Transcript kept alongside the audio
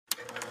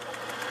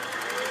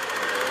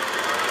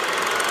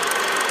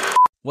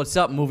What's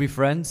up, movie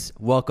friends?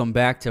 Welcome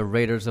back to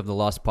Raiders of the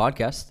Lost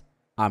podcast.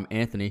 I'm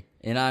Anthony.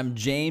 And I'm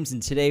James,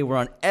 and today we're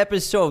on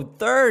episode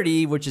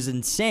 30, which is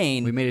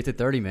insane. We made it to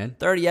 30, man.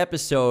 30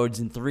 episodes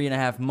in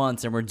 3.5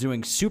 months, and we're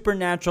doing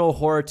supernatural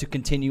horror to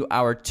continue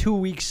our 2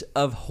 weeks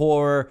of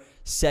horror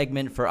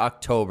segment for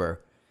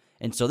October.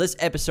 And so this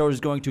episode is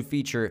going to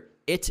feature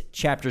It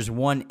Chapters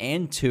 1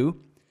 and 2,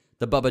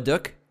 The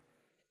Babadook,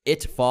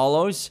 It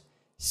Follows,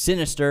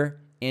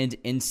 Sinister, and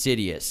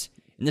Insidious.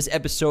 And this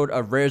episode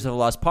of Raiders of the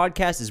Lost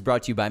podcast is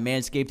brought to you by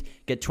Manscaped.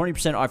 Get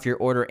 20% off your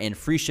order and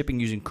free shipping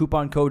using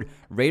coupon code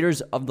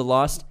Raiders of the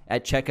Lost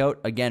at checkout.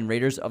 Again,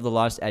 Raiders of the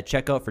Lost at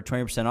checkout for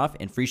 20% off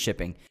and free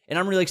shipping. And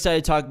I'm really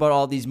excited to talk about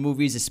all these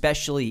movies,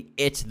 especially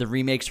It. The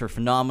remakes were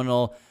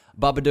phenomenal.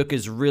 Babadook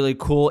is really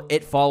cool.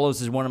 It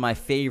Follows is one of my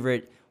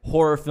favorite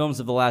horror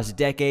films of the last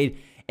decade.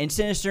 And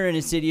Sinister and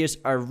Insidious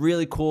are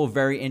really cool,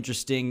 very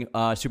interesting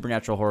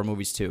supernatural horror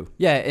movies too.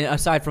 Yeah, and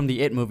aside from the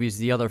It movies,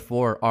 the other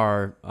four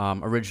are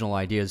original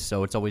ideas,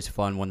 so it's always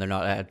fun when they're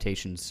not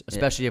adaptations,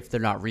 especially if they're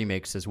not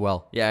remakes as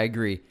well. Yeah, I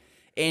agree.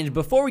 And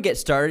before we get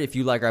started, if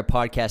you like our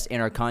podcast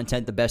and our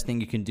content, the best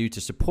thing you can do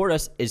to support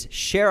us is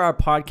share our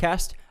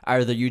podcast,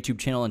 either the YouTube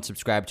channel and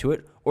subscribe to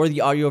it, or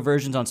the audio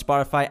versions on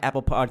Spotify,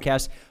 Apple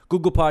Podcasts,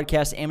 Google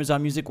Podcasts,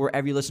 Amazon Music,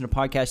 wherever you listen to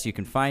podcasts, you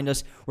can find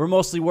us. We're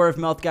mostly word of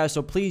mouth guys,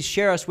 so please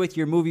share us with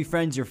your movie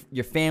friends,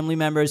 your family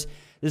members.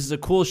 This is a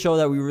cool show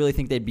that we really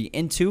think they'd be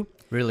into.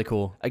 Really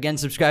cool. Again,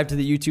 subscribe to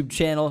the YouTube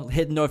channel,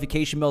 hit the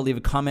notification bell, leave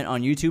a comment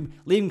on YouTube,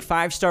 leaving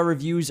 5-star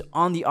reviews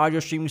on the audio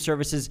streaming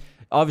services.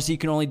 Obviously, you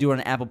can only do it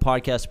on Apple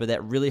Podcasts, but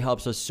that really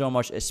helps us so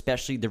much,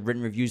 especially the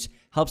written reviews.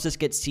 Helps us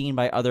get seen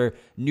by other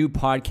new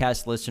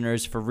podcast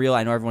listeners. For real,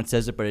 I know everyone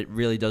says it, but it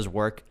really does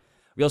work.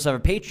 We also have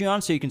a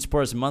Patreon, so you can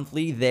support us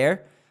monthly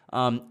there.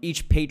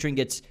 Each patron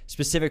gets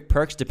specific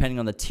perks depending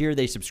on the tier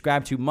they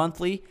subscribe to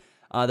monthly.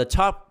 The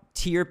top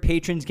tier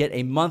patrons get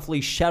a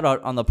monthly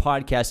shout-out on the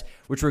podcast,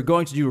 which we're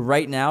going to do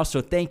right now. So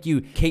thank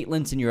you,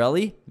 Caitlin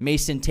Signorelli,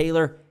 Mason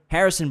Taylor,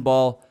 Harrison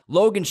Ball,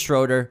 Logan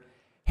Schroeder,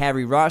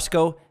 Harry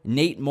Roscoe,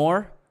 Nate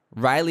Moore,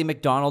 Riley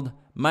McDonald,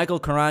 Michael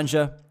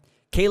Karanja,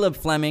 Caleb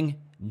Fleming,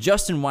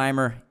 Justin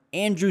Weimer,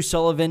 Andrew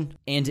Sullivan,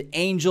 and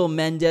Angel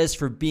Mendez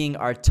for being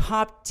our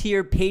top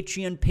tier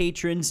Patreon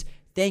patrons.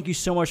 Thank you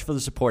so much for the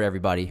support,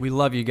 everybody. We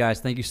love you guys.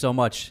 Thank you so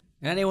much.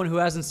 And anyone who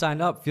hasn't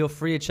signed up, feel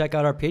free to check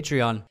out our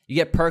Patreon. You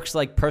get perks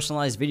like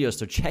personalized videos,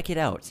 so check it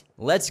out.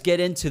 Let's get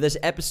into this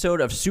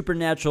episode of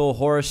supernatural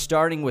horror,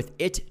 starting with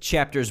It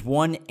Chapters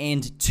 1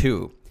 and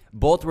 2.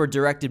 Both were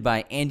directed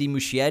by Andy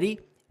Muschietti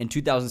in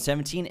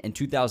 2017 and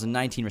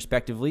 2019,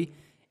 respectively.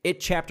 It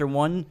Chapter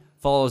 1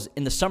 follows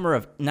in the summer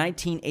of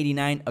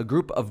 1989, a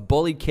group of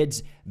bullied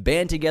kids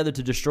band together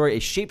to destroy a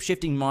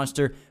shape-shifting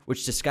monster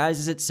which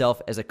disguises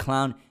itself as a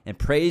clown and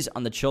preys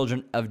on the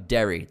children of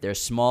Derry, their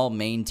small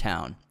Maine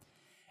town.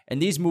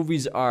 And these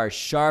movies are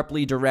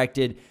sharply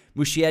directed.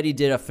 Muschietti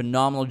did a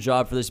phenomenal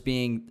job for this,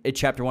 being It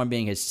Chapter 1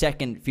 being his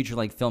second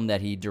feature-length film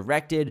that he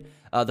directed.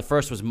 The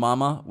first was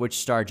Mama, which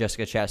starred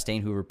Jessica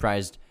Chastain, who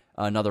reprised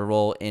another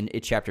role in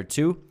It Chapter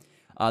 2.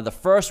 The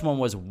first one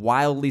was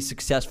wildly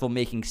successful,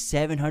 making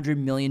 $700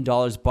 million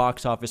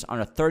box office on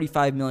a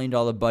 $35 million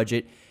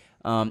budget.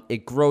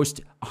 It grossed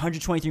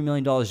 $123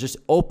 million just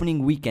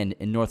opening weekend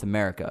in North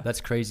America.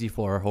 That's crazy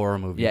for a horror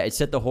movie. Yeah, it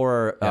set the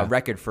horror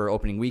record for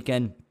opening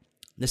weekend.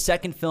 The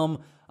second film,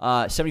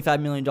 $75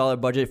 million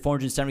budget,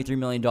 $473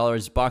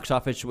 million box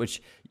office,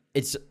 which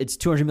it's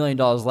 $200 million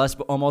less,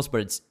 almost, but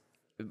it's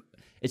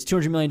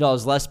 $200 million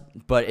less,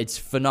 but it's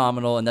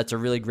phenomenal, and that's a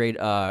really great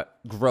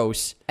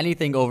gross.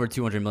 Anything over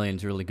 $200 million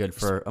is really good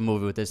for a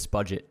movie with this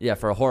budget. Yeah,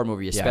 for a horror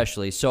movie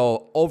especially. Yeah.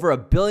 So over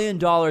 $1 billion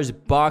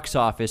box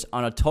office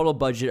on a total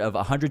budget of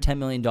 $110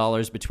 million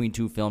between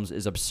two films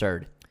is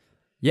absurd.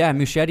 Yeah,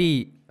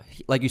 Muschietti,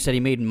 like you said,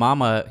 he made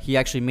Mama. He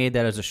actually made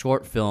that as a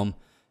short film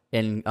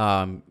and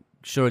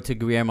showed it to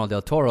Guillermo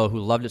del Toro, who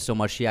loved it so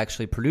much he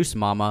actually produced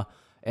Mama,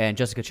 and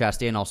Jessica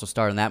Chastain also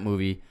starred in that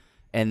movie.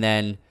 And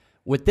then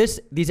with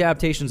these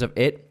adaptations of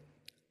It,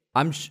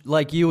 I'm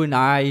like you and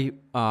I,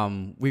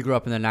 we grew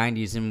up in the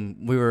 90s,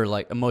 and we were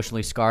like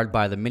emotionally scarred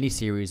by the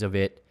miniseries of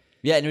It.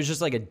 Yeah, and it was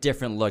just like a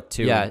different look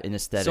too, in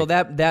aesthetic. So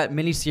that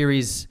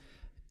miniseries,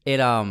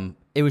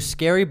 it was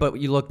scary, but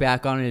you look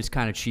back on it, it's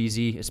kind of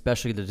cheesy,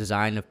 especially the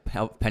design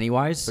of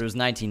Pennywise. But it was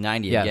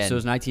 1990 again. Yeah, so it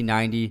was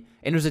 1990,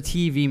 and it was a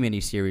TV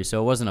miniseries,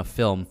 so it wasn't a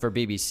film. For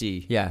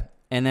BBC. Yeah,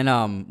 and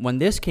then when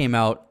this came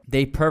out,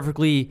 they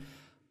perfectly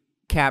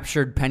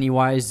captured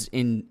Pennywise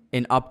and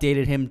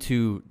updated him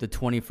to the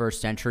 21st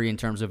century in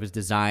terms of his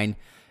design.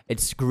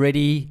 It's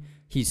gritty.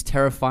 He's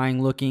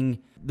terrifying looking.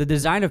 The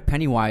design of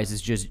Pennywise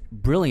is just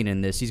brilliant in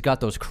this. He's got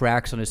those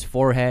cracks on his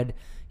forehead.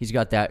 He's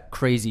got that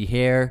crazy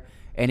hair.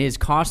 And his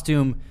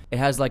costume, it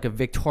has like a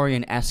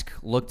Victorian-esque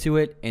look to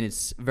it, and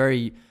it's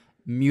very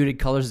muted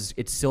colors.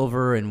 It's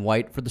silver and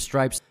white for the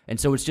stripes. And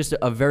so it's just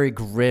a very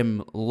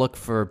grim look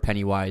for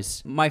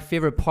Pennywise. My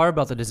favorite part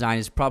about the design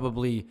is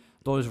probably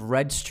those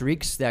red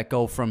streaks that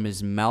go from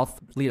his mouth,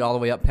 lead all the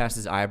way up past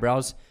his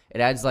eyebrows,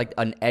 It adds like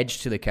an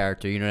edge to the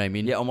character. You know what I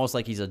mean? Yeah, almost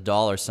like he's a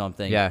doll or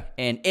something. Yeah.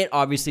 And It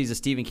obviously is a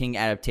Stephen King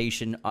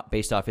adaptation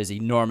based off his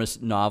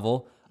enormous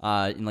novel.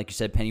 And like you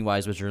said,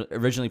 Pennywise was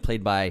originally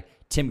played by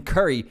Tim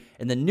Curry,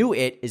 and the new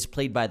It is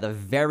played by the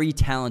very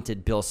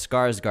talented Bill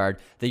Skarsgård,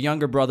 the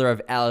younger brother of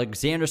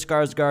Alexander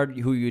Skarsgård,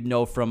 who you'd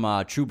know from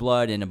True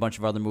Blood and a bunch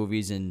of other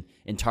movies, in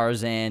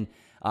Tarzan.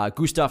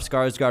 Gustav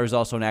Skarsgård is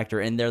also an actor,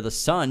 and they're the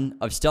son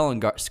of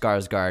Stellan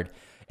Skarsgård.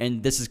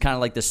 And this is kind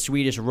of like the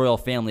Swedish royal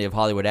family of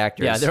Hollywood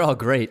actors. Yeah, they're all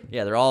great.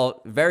 Yeah, they're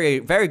all very,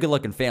 very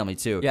good-looking family,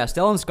 too. Yeah,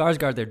 Stellan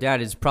Skarsgård, their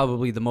dad, is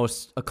probably the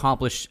most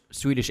accomplished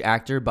Swedish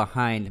actor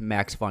behind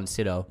Max von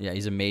Sydow. Yeah,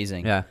 he's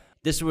amazing. Yeah.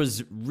 This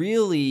was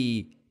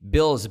really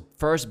Bill's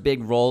first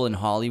big role in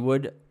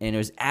Hollywood, and it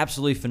was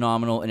absolutely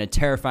phenomenal and a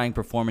terrifying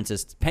performance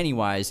as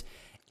Pennywise.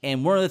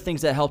 And one of the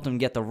things that helped him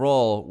get the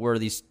role were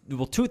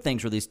two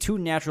things were these two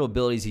natural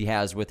abilities he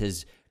has with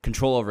his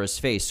control over his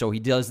face. So he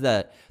does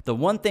the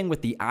one thing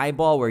with the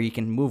eyeball where he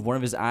can move one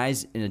of his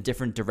eyes in a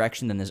different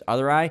direction than his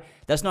other eye.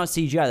 That's not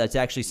CGI. That's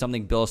actually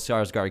something Bill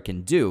Skarsgård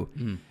can do.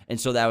 And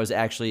so that was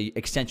actually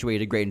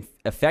accentuated a great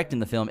effect in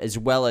the film, as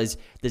well as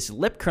this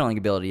lip curling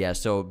ability he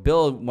has. So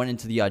Bill went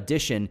into the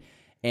audition,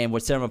 and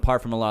what set him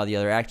apart from a lot of the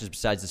other actors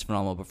besides this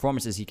phenomenal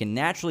performance is he can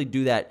naturally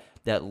do that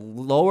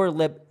lower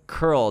lip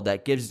curl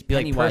that gives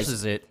Pennywise. Like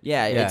purses it.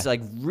 Yeah, it's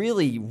like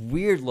really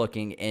weird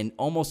looking and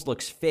almost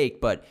looks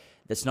fake, but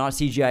that's not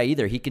CGI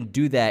either. He can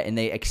do that, and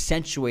they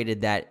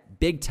accentuated that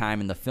big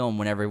time in the film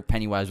whenever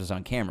Pennywise was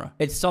on camera.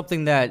 It's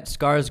something that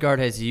Skarsgård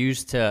has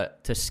used to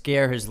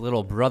scare his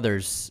little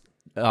brothers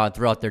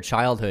throughout their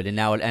childhood, and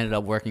now it ended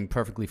up working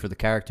perfectly for the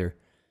character.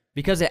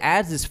 Because it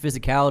adds this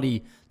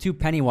physicality to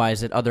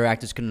Pennywise that other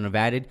actors couldn't have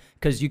added,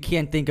 because you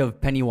can't think of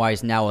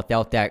Pennywise now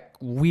without that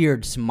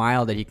weird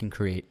smile that he can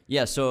create.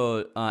 Yeah,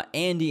 so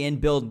Andy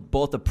and Bill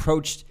both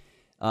approached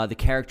the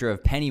character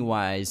of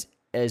Pennywise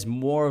as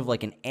more of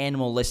like an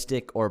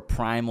animalistic or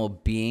primal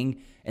being,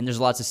 and there's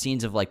lots of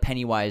scenes of like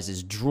Pennywise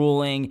is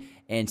drooling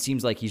and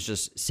seems like he's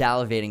just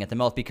salivating at the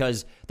mouth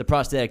because the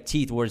prosthetic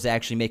teeth was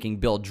actually making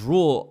Bill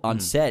drool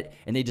on set,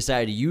 and they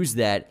decided to use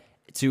that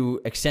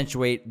to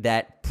accentuate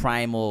that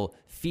primal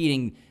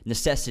feeding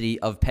necessity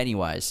of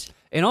Pennywise.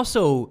 And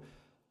also,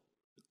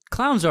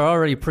 clowns are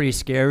already pretty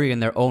scary in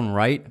their own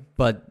right,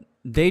 but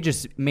they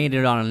just made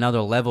it on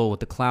another level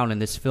with the clown in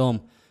this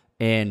film,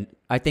 and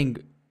I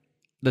think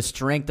the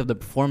strength of the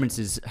performance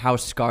is how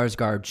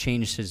Skarsgård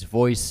changed his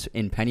voice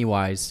in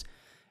Pennywise.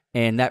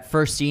 And that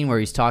first scene where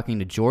he's talking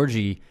to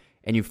Georgie,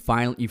 and you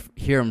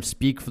hear him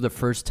speak for the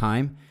first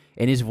time,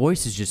 and his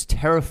voice is just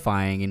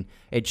terrifying, and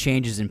it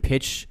changes in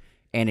pitch,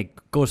 and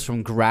it goes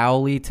from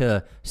growly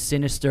to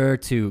sinister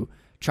to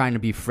trying to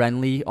be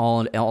friendly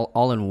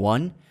all in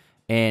one.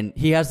 And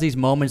he has these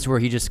moments where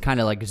he just kind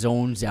of like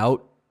zones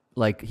out.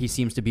 Like he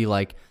seems to be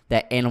like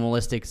that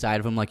animalistic side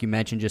of him, like you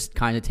mentioned, just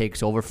kind of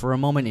takes over for a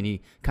moment, and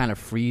he kind of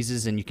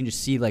freezes, and you can just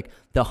see like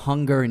the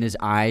hunger in his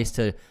eyes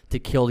to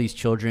kill these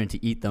children and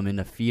to eat them and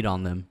to feed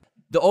on them.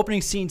 The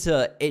opening scene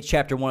to It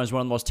Chapter 1 is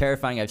one of the most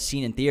terrifying I've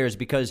seen in theaters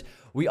because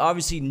we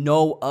obviously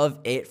know of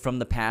it from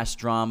the past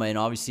drama, and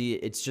obviously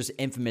it's just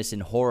infamous in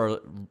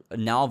horror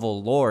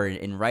novel lore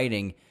in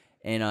writing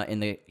and in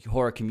the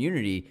horror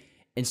community.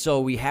 And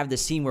so we have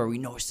this scene where we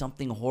know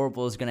something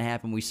horrible is going to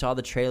happen. We saw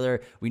the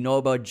trailer. We know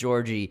about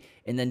Georgie.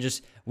 And then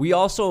just we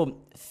also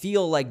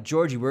feel like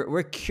Georgie.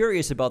 We're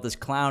curious about this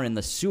clown in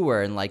the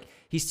sewer. And like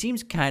he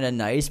seems kind of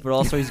nice, but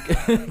also he's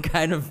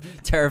kind of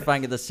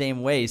terrifying in the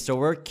same way. So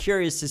we're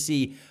curious to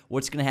see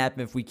what's going to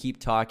happen if we keep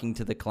talking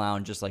to the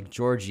clown just like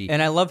Georgie.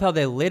 And I love how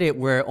they lit it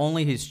where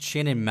only his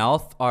chin and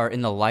mouth are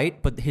in the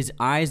light, but his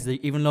eyes,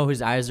 even though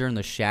his eyes are in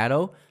the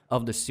shadow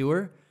of the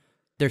sewer,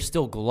 they're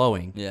still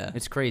glowing. Yeah.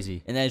 It's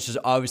crazy. And then it's just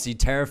obviously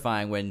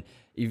terrifying when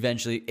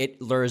eventually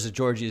it lures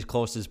Georgie as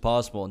close as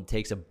possible and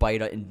takes a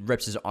bite and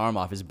rips his arm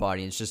off his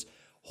body. And it's just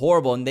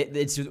horrible. And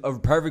it's a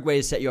perfect way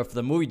to set you up for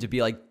the movie to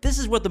be like, this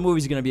is what the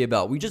movie's going to be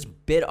about. We just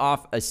bit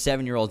off a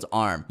 7-year-old's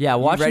arm. Yeah,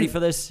 you ready for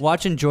this?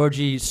 Watching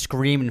Georgie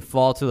scream and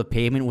fall to the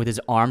pavement with his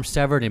arm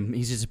severed and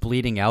he's just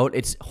bleeding out.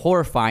 It's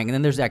horrifying. And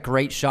then there's that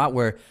great shot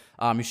where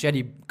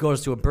Machete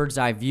goes to a bird's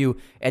eye view,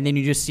 and then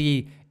you just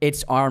see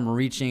its arm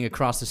reaching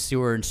across the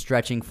sewer and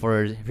stretching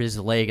for his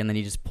leg, and then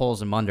he just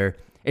pulls him under.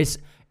 It's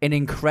an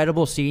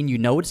incredible scene. You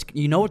know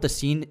what the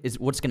scene is,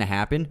 what's going to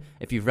happen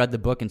if you've read the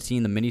book and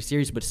seen the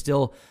miniseries, but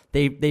still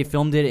they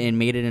filmed it and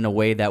made it in a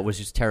way that was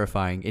just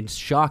terrifying and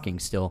shocking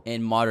still.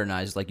 And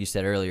modernized, like you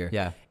said earlier.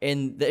 Yeah.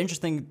 And the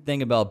interesting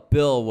thing about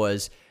Bill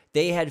was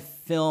they had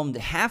filmed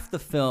half the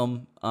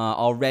film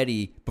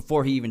already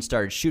before he even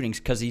started shooting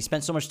because he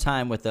spent so much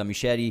time with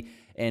Machete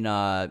and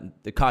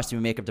the costume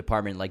and makeup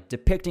department, like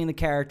depicting the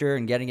character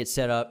and getting it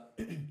set up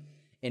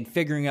and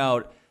figuring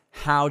out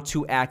how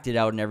to act it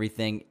out and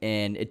everything.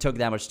 And it took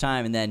that much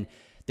time. And then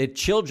the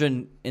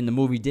children in the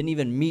movie didn't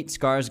even meet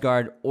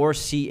Skarsgård or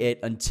see it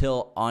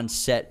until on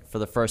set for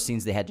the first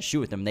scenes they had to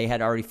shoot with him. They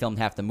had already filmed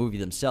half the movie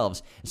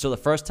themselves. And so the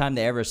first time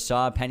they ever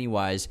saw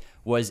Pennywise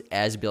was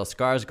as Bill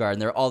Skarsgård.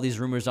 And there are all these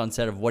rumors on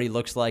set of what he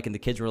looks like. And the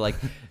kids were like,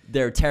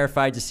 they're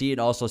terrified to see it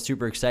and also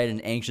super excited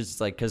and anxious.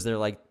 It's like, because they're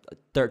like,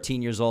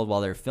 13 years old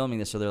while they're filming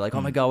this. So they're like,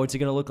 oh my God, what's it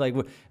going to look like?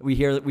 We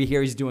hear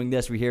he's doing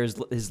this. We hear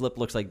his lip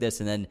looks like this.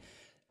 And then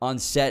on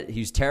set,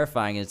 he's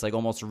terrifying. And it's like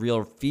almost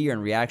real fear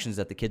and reactions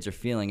that the kids are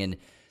feeling. And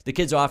the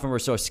kids often were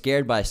so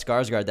scared by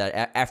Skarsgård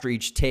that after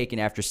each take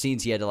and after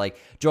scenes, he had to like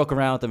joke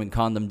around with them and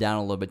calm them down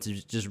a little bit to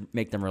just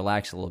make them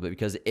relax a little bit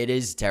because it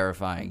is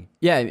terrifying.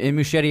 Yeah, and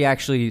Muschietti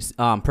actually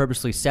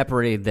purposely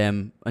separated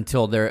them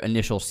until their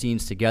initial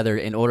scenes together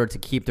in order to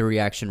keep the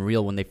reaction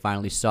real when they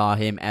finally saw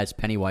him as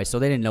Pennywise, so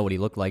they didn't know what he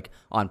looked like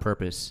on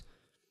purpose.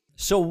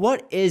 So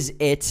what is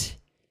it,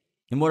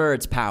 and what are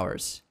its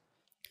powers?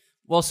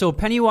 Well, so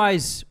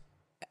Pennywise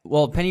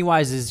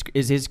is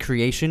his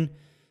creation.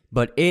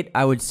 But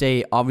I would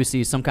say, obviously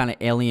is some kind of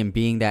alien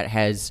being that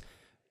has,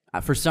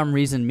 for some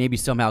reason, maybe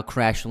somehow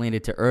crash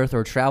landed to Earth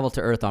or traveled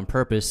to Earth on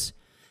purpose,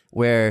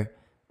 where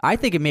I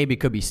think it maybe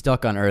could be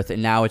stuck on Earth,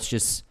 and now it's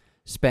just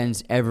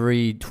spends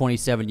every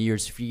 27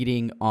 years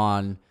feeding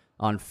on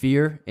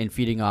fear and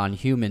feeding on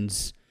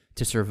humans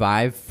to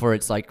survive for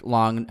its like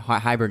long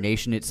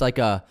hibernation. It's like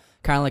a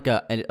kind of like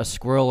a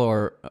squirrel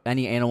or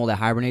any animal that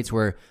hibernates,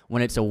 where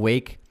when it's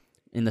awake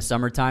in the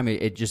summertime,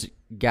 it just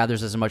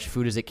gathers as much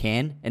food as it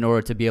can in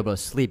order to be able to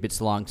sleep its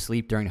long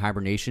sleep during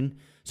hibernation.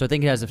 So I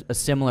think it has a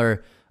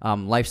similar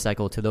life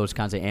cycle to those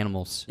kinds of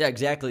animals. Yeah,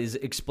 exactly. It's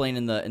explained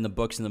in the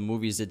books and the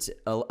movies. It's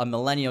a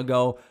millennia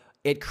ago.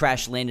 It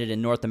crash landed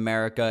in North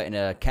America in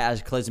a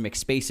cataclysmic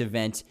space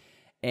event,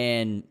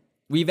 and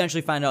we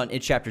eventually find out in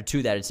It Chapter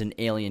 2 that it's an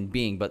alien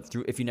being. But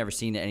if you never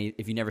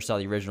saw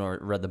the original or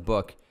read the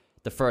book,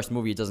 the first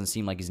movie, it doesn't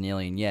seem like he's an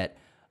alien yet.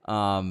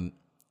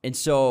 And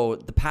so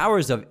the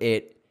powers of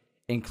it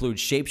include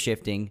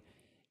shape-shifting,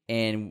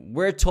 and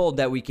we're told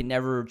that we can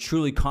never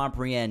truly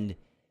comprehend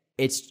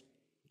its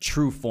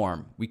true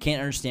form. We can't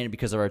understand it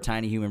because of our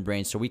tiny human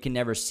brains, so we can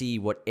never see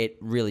what it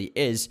really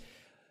is.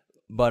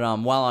 But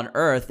while on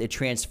Earth, it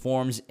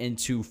transforms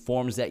into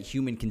forms that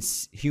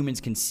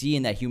humans can see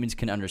and that humans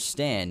can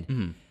understand.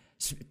 Mm-hmm.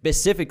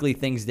 Specifically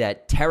things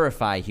that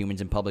terrify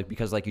humans in public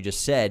because, like you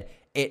just said,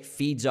 it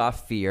feeds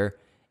off fear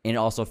and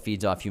also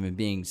feeds off human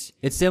beings.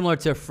 It's similar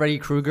to Freddy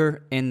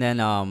Krueger and then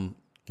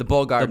the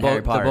Bogart and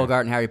Harry Potter. The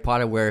Bogart and Harry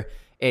Potter, where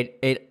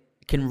it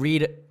can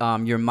read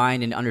your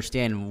mind and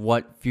understand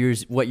what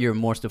you're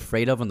most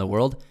afraid of in the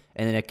world,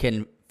 and then it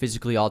can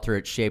physically alter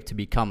its shape to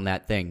become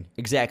that thing.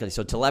 Exactly.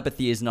 So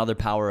telepathy is another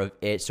power of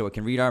it. So it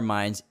can read our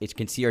minds, it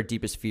can see our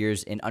deepest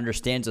fears, and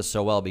understands us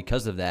so well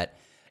because of that.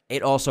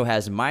 It also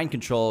has mind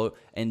control,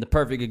 and the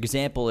perfect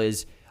example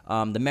is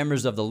the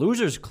members of the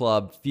Losers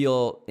Club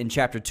feel in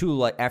Chapter 2,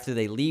 like after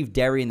they leave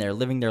Derry and they're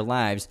living their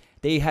lives,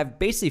 they have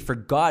basically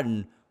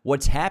forgotten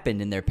what's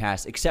happened in their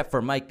past, except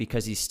for Mike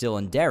because he's still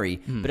in Derry.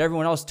 But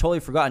everyone else totally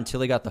forgot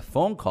until they got the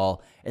phone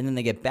call, and then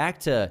they get back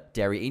to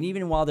Derry. And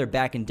even while they're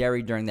back in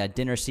Derry during that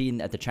dinner scene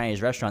at the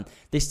Chinese restaurant,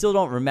 they still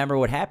don't remember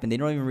what happened. They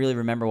don't even really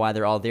remember why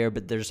they're all there,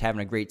 but they're just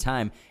having a great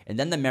time. And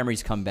then the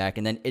memories come back,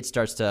 and then it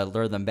starts to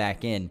lure them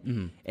back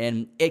in.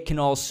 And it can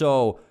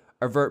also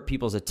avert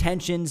people's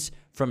attentions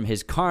from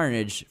its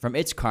carnage,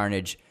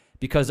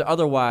 because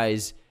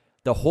otherwise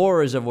the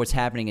horrors of what's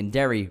happening in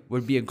Derry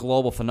would be a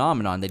global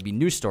phenomenon. They'd be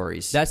news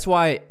stories. That's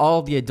why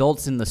all the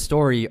adults in the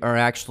story are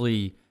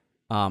actually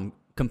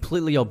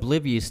completely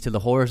oblivious to the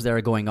horrors that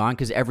are going on,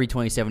 because every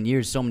 27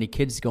 years, so many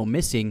kids go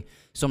missing,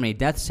 so many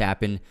deaths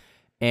happen,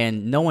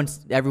 and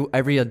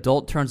every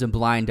adult turns a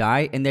blind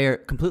eye, and they're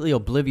completely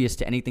oblivious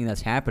to anything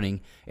that's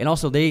happening. And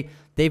also, they've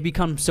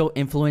become so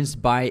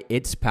influenced by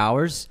its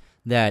powers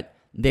that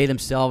they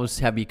themselves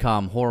have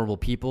become horrible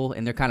people,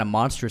 and they're kind of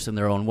monstrous in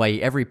their own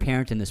way. Every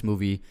parent in this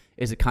movie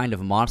is a kind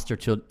of monster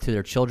to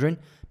their children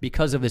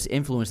because of this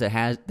influence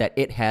that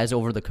it has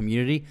over the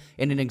community.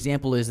 And an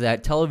example is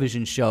that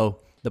television show,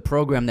 the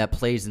program that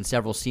plays in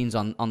several scenes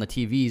on the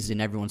TVs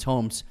in everyone's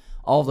homes.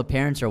 All the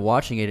parents are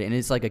watching it, and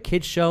it's like a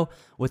kid's show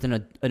with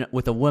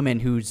a woman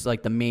who's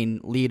like the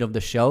main lead of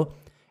the show.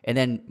 And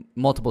then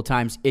multiple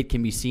times it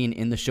can be seen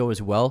in the show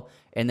as well.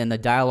 And then the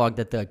dialogue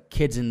that the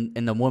kids and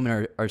the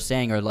woman are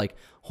saying are like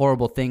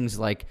horrible things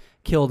like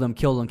kill them,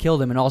 kill them, kill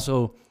them. And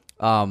also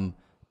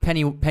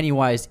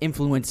Pennywise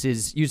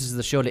uses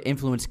the show to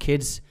influence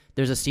kids.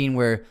 There's a scene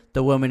where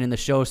the woman in the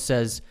show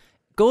says,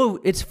 "Go,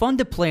 it's fun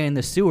to play in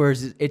the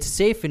sewers. It's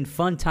safe and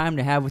fun time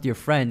to have with your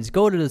friends.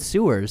 Go to the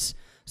sewers."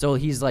 So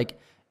he's like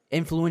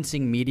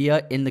influencing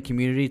media in the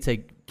community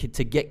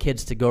to get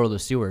kids to go to the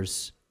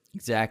sewers.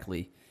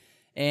 Exactly.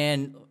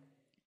 And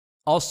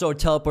also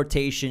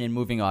teleportation and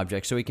moving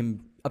objects, so he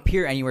can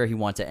appear anywhere he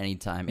wants at any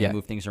time and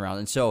move things around.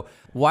 And so,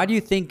 why do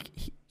you think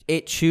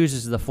it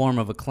chooses the form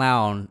of a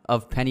clown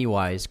of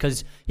Pennywise?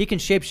 Because he can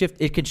shapeshift.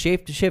 It can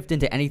shapeshift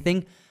into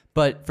anything,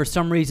 but for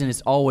some reason,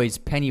 it's always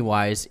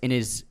Pennywise in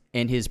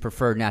his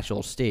preferred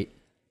natural state.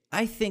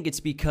 I think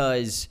it's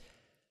because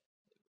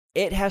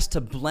it has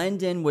to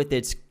blend in with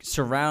its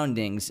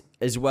surroundings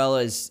as well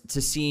as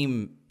to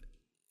seem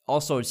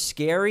also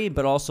scary,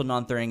 but also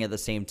non-threatening at the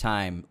same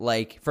time.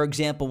 Like, for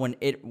example, when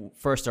it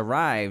first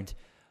arrived,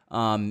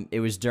 it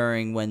was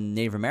during when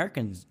Native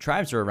American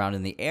tribes were around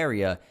in the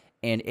area,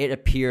 and it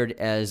appeared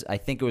as, I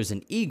think it was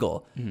an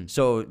eagle.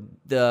 So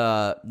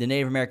the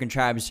Native American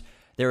tribes,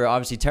 they were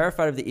obviously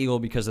terrified of the eagle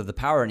because of the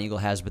power an eagle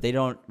has, but they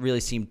don't really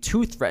seem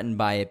too threatened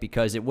by it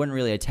because it wouldn't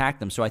really attack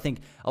them. So I think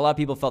a lot of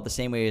people felt the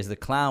same way as the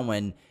clown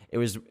when it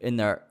was in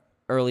the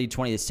early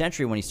 20th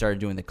century when he started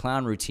doing the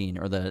clown routine,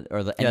 or the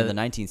end of the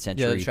 19th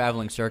century. Yeah, the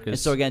traveling circus. And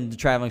so again, the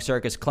traveling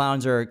circus,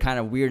 clowns are kind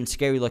of weird and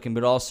scary looking,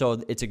 but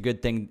also it's a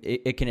good thing.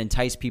 It can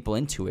entice people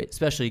into it.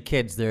 Especially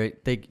kids.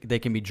 They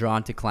can be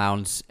drawn to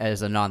clowns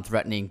as a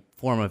non-threatening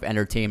form of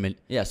entertainment.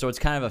 Yeah, so it's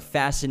kind of a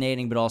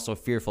fascinating but also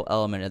fearful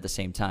element at the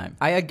same time.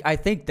 I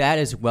think that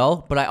as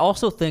well, but I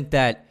also think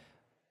that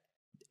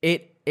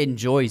it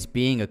enjoys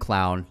being a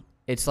clown.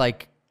 It's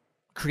like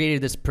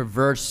created this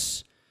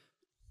perverse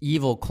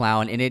evil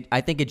clown, and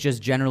I think it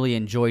just generally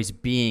enjoys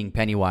being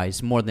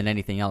Pennywise more than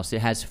anything else.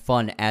 It has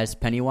fun as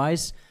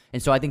Pennywise,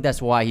 and so I think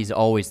that's why he's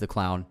always the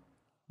clown.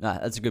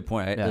 That's a good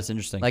point. Yeah. That's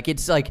interesting. Like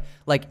it's like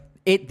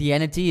it, the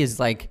entity is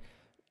like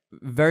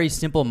very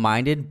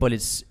simple-minded, but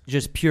it's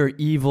just pure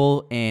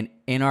evil and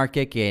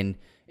anarchic and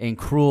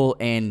cruel,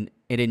 and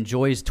it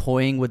enjoys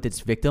toying with its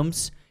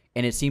victims,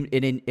 and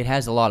it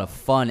has a lot of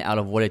fun out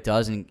of what it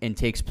does and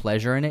takes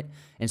pleasure in it.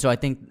 And so I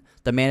think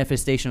the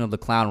manifestation of the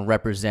clown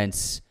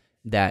represents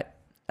that.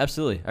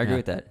 Absolutely, I agree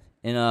with that.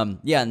 And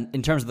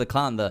in terms of the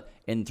clown,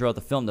 and throughout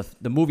the film,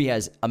 the movie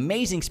has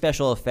amazing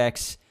special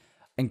effects,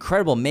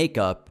 incredible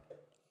makeup,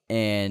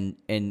 and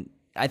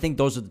I think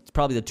those are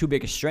probably the two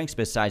biggest strengths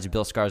besides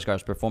Bill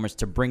Skarsgård's performance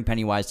to bring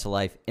Pennywise to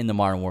life in the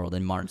modern world,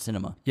 in modern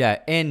cinema. Yeah,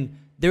 and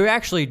there were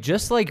actually,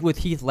 just like with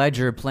Heath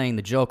Ledger playing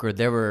the Joker,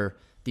 there were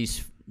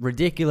these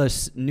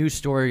ridiculous news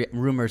story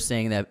rumors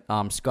saying that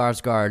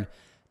Skarsgård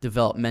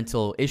developed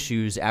mental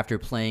issues after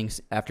playing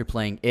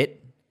It,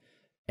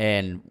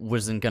 and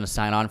wasn't going to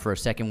sign on for a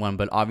second one.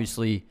 But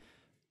obviously,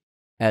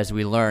 as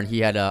we learned, he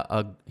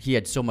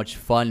had so much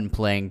fun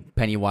playing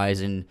Pennywise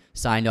and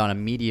signed on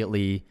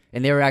immediately.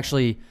 And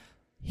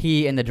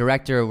he and the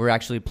director were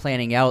actually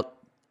planning out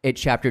It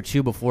Chapter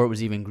 2 before it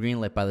was even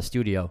greenlit by the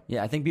studio.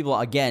 Yeah, I think people,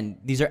 again,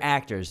 these are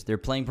actors. They're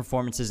playing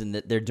performances and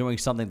they're doing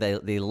something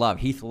they love.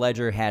 Heath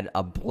Ledger had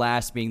a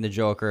blast being the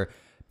Joker.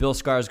 Bill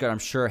Skarsgård, I'm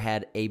sure,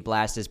 had a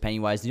blast as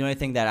Pennywise. The only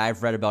thing that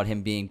I've read about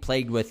him being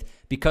plagued with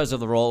because of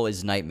the role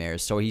is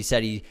nightmares. So he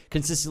said he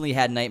consistently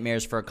had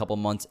nightmares for a couple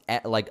months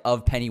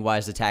of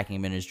Pennywise attacking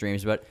him in his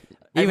dreams. But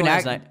even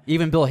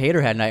Bill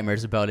Hader had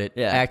nightmares about it,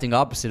 acting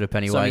opposite of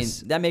Pennywise.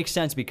 So, that makes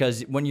sense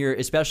because when you're,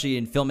 especially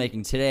in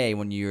filmmaking today,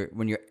 when you're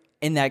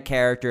in that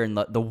character and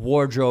the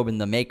wardrobe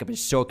and the makeup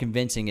is so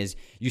convincing, as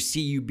you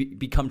see you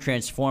become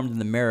transformed in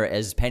the mirror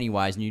as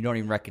Pennywise and you don't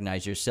even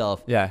recognize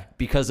yourself. Yeah.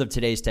 Because of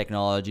today's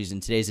technologies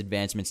and today's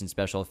advancements in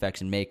special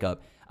effects and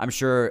makeup, I'm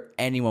sure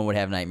anyone would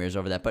have nightmares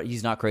over that, but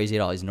he's not crazy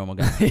at all. He's a normal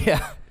guy.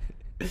 Yeah.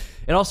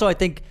 And also I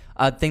think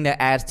a thing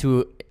that adds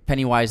to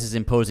Pennywise's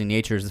imposing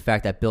nature is the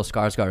fact that Bill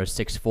Skarsgård is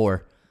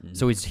 6'4".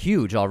 So he's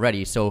huge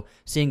already. So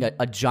seeing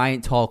a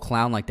giant, tall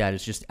clown like that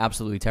is just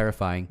absolutely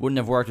terrifying. Wouldn't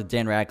have worked with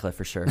Dan Radcliffe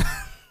for sure.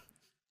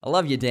 I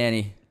love you,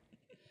 Danny.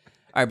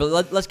 All right,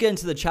 but let's get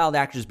into the child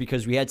actors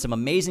because we had some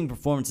amazing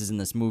performances in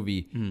this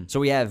movie. So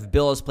we have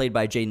Bill is played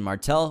by Jaden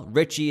Martell.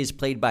 Richie is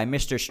played by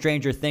Mr.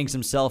 Stranger Things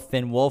himself,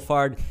 Finn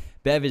Wolfhard.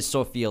 Bev is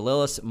Sophia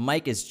Lillis.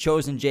 Mike is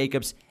Chosen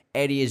Jacobs.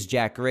 Eddie is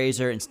Jack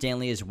Razor. And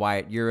Stanley is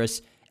Wyatt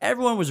Uris.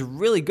 Everyone was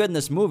really good in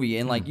this movie.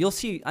 And you'll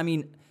see,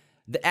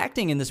 the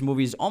acting in this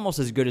movie is almost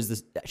as good as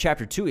this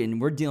Chapter 2, and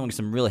we're dealing with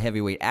some really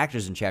heavyweight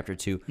actors in Chapter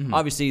 2.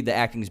 Obviously, the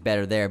acting's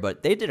better there,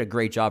 but they did a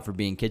great job for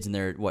being kids in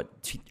their,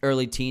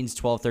 early teens,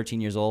 12,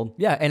 13 years old.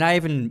 Yeah, and I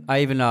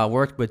even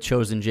worked with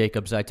Chosen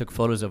Jacobs. I took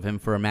photos of him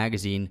for a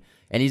magazine,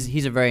 and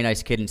he's a very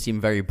nice kid and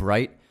seemed very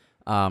bright.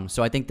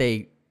 So I think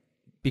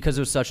because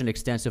it was such an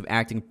extensive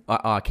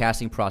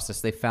casting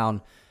process, they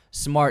found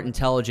smart,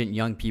 intelligent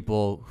young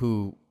people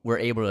who were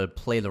able to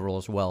play the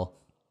roles well.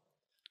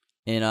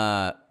 And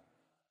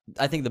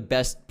I think the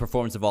best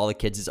performance of all the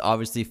kids is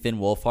obviously Finn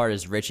Wolfhard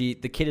as Richie.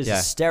 The kid is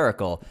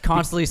hysterical.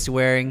 Constantly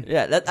swearing.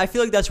 Yeah, I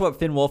feel like that's what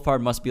Finn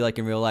Wolfhard must be like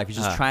in real life. He's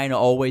just trying to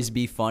always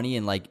be funny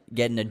and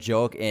getting a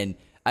joke. And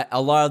a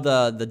lot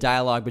of the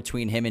dialogue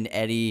between him and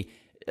Eddie,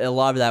 a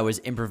lot of that was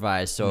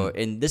improvised. So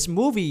in this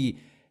movie,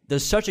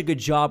 does such a good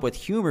job with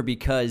humor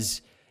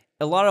because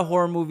a lot of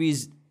horror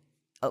movies,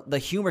 the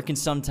humor can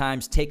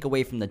sometimes take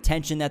away from the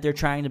tension that they're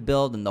trying to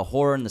build and the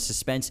horror and the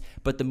suspense.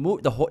 But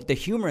the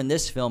humor in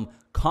this film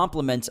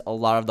complements a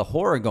lot of the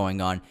horror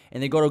going on,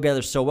 and they go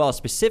together so well.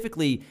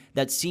 Specifically,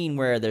 that scene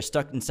where they're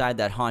stuck inside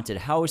that haunted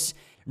house.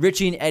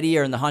 Richie and Eddie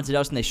are in the haunted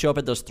house, and they show up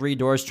at those three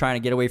doors trying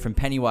to get away from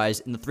Pennywise,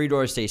 and the three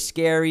doors say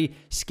scary,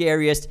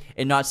 scariest,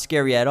 and not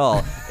scary at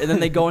all. And then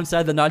they go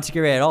inside the not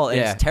scary at all, and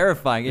it's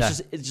terrifying.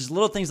 It's just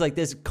little things like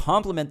this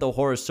complement the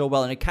horror so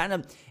well, and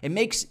it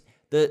makes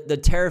the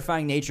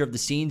terrifying nature of the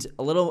scenes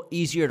a little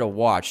easier to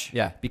watch.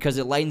 Yeah. Because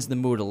it lightens the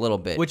mood a little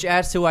bit. Which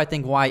adds to, I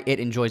think, why it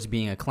enjoys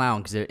being a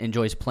clown, because it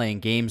enjoys playing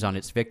games on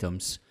its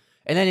victims.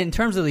 And then in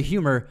terms of the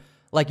humor,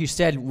 like you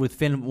said, with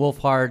Finn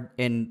Wolfhard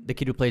and the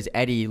kid who plays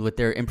Eddie with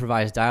their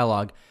improvised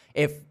dialogue,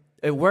 if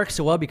it works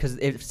so well because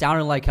it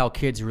sounded like how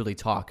kids really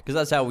talk. Because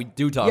that's how we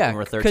do talk when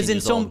we're 13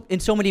 years old. Because in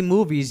so many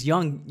movies,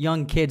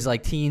 young kids,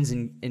 like teens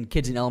and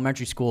kids in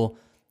elementary school,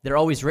 they're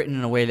always written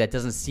in a way that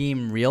doesn't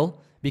seem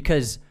real.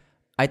 Because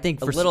I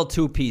think a little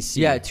too PC.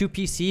 Yeah, too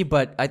PC.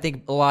 But I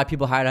think a lot of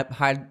people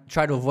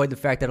try to avoid the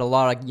fact that a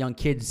lot of young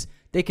kids,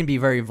 they can be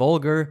very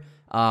vulgar.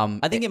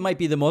 I think it might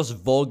be the most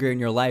vulgar in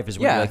your life is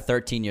when you're like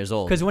 13 years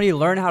old. Because when you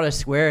learn how to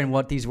swear and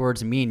what these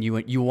words mean,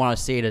 you want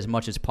to say it as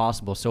much as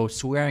possible. So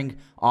swearing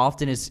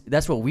often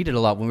that's what we did a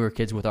lot when we were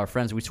kids with our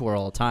friends. We swore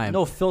all the time.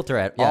 No filter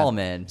at all,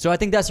 man. So I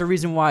think that's the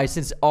reason why,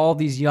 since all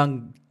these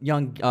young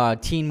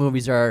teen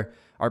movies are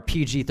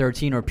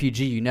PG-13 or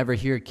PG, you never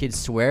hear kids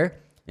swear.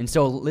 And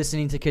so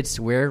listening to kids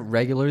swear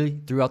regularly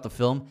throughout the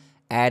film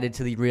added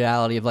to the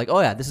reality of like, oh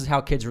yeah, this is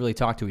how kids really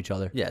talk to each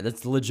other. Yeah,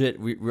 that's legit.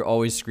 We're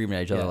always screaming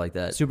at each other like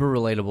that. Super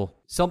relatable.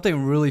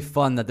 Something really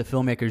fun that the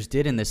filmmakers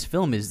did in this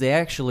film is they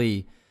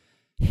actually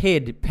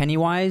hid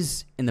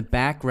Pennywise in the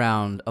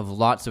background of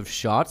lots of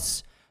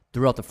shots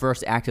throughout the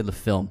first act of the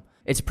film.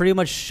 It's pretty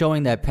much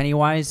showing that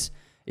Pennywise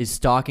is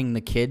stalking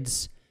the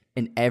kids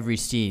in every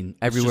scene,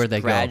 everywhere they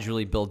go.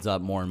 Gradually builds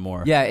up more and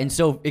more. Yeah, and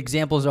so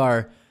examples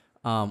are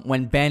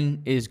when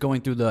Ben is going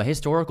through the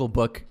historical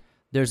book,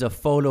 there's a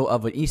photo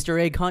of an Easter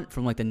egg hunt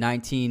from like the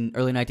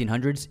early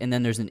 1900s, and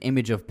then there's an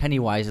image of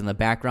Pennywise in the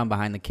background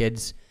behind the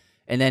kids.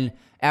 And then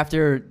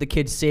after the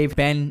kids save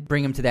Ben,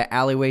 bring him to that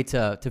alleyway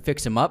to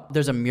fix him up,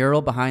 there's a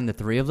mural behind the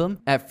three of them.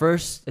 At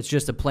first, it's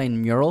just a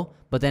plain mural,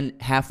 but then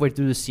halfway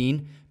through the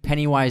scene,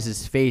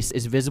 Pennywise's face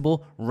is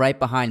visible right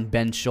behind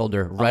Ben's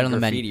shoulder, right on the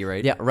graffiti,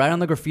 right? Yeah, right on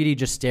the graffiti,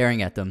 just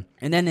staring at them.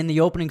 And then in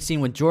the opening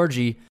scene with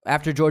Georgie,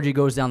 after Georgie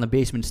goes down the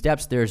basement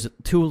steps, there's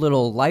two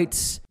little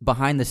lights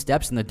behind the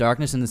steps in the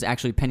darkness, and there's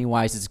actually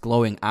Pennywise's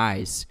glowing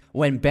eyes.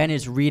 When Ben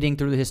is reading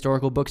through the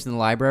historical books in the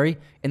library,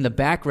 in the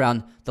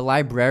background, the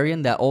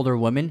librarian, that older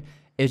woman,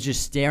 is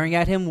just staring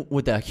at him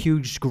with a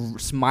huge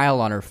smile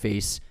on her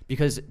face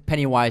because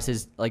Pennywise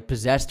has like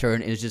possessed her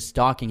and is just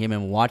stalking him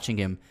and watching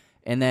him.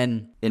 And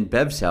then in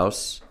Bev's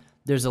house,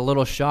 there's a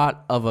little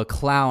shot of a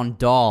clown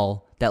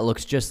doll that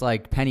looks just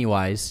like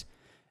Pennywise.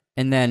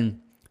 And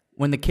then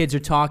when the kids are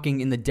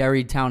talking in the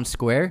Derry Town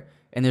Square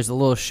and there's a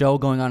little show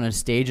going on a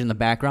stage in the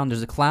background,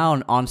 there's a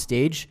clown on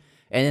stage.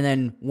 And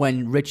then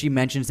when Richie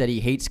mentions that he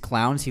hates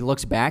clowns, he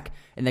looks back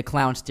and the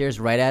clown stares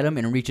right at him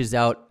and reaches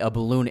out a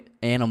balloon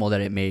animal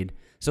that it made.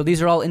 So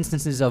these are all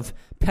instances of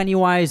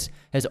Pennywise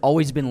has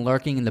always been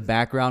lurking in the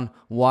background,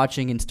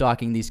 watching and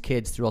stalking these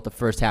kids throughout the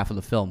first half of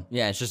the film.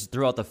 Yeah, it's just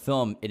throughout the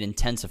film, it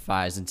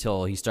intensifies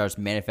until he starts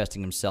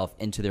manifesting himself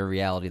into their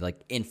reality,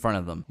 like in front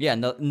of them. Yeah,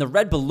 and the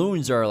red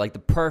balloons are like the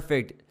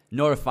perfect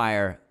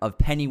notifier of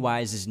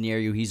Pennywise is near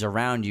you, he's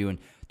around you. And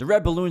the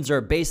red balloons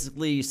are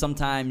basically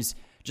sometimes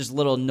just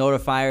little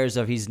notifiers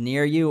of he's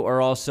near you,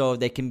 or also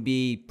they can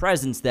be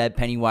presents that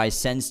Pennywise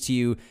sends to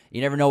you. You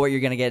never know what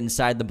you're going to get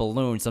inside the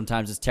balloon.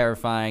 Sometimes it's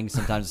terrifying,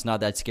 sometimes it's not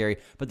that scary.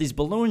 But these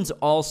balloons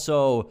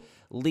also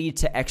lead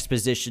to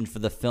exposition for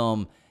the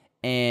film,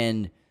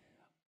 and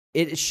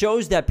it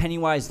shows that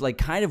Pennywise like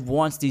kind of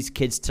wants these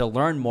kids to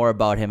learn more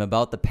about him,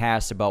 about the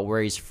past, about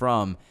where he's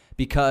from,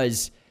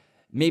 because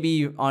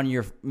maybe to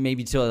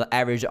the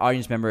average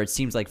audience member it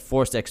seems like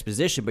forced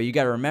exposition, but you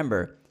got to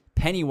remember,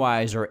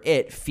 Pennywise or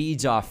it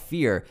feeds off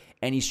fear,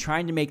 and he's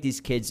trying to make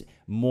these kids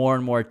more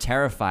and more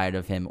terrified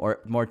of him or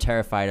more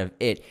terrified of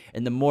it.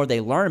 And the more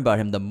they learn about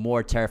him, the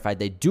more terrified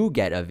they do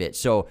get of it.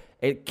 So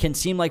it can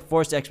seem like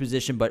forced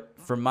exposition, but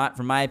from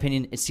my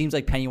opinion, it seems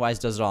like Pennywise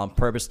does it all on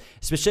purpose,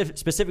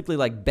 specifically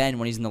like Ben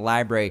when he's in the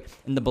library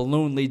and the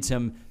balloon leads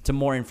him to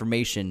more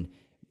information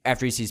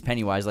after he sees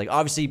Pennywise. Like,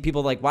 obviously,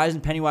 people are like, why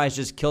doesn't Pennywise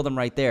just kill them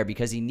right there?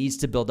 Because he needs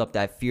to build up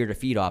that fear to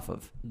feed off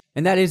of.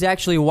 And that is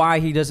actually why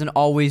he doesn't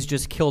always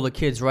just kill the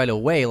kids right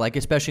away, like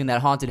especially in that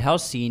haunted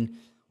house scene,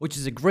 which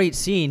is a great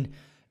scene.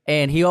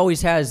 And he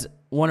always has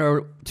one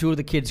or two of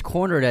the kids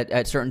cornered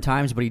at certain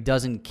times, but he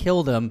doesn't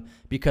kill them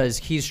because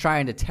he's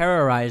trying to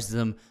terrorize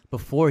them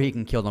before he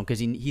can kill them, because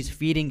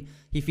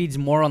he feeds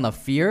more on the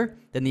fear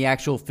than the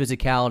actual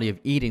physicality of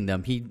eating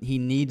them. He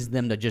needs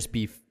them to just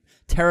be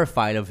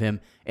terrified of him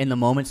in the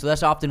moment. So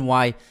that's often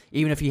why,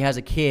 even if he has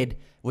a kid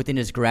within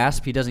his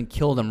grasp, he doesn't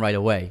kill them right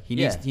away. He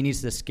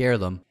needs to scare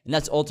them. And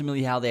that's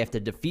ultimately how they have to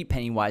defeat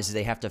Pennywise, is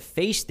they have to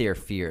face their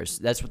fears.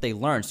 That's what they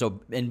learn.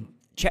 So in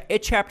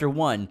Chapter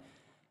 1,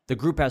 the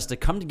group has to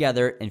come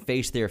together and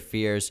face their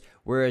fears,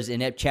 whereas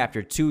in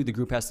Chapter 2, the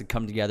group has to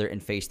come together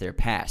and face their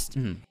past.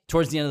 Mm-hmm.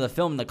 Towards the end of the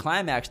film, in the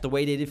climax, the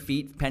way they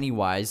defeat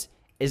Pennywise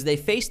is they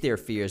face their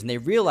fears, and they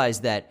realize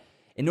that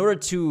in order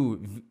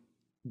to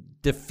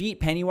defeat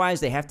Pennywise,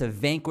 they have to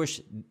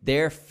vanquish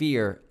their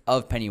fear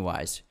of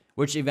Pennywise,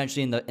 which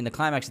eventually in the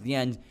climax at the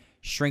end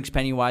shrinks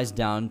Pennywise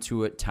down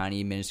to a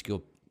tiny,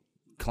 minuscule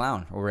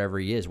clown or whatever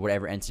he is,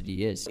 whatever entity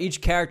he is.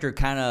 Each character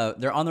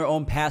they're on their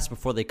own paths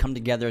before they come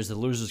together as the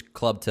Losers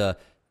Club to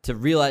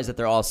realize that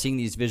they're all seeing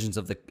these visions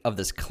of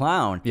this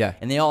clown. Yeah.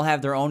 And they all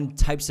have their own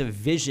types of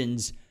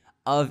visions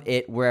of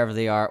it wherever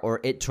they are,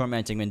 or it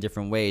tormenting them in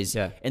different ways.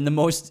 Yeah. And the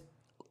most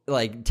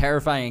like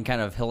terrifying and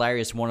kind of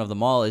hilarious one of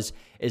them all is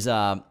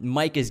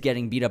Mike is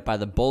getting beat up by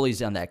the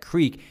bullies on that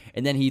creek,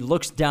 and then he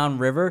looks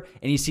downriver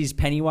and he sees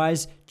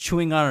Pennywise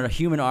chewing on a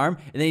human arm,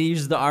 and then he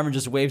uses the arm and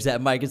just waves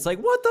at Mike. It's like,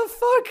 what the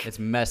fuck? It's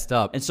messed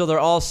up. And so they're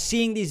all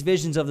seeing these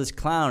visions of this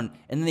clown,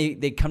 and then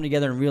they come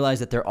together and realize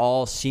that they're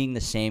all seeing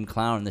the same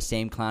clown, and the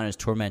same clown is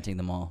tormenting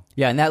them all.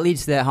 Yeah, and that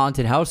leads to that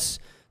haunted house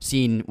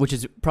scene, which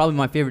is probably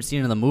my favorite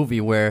scene in the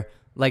movie, where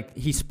like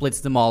he splits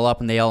them all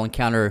up and they all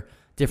encounter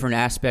different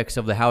aspects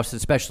of the house.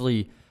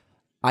 Especially,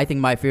 I think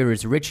my favorite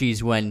is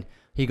Richie's, when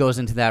he goes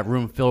into that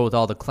room filled with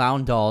all the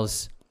clown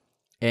dolls,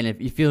 and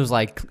it feels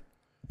like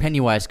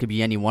Pennywise could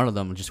be any one of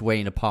them, just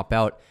waiting to pop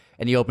out.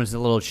 And he opens the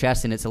little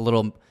chest, and it's a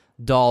little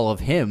doll of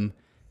him,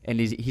 and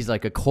he's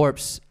like a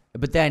corpse.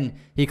 But then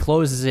he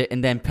closes it,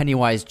 and then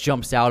Pennywise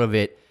jumps out of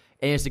it,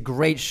 and it's a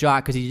great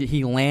shot because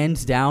he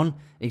lands down.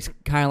 It's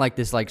kind of like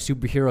this like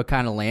superhero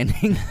kind of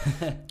landing,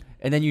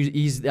 and then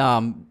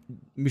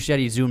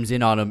Muschietti zooms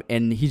in on him,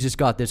 and he's just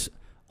got this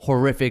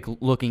horrific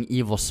looking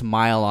evil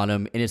smile on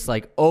him, and it's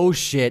like, oh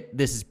shit,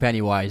 this is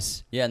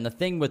Pennywise. Yeah, and the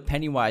thing with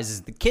Pennywise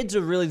is the kids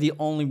are really the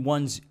only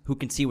ones who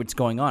can see what's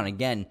going on.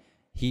 Again,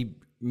 he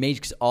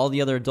makes all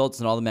the other adults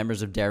and all the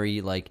members of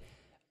Derry like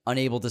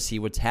unable to see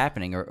what's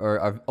happening or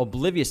are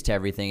oblivious to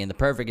everything. And the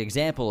perfect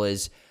example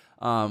is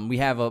we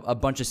have a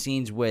bunch of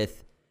scenes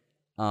with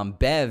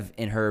Bev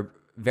and her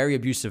very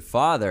abusive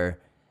father,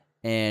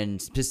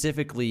 and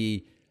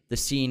specifically the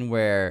scene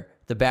where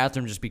the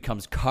bathroom just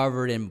becomes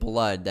covered in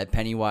blood, that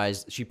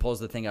Pennywise, she pulls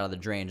the thing out of the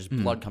drain, just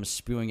blood comes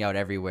spewing out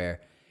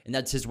everywhere. And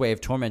that's his way of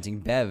tormenting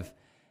Bev.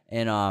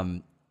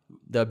 And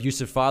the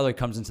abusive father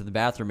comes into the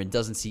bathroom and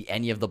doesn't see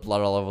any of the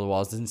blood all over the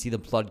walls, doesn't see the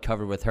blood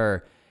covered with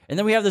her. And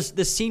then we have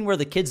this scene where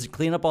the kids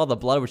clean up all the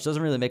blood, which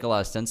doesn't really make a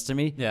lot of sense to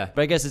me. Yeah.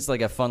 But I guess it's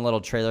like a fun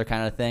little trailer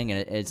kind of thing,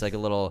 and it's like a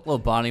little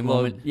bonding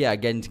moment. Yeah,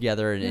 getting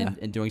together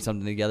and doing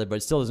something together. But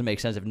it still doesn't make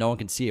sense if no one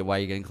can see it. Why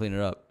are you going to clean it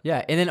up?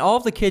 Yeah, and then all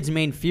of the kids'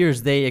 main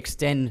fears, they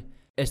extend.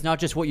 It's not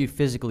just what you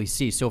physically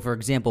see. So, for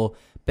example,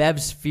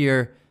 Bev's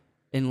fear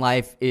in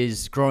life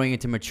is growing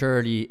into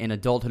maturity in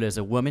adulthood as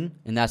a woman,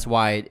 and that's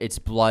why it's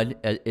blood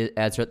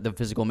as the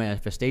physical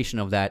manifestation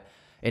of that.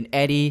 And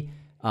Eddie,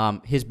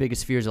 his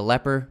biggest fear is a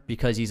leper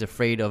because he's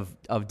afraid of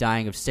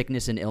dying of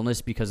sickness and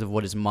illness because of how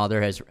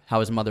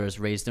his mother has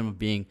raised him, of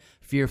being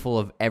fearful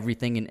of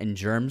everything and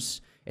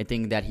germs, and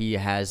thinking that he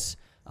has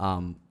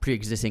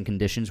pre-existing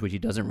conditions, which he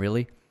doesn't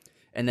really.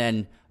 And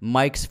then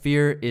Mike's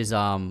fear is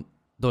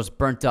those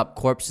burnt up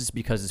corpses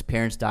because his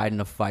parents died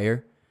in a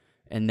fire.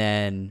 And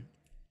then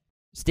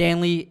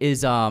Stanley's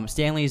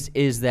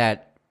is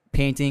that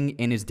painting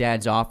in his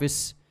dad's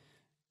office,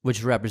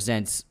 which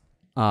represents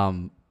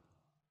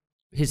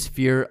his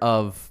fear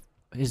of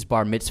his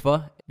bar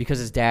mitzvah, because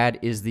his dad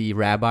is the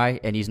rabbi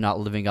and he's not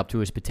living up to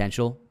his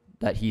potential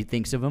that he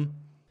thinks of him.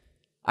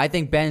 I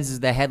think Ben's is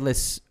the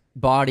headless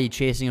body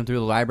chasing him through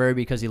the library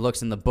because he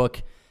looks in the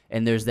book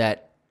and there's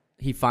that.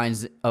 He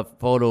finds a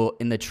photo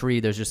in the tree.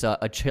 There's just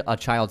a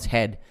child's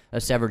head,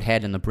 a severed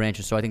head in the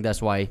branches. So I think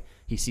that's why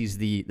he sees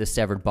the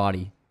severed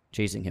body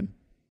chasing him.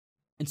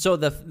 And so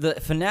the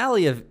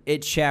finale of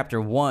It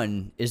Chapter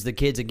 1 is the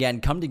kids, again,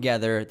 come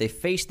together, they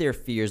face their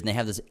fears, and they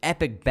have this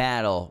epic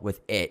battle with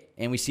It.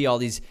 And we see all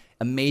these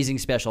amazing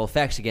special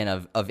effects, again,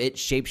 of It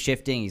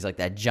shape-shifting. He's like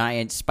that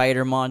giant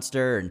spider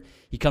monster, and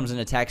he comes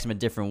and attacks him in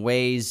different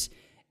ways.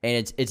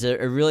 And it's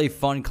a really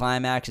fun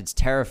climax. It's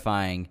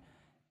terrifying.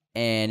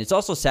 And it's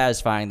also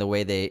satisfying the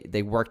way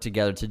they work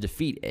together to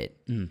defeat It.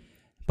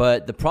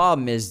 But the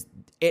problem is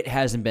It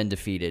hasn't been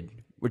defeated,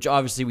 which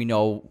obviously we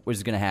know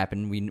was going to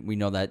happen. We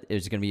know that it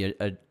was going to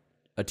be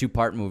a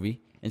two-part movie.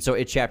 And so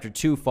It Chapter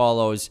 2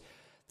 follows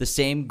the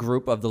same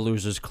group of the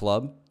Losers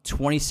Club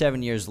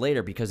 27 years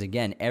later, because,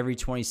 again, every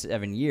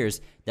 27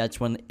 years, that's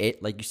when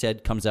It, like you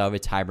said, comes out of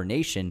its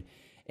hibernation.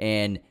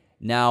 And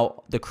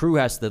now the crew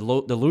the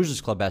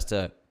Losers Club has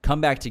to come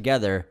back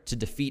together to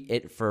defeat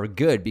It for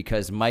good,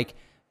 because Mike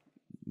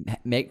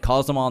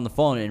calls them all on the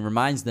phone and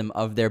reminds them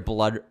of their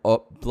blood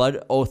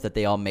oath that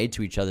they all made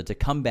to each other to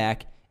come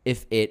back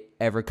if It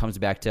ever comes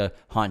back to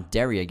haunt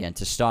Derry again,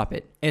 to stop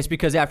it. And it's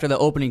because after the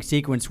opening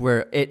sequence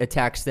where It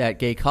attacks that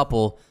gay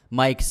couple,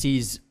 Mike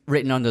sees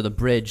written under the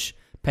bridge,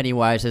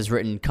 Pennywise has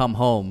written, "Come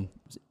home."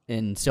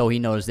 And so he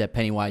knows that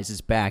Pennywise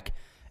is back.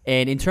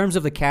 And in terms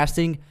of the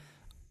casting,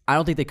 I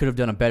don't think they could have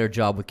done a better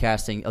job with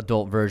casting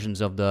adult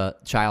versions of the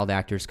child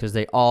actors, because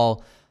they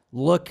all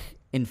look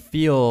and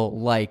feel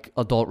like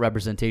adult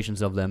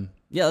representations of them.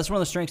 Yeah, that's one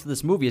of the strengths of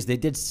this movie, is they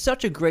did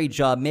such a great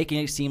job making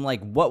it seem like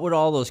what would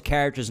all those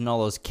characters and all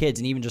those kids,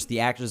 and even just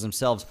the actors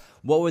themselves,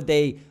 what would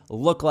they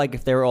look like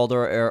if they were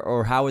older,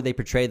 or how would they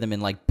portray them?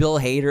 And like Bill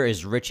Hader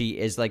as Richie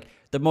is like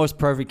the most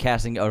perfect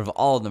casting out of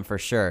all of them for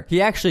sure.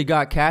 He actually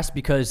got cast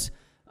because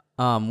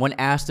when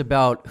asked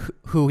about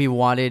who he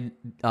wanted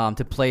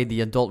to play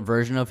the adult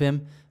version of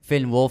him,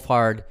 Finn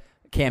Wolfhard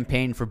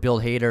campaigned for Bill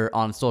Hader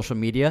on social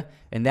media,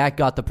 and that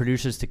got the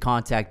producers to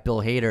contact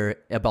Bill Hader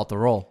about the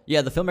role.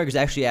 Yeah, the filmmakers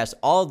actually asked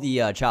all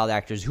the child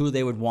actors who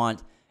they would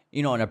want,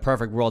 in a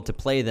perfect world to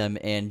play them,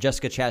 and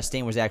Jessica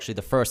Chastain was actually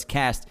the first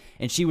cast,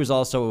 and she was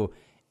also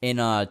in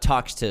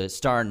talks to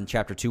star in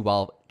Chapter 2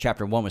 while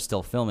Chapter 1 was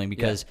still filming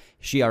because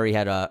she already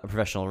had a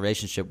professional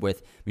relationship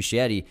with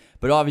Muschietti.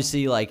 But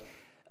obviously, like,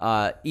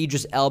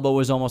 Idris Elba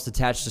was almost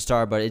attached to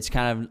star, but it's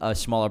kind of a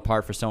smaller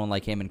part for someone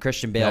like him. And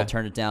Christian Bale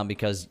turned it down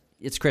because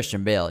it's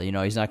Christian Bale. You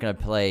know, he's not going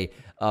to play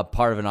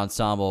part of an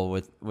ensemble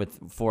with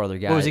 4 other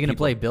guys. What was he going to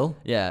play, Bill?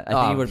 Yeah, I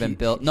think he would have been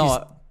Bill.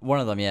 No, one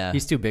of them, yeah.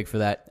 He's too big for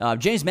that.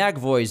 James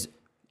McAvoy's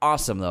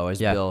awesome, though, as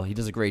Bill. He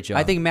does a great job.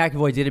 I think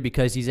McAvoy did it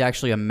because he's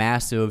actually a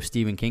massive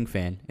Stephen King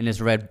fan and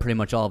has read pretty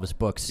much all of his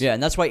books. Yeah,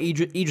 and that's why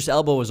Idris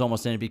Elba was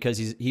almost in it because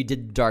he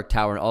did Dark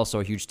Tower and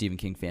also a huge Stephen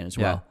King fan as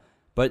well. Yeah.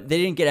 But they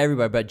didn't get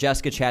everybody. But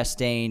Jessica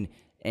Chastain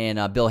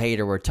and Bill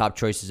Hader were top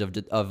choices of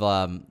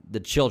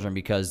the children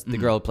because the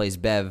girl who plays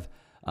Bev,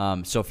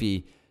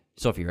 Sophie,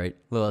 right?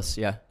 Lillis,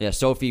 yeah. Yeah,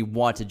 Sophie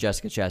wanted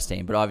Jessica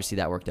Chastain, but obviously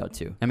that worked out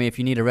too. I mean, if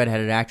you need a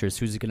redheaded actress,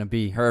 who's it going to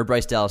be? Her or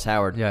Bryce Dallas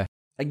Howard. Yeah.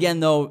 Again,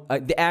 though,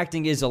 the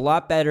acting is a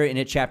lot better in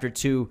It Chapter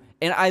 2.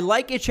 And I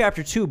like It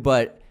Chapter 2,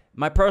 but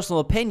my personal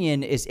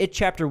opinion is It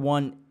Chapter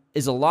 1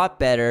 is a lot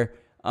better.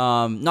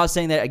 Not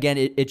saying that, again,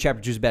 It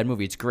Chapter 2 is a bad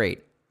movie. It's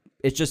great.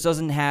 It just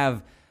doesn't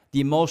have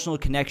the emotional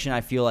connection,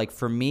 I feel like,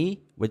 for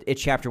me with It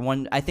Chapter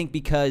 1. I think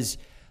because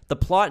the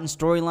plot and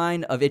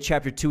storyline of It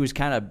Chapter 2 is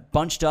kind of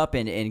bunched up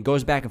and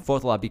goes back and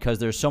forth a lot because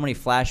there's so many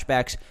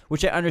flashbacks,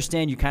 which I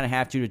understand you kind of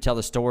have to tell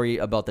the story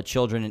about the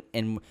children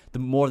and the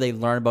more they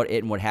learn about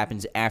it and what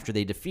happens after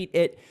they defeat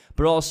it,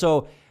 but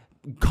also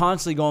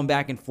constantly going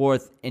back and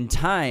forth in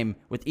time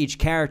with each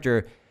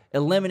character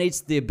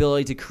eliminates the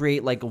ability to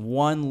create like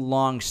one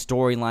long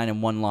storyline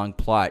and one long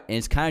plot. And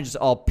it's kind of just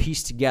all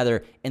pieced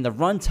together. And the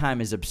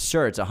runtime is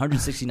absurd. It's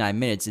 169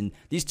 minutes. And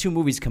these two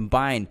movies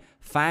combine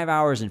 5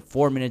 hours and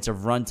 4 minutes of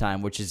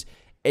runtime, which is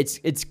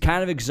it's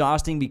kind of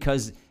exhausting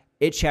because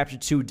It Chapter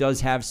 2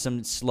 does have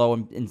some slow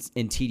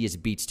and tedious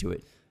beats to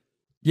it.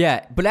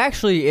 Yeah, but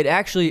it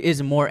actually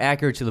is more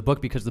accurate to the book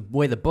because the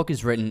way the book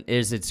is written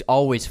is it's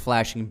always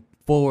flashing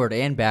forward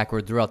and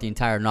backward throughout the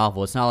entire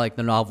novel. It's not like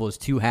the novel is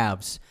two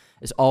halves.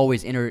 It's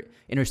always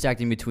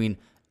intersecting between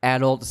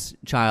adults,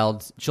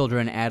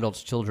 children,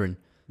 adults, children.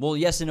 Well,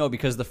 yes and no,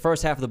 because the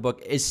first half of the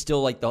book is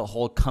still like the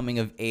whole coming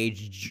of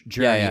age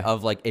journey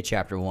of like It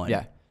Chapter 1.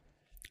 Yeah.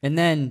 And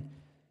then,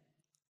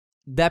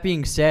 that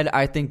being said,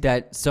 I think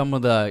that some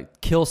of the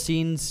kill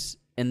scenes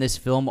in this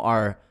film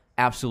are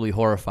absolutely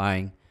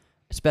horrifying.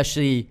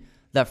 Especially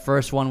that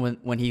first one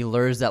when he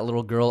lures that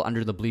little girl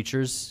under the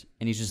bleachers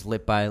and he's just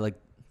lit by like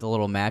the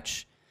little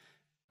match.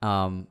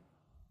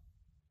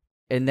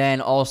 And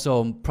then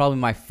also, probably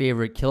my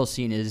favorite kill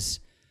scene is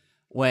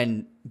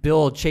when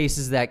Bill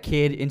chases that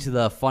kid into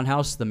the fun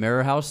house, the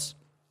mirror house,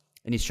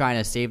 and he's trying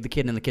to save the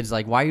kid, and the kid's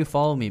like, "Why are you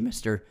following me,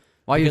 mister?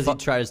 Why because he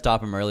tried to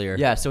stop him earlier."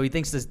 Yeah, so he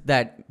thinks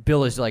that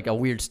Bill is like a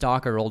weird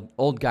stalker,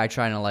 old guy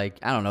trying to like,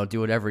 I don't know, do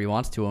whatever he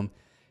wants to him.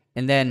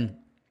 And then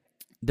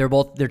they're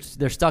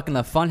stuck in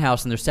the fun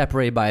house and they're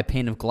separated by a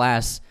pane of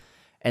glass.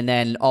 And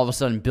then all of a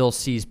sudden, Bill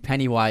sees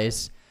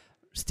Pennywise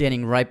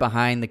standing right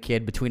behind the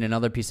kid between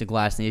another piece of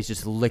glass, and he's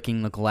just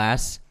licking the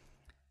glass.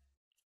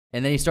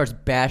 And then he starts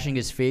bashing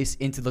his face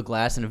into the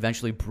glass and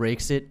eventually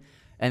breaks it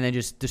and then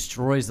just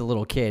destroys the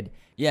little kid.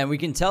 Yeah, and we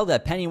can tell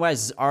that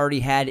Pennywise has already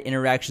had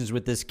interactions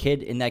with this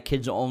kid in that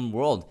kid's own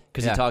world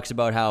because he talks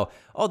about how,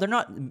 they're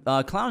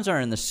not, clowns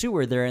aren't in the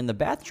sewer, they're in the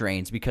bath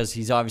drains because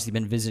he's obviously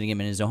been visiting him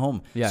in his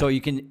home. Yeah. So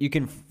you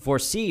can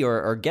foresee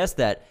or guess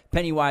that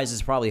Pennywise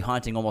is probably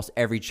haunting almost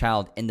every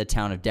child in the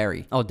town of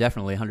Derry. Oh,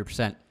 definitely,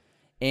 100%.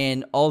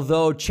 And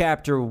although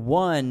Chapter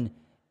 1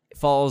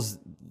 follows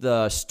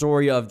the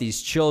story of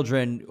these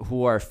children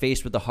who are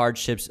faced with the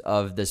hardships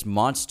of this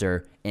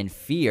monster and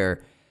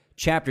fear,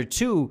 Chapter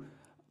 2,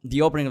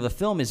 the opening of the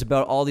film, is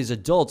about all these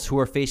adults who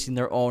are facing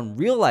their own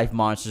real-life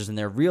monsters and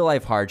their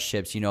real-life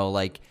hardships. You know,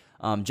 like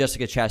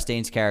Jessica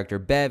Chastain's character,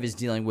 Bev, is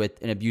dealing with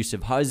an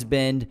abusive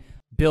husband.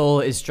 Bill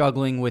is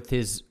struggling with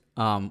his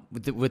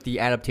with the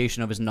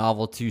adaptation of his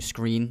novel to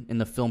screen in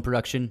the film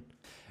production.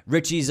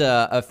 Richie's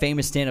a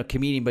famous stand-up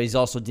comedian, but he's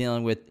also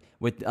dealing with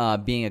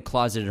being a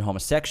closeted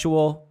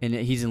homosexual. And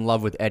he's in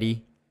love with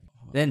Eddie.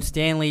 Then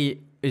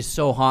Stanley is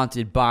so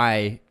haunted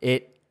by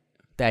it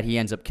that he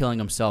ends up killing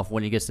himself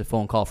when he gets the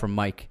phone call from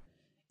Mike.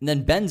 And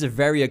then Ben's a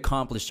very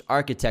accomplished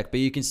architect, but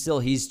you can still,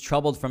 he's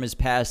troubled from his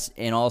past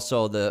and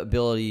also the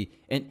ability,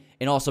 and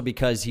also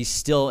because he's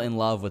still in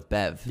love with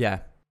Bev. Yeah.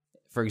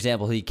 For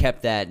example, he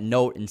kept that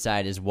note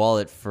inside his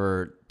wallet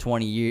for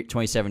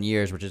 27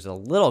 years, which is a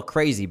little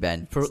crazy,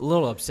 Ben. For a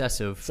little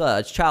obsessive. It's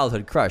a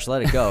childhood crush.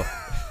 Let it go.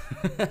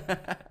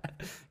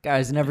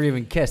 Guys, never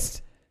even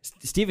kissed.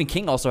 Stephen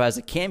King also has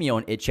a cameo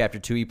in It Chapter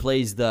 2. He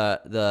plays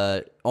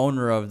the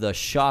owner of the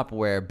shop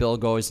where Bill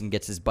goes and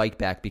gets his bike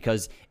back,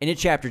 because in It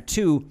Chapter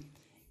 2,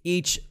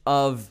 each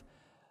of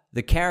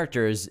the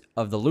characters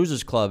of the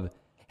Losers Club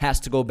has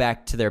to go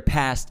back to their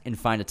past and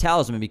find a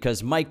talisman,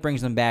 because Mike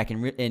brings them back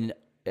and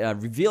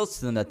reveals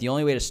to them that the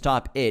only way to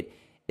stop it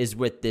is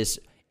with this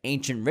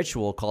ancient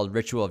ritual called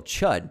Ritual of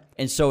Chud.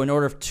 And so in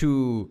order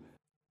to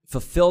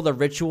fulfill the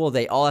ritual,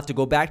 they all have to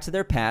go back to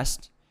their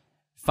past,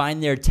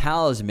 find their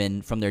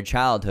talisman from their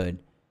childhood,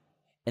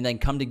 and then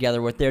come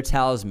together with their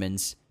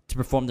talismans to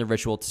perform the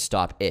ritual to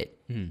stop it.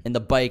 And the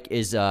bike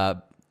is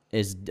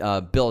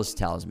Bill's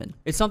talisman.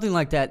 It's something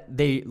like that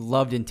they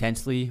loved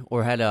intensely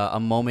or had a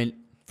moment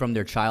from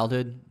their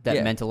childhood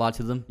that meant a lot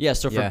to them. Yeah,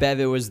 so for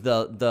Bev, it was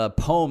the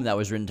poem that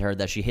was written to her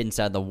that she hid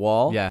inside the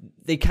wall. Yeah.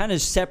 They kind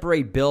of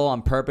separate Bill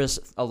on purpose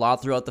a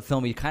lot throughout the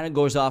film. He kind of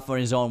goes off on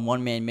his own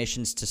one-man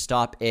missions to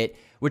stop it,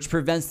 which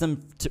prevents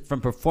them from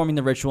performing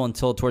the ritual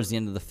until towards the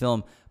end of the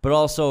film. But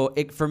also,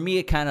 for me,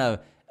 it kind of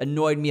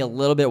annoyed me a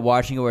little bit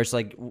watching it, where it's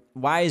like,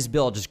 why is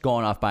Bill just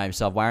going off by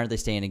himself? Why aren't they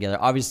staying together?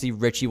 Obviously,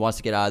 Richie wants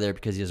to get out of there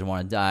because he doesn't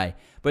want to die.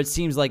 But it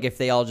seems like if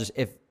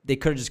they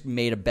could have just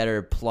made a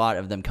better plot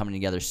of them coming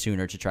together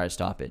sooner to try to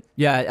stop it.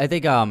 Yeah, I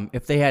think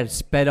if they had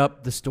sped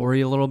up the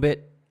story a little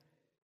bit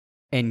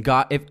and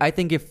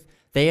if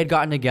they had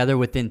gotten together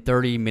within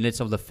 30 minutes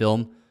of the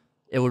film,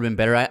 it would have been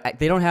better.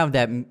 They don't have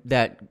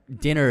that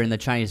dinner in the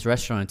Chinese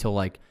restaurant until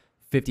like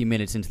 50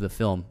 minutes into the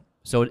film.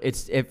 So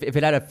if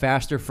it had a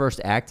faster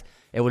first act,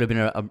 it would have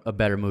been a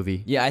better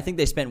movie. Yeah, I think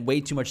they spent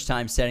way too much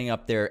time setting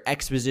up their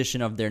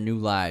exposition of their new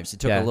lives. It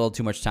took a little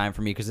too much time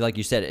for me because, like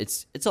you said,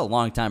 it's a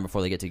long time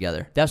before they get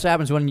together. That's what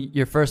happens when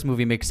your first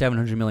movie makes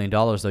 $700 million,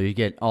 though. You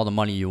get all the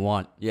money you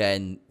want. Yeah,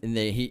 and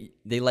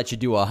they let you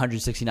do a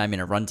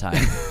 169-minute runtime.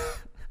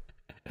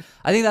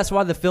 I think that's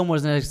why the film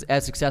wasn't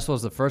as successful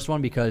as the first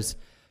one, because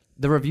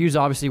the reviews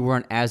obviously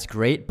weren't as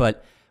great.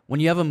 But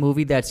when you have a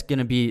movie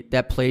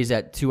that plays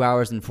at 2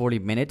 hours and 40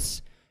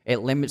 minutes,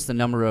 it limits the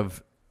number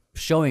of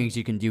showings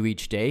you can do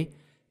each day,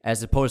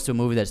 as opposed to a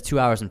movie that's 2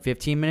 hours and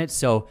 15 minutes.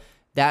 So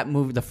that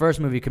movie, the first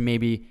movie, could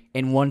maybe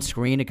in one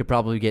screen, it could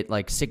probably get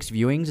like 6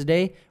 viewings a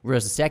day,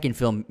 whereas the second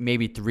film,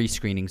 maybe 3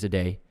 screenings a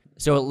day.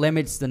 So it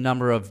limits the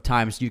number of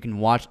times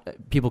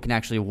people can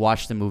actually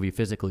watch the movie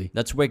physically.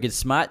 That's wicked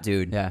smart,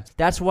 dude. Yeah.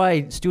 That's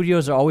why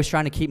studios are always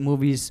trying to keep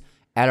movies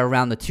at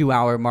around the 2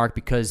 hour mark,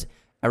 because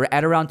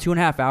at around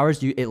 2.5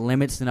 hours, it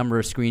limits the number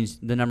of screens,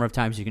 the number of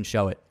times you can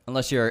show it.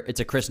 Unless it's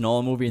a Chris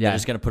Nolan movie and they're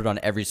just going to put it on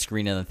every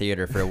screen in the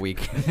theater for a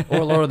week.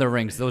 Or Lord of the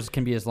Rings. Those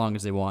can be as long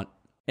as they want.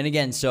 And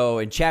again, so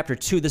in Chapter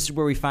 2, this is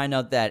where we find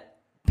out that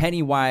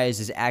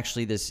Pennywise is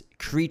actually this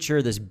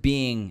creature, this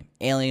being,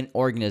 alien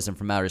organism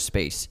from outer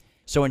space.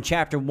 So in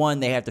Chapter 1,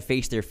 they have to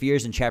face their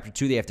fears. In Chapter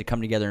 2, they have to come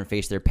together and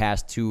face their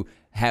past to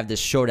have this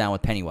showdown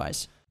with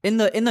Pennywise. In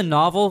the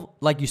novel,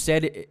 like you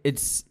said,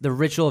 it's the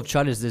ritual of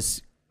Chud is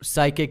this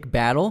psychic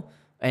battle,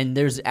 and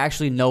there's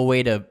actually no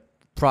way to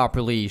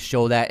properly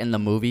show that in the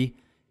movie.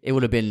 It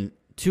would have been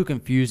too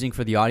confusing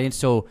for the audience.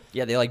 So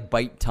yeah, they like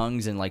bite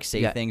tongues and like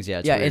say things.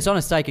 Yeah, it's on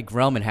a psychic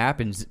realm. It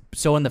happens.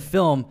 So in the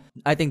film,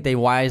 I think they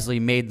wisely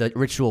made the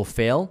ritual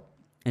fail,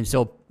 and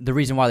so the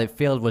reason why they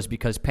failed was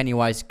because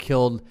Pennywise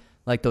killed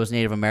like those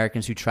Native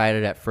Americans who tried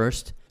it at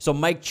first. So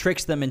Mike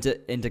tricks them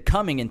into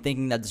coming and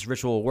thinking that this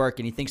ritual will work,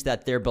 and he thinks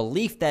that their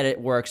belief that it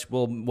works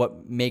will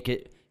make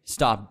it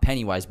stop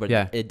Pennywise, but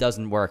it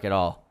doesn't work at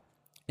all.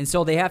 And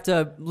so they have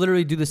to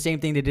literally do the same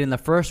thing they did in the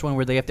first one,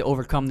 where they have to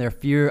overcome their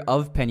fear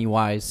of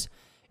Pennywise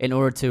in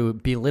order to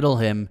belittle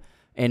him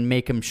and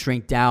make him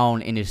shrink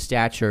down in his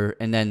stature.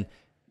 And then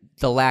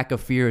the lack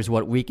of fear is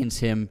what weakens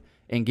him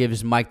and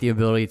gives Mike the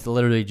ability to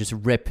literally just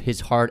rip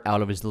his heart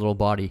out of his little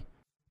body.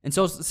 And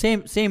so it's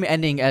the same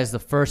ending as the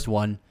first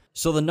one.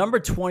 So the number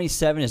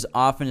 27 is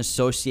often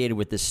associated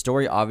with this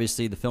story.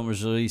 Obviously, the film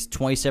was released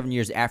 27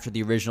 years after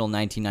the original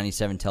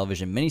 1997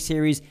 television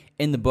miniseries.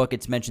 In the book,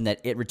 it's mentioned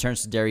that it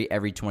returns to Derry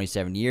every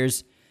 27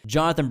 years.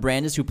 Jonathan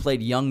Brandis, who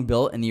played young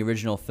Bill in the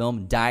original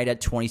film, died at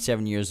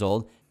 27 years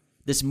old.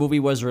 This movie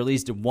was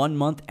released 1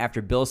 month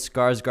after Bill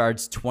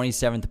Skarsgård's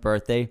 27th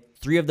birthday.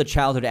 3 of the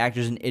childhood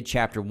actors in It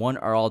Chapter 1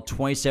 are all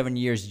 27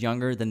 years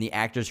younger than the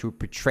actors who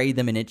portrayed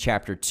them in It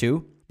Chapter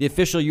 2. The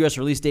official U.S.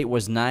 release date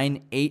was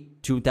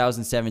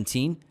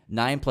 9/8/2017.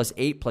 9 plus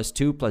 8 plus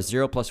 2 plus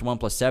 0 plus 1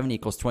 plus 7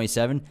 equals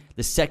 27.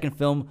 The second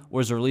film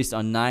was released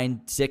on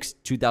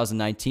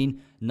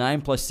 9/6/2019.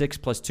 9 plus 6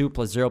 plus 2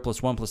 plus 0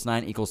 plus 1 plus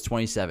 9 equals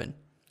 27.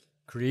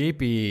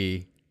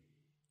 Creepy.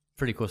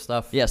 Pretty cool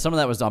stuff. Yeah, some of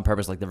that was on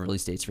purpose, like the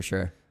release dates for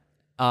sure.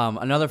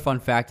 Another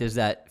fun fact is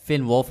that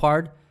Finn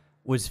Wolfhard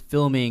was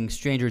filming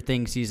Stranger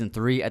Things Season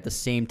 3 at the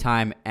same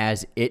time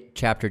as It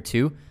Chapter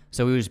 2.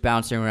 So he was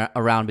bouncing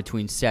around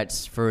between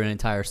sets for an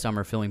entire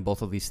summer filming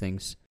both of these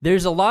things.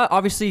 There's a lot.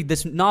 Obviously,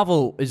 this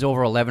novel is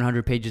over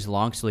 1,100 pages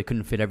long, so they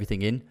couldn't fit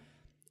everything in.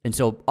 And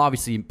so,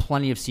 obviously,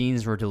 plenty of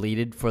scenes were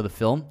deleted for the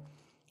film.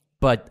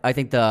 But I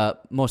think the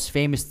most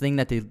famous thing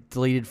that they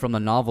deleted from the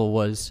novel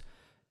was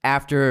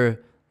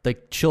after the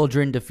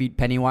children defeat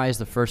Pennywise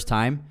the first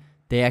time,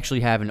 they actually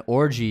have an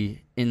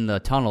orgy in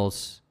the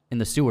tunnels, in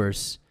the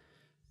sewers.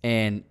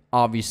 And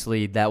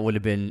obviously, that would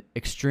have been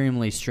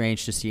extremely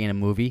strange to see in a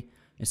movie.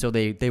 And so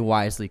they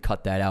wisely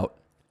cut that out.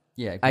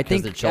 Yeah,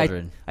 because they're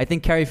children. I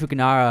think Cary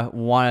Fukunaga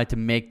wanted to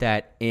make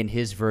that in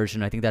his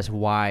version. I think that's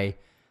why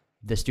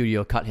the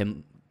studio cut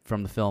him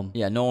from the film.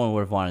 Yeah, no one would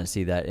have wanted to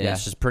see that. And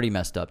it's just pretty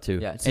messed up, too.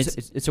 Yeah,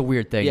 it's a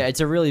weird thing. Yeah,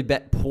 it's a really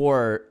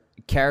poor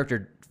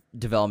character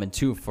development,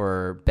 too,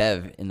 for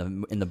Bev in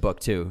the book,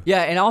 too.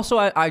 Yeah, and also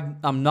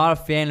I'm not a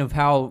fan of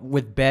how,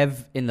 with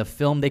Bev in the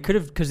film, they could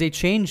have, because they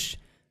changed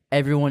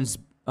everyone's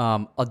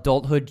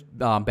adulthood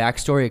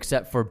backstory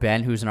except for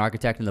Ben, who's an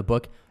architect in the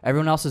book.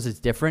 Everyone else's is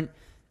different,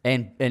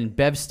 and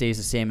Bev stays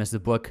the same as the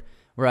book,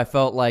 where I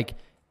felt like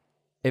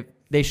if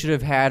they should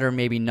have had her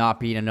maybe not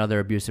be in another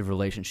abusive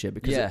relationship,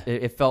 because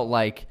it felt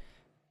like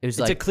it's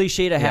a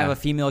cliche to have a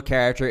female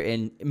character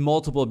in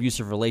multiple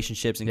abusive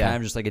relationships and kind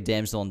of just like a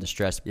damsel in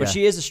distress. But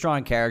she is a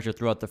strong character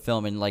throughout the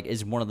film and like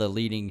is one of the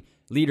leading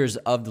leaders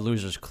of the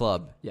Losers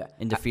Club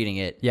in defeating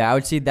it. Yeah, I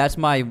would say that's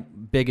my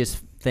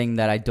biggest thing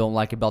that I don't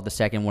like about the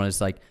second one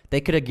is like they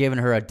could have given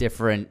her a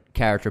different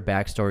character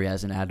backstory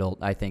as an adult.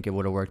 I think it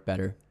would have worked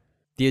better.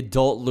 The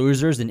adult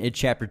losers in It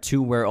Chapter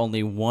 2 wear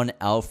only one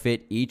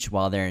outfit each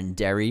while they're in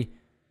Derry.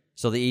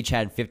 So they each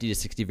had 50 to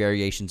 60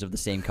 variations of the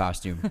same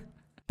costume.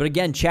 But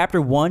again,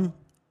 Chapter 1,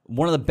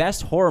 one of the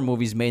best horror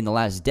movies made in the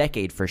last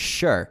decade for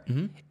sure.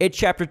 Mm-hmm. It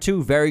Chapter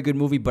 2, very good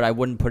movie, but I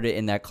wouldn't put it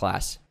in that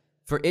class.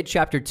 For It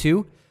Chapter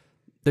 2,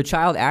 the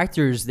child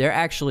actors, they're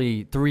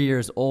actually 3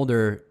 years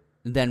older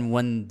than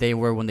when they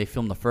were when they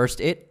filmed the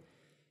first It.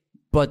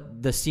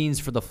 But the scenes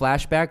for the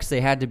flashbacks,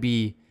 they had to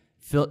be,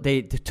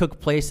 they took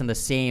place in the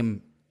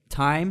same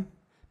time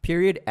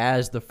period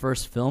as the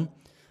first film.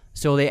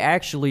 So they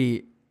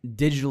actually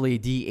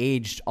digitally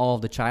de-aged all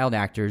of the child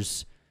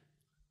actors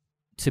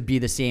to be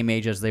the same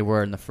age as they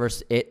were in the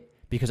first It,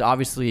 because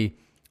obviously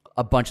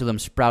a bunch of them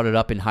sprouted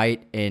up in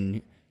height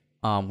and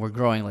were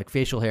growing like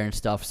facial hair and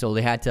stuff. So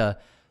they had to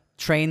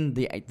train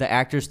the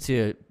actors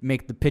to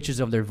make the pitches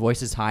of their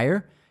voices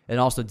higher, and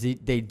also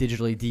they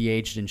digitally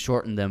de-aged and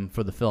shortened them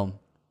for the film.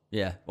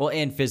 Yeah, well,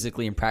 and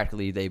physically and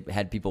practically, they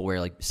had people wear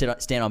like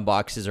stand on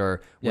boxes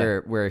or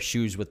wear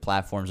shoes with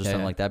platforms or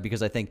something like that.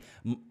 Because I think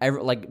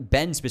like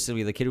Ben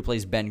specifically, the kid who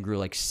plays Ben, grew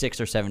like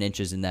 6 or 7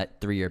 inches in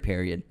that 3-year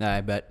period.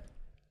 I bet.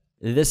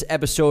 This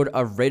episode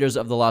of Raiders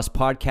of the Lost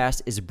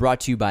podcast is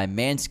brought to you by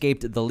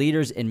Manscaped, the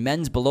leaders in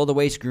men's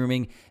below-the-waist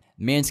grooming.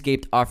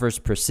 Manscaped offers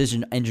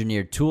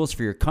precision-engineered tools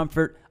for your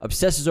comfort,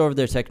 obsesses over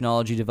their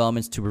technology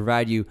developments to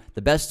provide you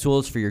the best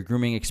tools for your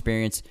grooming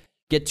experience.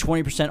 Get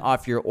 20%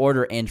 off your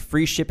order and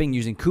free shipping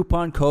using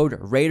coupon code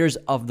Raiders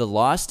of the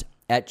Lost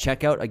at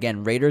checkout.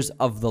 Again, Raiders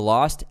of the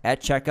Lost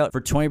at checkout for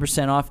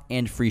 20% off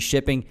and free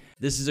shipping.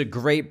 This is a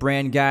great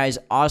brand, guys.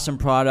 Awesome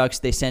products.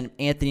 They sent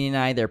Anthony and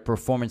I their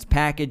performance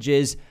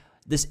packages.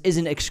 This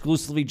isn't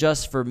exclusively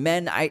just for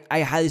men.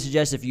 I highly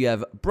suggest if you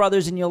have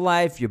brothers in your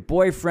life, your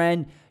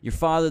boyfriend, your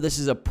father, this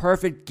is a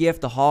perfect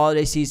gift. The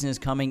holiday season is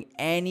coming.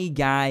 Any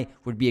guy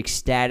would be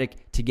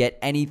ecstatic to get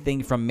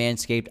anything from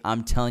Manscaped.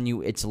 I'm telling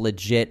you, it's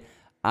legit.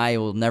 I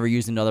will never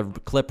use another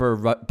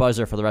clipper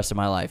buzzer for the rest of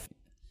my life.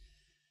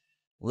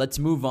 Let's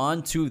move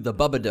on to The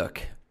Babadook.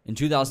 In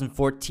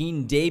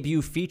 2014,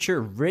 debut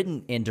feature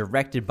written and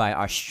directed by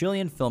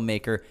Australian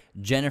filmmaker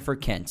Jennifer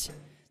Kent.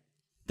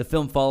 The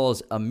film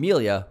follows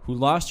Amelia, who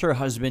lost her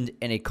husband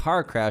in a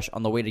car crash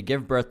on the way to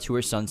give birth to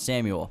her son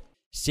Samuel.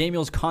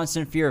 Samuel's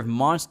constant fear of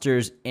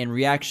monsters and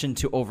reaction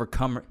to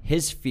overcome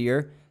his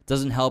fear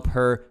doesn't help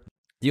her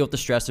deal with the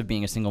stress of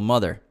being a single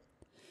mother.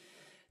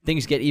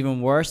 Things get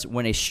even worse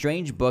when a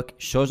strange book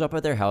shows up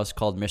at their house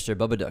called Mr.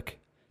 Babadook,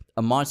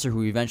 a monster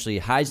who eventually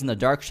hides in the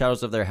dark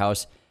shadows of their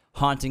house,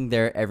 haunting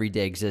their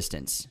everyday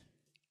existence.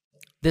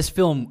 This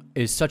film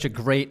is such a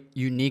great,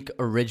 unique,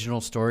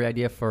 original story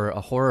idea for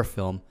a horror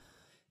film.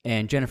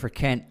 And Jennifer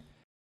Kent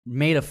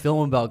made a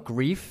film about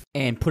grief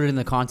and put it in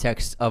the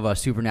context of a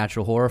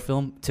supernatural horror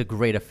film to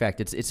great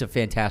effect. It's a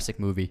fantastic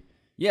movie.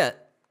 Yeah,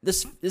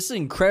 this is an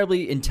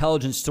incredibly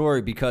intelligent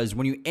story because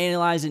when you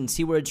analyze it and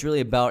see what it's really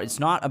about, it's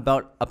not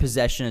about a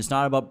possession. It's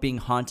not about being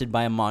haunted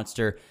by a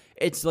monster.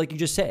 It's like you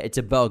just said, it's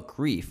about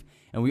grief.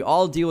 And we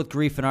all deal with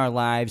grief in our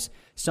lives.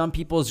 Some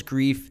people's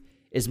grief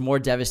is more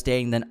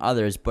devastating than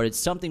others, but it's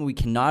something we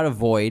cannot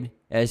avoid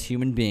as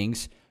human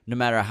beings, no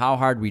matter how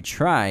hard we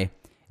try.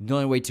 The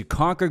only way to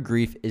conquer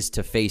grief is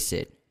to face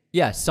it.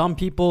 Yeah, some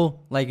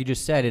people, like you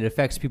just said, it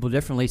affects people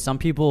differently. Some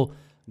people,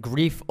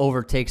 grief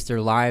overtakes their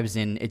lives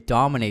and it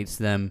dominates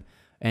them,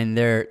 and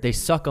they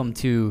succumb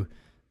to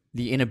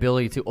the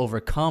inability to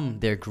overcome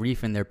their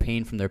grief and their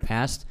pain from their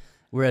past,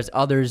 whereas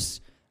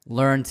others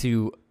learn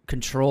to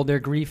control their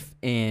grief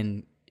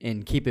and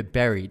keep it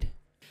buried.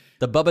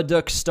 The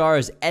Babadook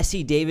stars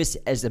Essie Davis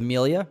as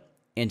Amelia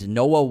and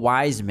Noah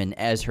Wiseman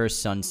as her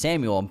son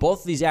Samuel. And both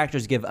of these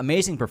actors give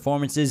amazing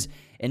performances,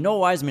 and Noah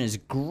Wiseman is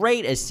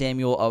great as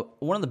Samuel,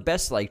 one of the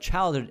best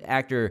childhood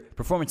actor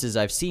performances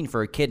I've seen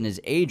for a kid in his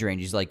age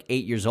range. He's like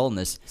 8 years old in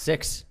this.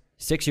 6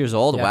 years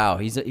old? Yeah. Wow.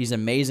 He's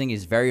amazing.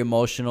 He's very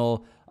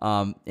emotional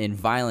and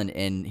violent,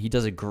 and he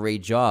does a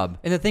great job.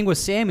 And the thing with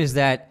Sam is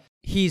that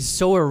he's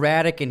so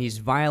erratic, and he's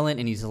violent,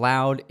 and he's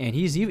loud, and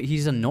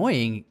he's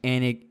annoying,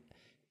 and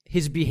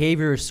his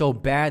behavior is so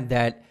bad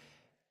that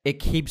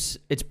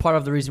it's part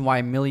of the reason why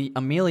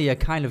Amelia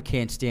kind of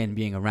can't stand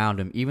being around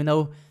him. Even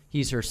though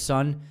he's her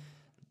son,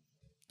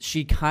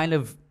 she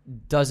hasn't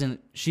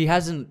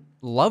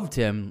loved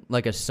him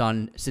like a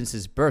son since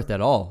his birth at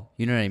all.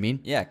 You know what I mean?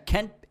 Yeah,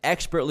 Kent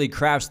expertly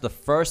crafts the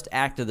first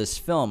act of this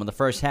film. In the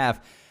first half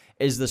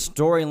is the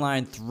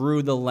storyline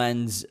through the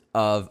lens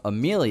of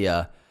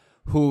Amelia,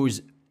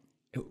 who's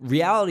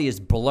reality is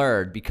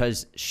blurred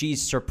because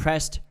she's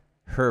suppressed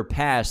her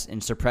past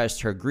and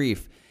suppressed her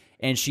grief,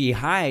 and she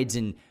hides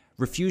and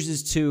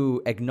refuses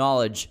to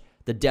acknowledge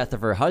the death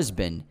of her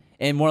husband.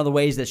 And one of the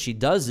ways that she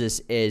does this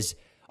is,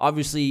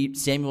 obviously,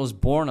 Samuel was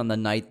born on the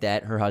night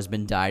that her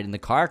husband died in the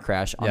car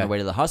crash on the way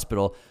to the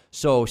hospital.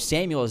 So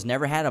Samuel has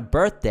never had a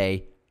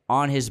birthday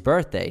on his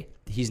birthday.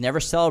 He's never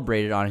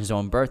celebrated on his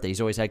own birthday.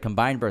 He's always had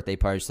combined birthday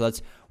parties. So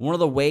that's one of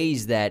the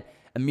ways that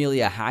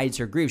Amelia hides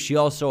her grief. She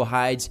also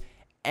hides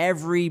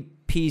every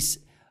piece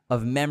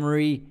of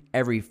memory,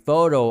 every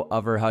photo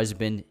of her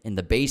husband in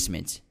the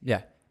basement.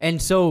 Yeah. And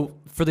so,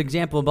 for the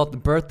example about the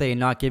birthday and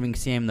not giving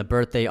Sam the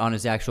birthday on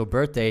his actual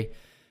birthday,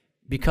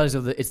 because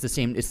of it's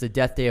the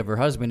death day of her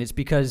husband, it's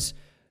because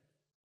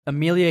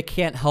Amelia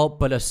can't help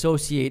but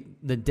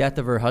associate the death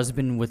of her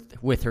husband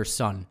with her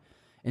son.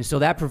 And so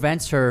that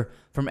prevents her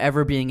from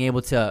ever being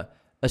able to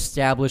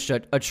establish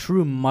a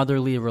true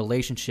motherly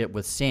relationship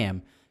with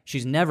Sam.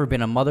 She's never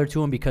been a mother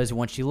to him because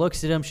when she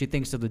looks at him, she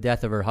thinks of the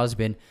death of her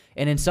husband.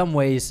 And in some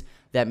ways,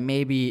 that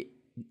maybe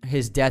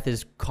his death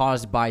is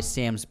caused by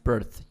Sam's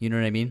birth. You know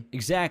what I mean?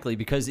 Exactly,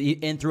 because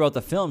throughout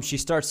the film, she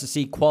starts to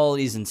see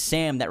qualities in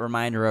Sam that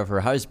remind her of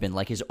her husband,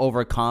 like his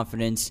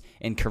overconfidence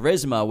and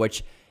charisma,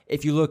 which,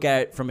 if you look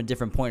at it from a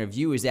different point of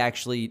view, is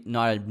actually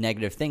not a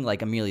negative thing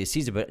like Amelia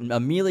sees it. But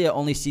Amelia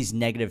only sees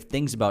negative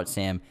things about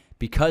Sam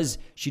because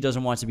she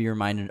doesn't want to be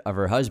reminded of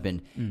her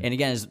husband. And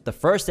again, the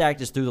first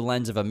act is through the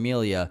lens of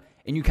Amelia,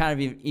 and you kind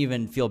of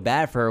even feel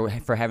bad for her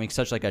for having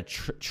such like a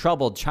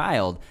troubled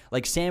child.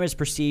 Like Sam is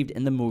perceived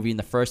in the movie in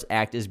the first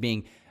act as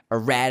being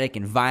erratic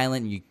and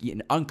violent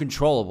and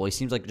uncontrollable. He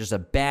seems like just a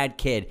bad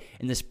kid.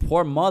 And this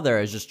poor mother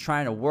is just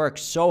trying to work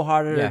so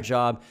hard at her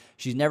job.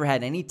 She's never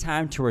had any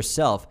time to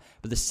herself.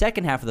 But the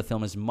second half of the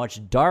film is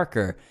much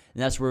darker,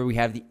 and that's where we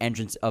have the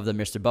entrance of the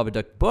Mr.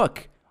 Babadook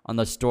book on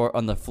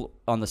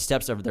the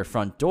steps of their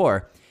front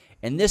door.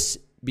 And this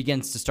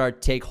begins to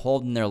take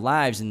hold in their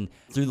lives, and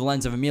through the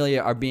lens of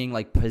Amelia are being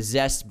like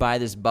possessed by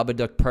this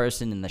Babadook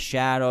person in the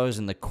shadows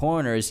and the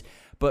corners.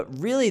 But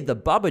really, the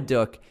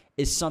Babadook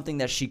is something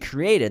that she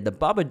created. The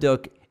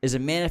Babadook is a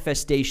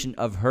manifestation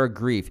of her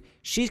grief.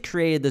 She's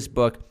created this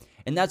book,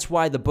 and that's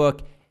why the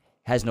book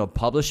has no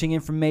publishing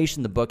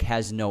information. The book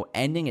has no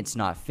ending. It's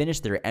not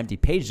finished. There are empty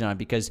pages on it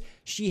because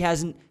she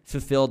hasn't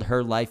fulfilled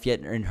her life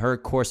yet in her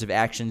course of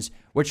actions,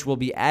 which will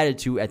be added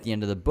to at the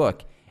end of the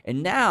book.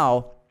 And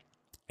now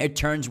it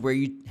turns where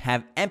you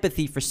have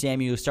empathy for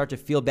Samuel. You start to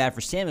feel bad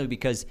for Samuel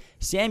because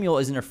Samuel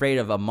isn't afraid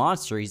of a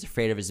monster. He's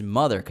afraid of his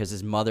mother because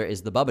his mother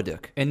is the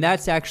Babadook. And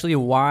that's actually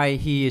why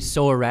he is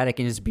so erratic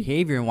in his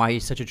behavior and why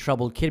he's such a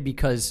troubled kid,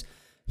 because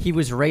he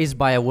was raised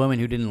by a woman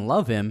who didn't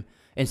love him.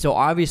 And so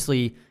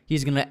obviously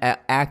he's going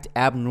to act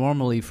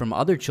abnormally from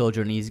other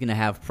children. He's going to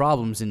have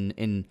problems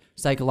in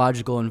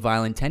psychological and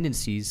violent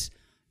tendencies.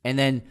 And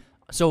then,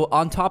 so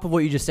on top of what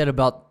you just said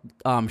about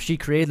she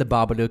created the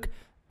Babadook,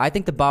 I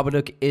think the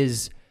Babadook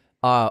is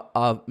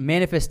a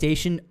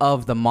manifestation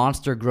of the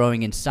monster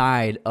growing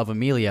inside of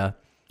Amelia.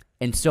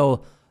 And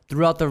so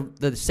throughout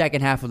the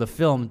second half of the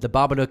film, the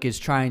Babadook is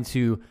trying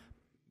to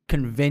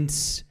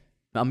convince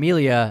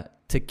Amelia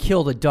to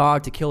kill the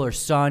dog, to kill her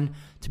son,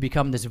 to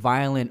become this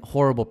violent,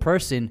 horrible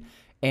person.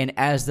 And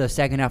as the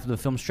second half of the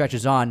film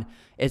stretches on,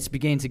 it's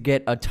beginning to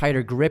get a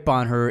tighter grip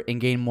on her and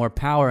gain more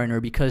power in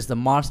her because the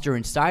monster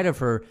inside of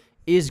her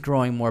is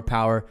growing more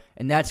power.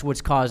 And that's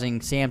what's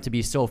causing Sam to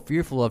be so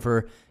fearful of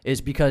her, is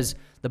because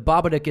the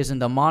Babadook isn't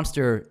the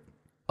monster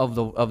of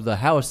the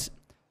house.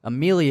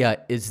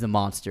 Amelia is the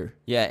monster.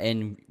 Yeah,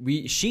 and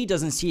she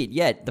doesn't see it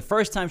yet. The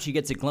first time she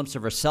gets a glimpse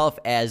of herself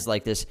as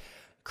like this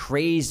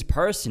crazed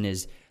person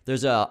is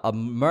there's a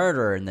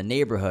murder in the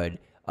neighborhood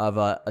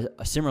of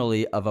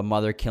similarly of a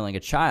mother killing a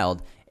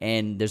child,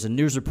 and there's a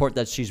news report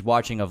that she's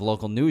watching of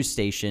local news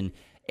station,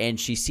 and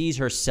she sees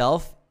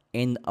herself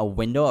in a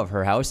window of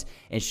her house,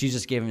 and she's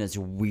just giving this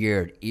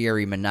weird,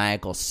 eerie,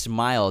 maniacal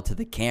smile to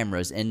the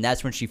cameras, and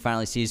that's when she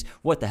finally sees,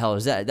 what the hell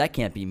is that? That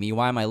can't be me.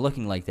 Why am I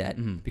looking like that?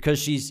 Mm-hmm. Because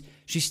she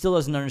still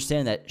doesn't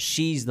understand that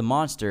she's the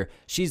monster.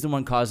 She's the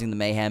one causing the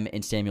mayhem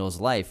in Samuel's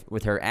life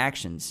with her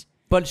actions.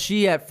 But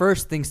she at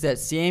first thinks that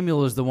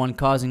Samuel is the one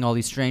causing all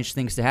these strange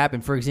things to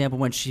happen. For example,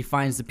 when she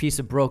finds the piece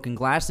of broken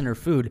glass in her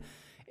food,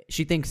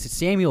 she thinks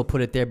Samuel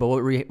put it there, but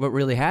what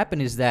really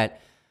happened is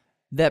that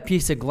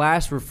piece of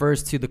glass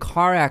refers to the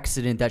car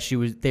accident that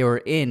they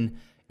were in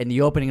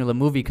the opening of the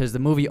movie, because the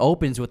movie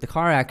opens with the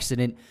car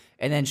accident,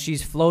 and then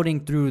she's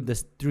floating through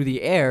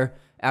the air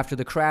after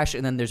the crash,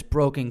 and then there's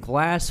broken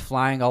glass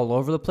flying all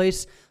over the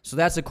place. So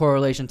that's a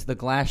correlation to the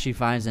glass she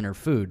finds in her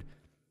food.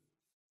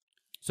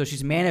 So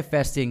she's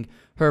manifesting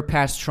her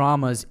past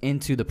traumas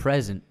into the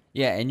present.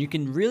 Yeah, and you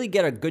can really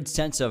get a good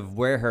sense of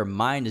where her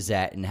mind is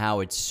at and how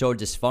it's so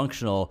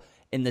dysfunctional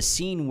in the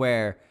scene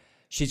where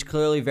she's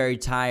clearly very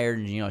tired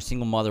and,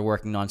 single mother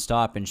working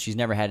nonstop, and she's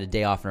never had a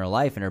day off in her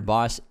life, and her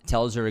boss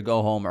tells her to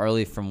go home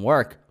early from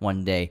work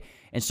one day.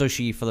 And so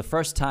she, for the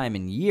first time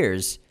in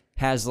years,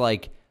 has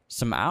like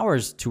some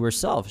hours to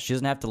herself. She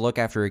doesn't have to look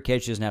after her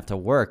kids. She doesn't have to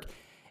work.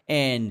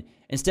 And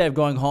instead of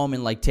going home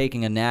and like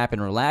taking a nap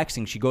and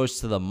relaxing, she goes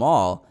to the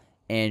mall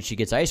and she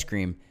gets ice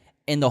cream.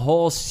 And the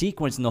whole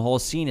sequence and the whole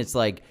scene, it's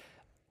like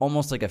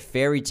almost like a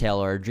fairy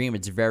tale or a dream.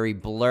 It's very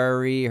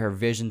blurry. Her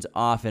vision's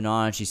off and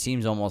on. She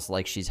seems almost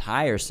like she's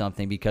high or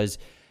something because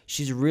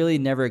she's really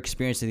never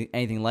experienced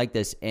anything like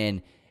this.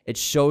 And it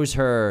shows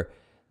her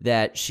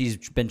that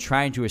she's been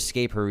trying to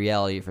escape her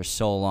reality for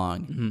so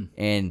long. Mm-hmm.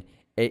 And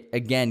it,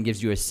 again,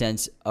 gives you a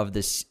sense of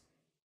this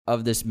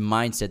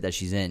mindset that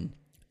she's in.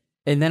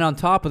 And then on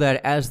top of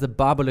that, as the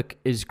Babadook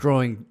is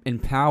growing in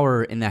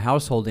power in the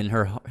household,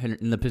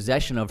 in the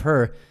possession of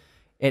her,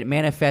 it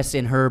manifests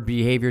in her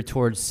behavior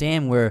towards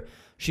Sam, where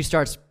she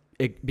starts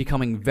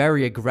becoming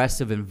very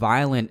aggressive and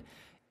violent.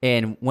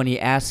 And when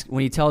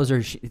he tells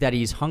her that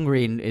he's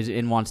hungry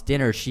and wants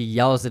dinner, she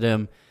yells at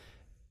him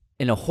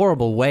in a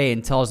horrible way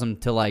and tells him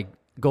to like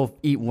go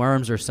eat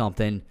worms or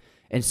something.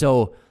 And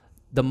so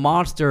the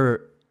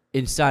monster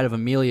inside of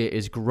Amelia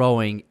is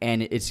growing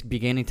and it's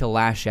beginning to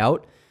lash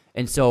out.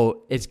 And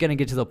so it's going to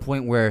get to the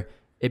point where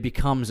it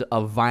becomes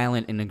a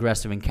violent and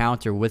aggressive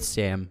encounter with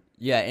Sam.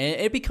 Yeah, and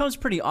it becomes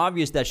pretty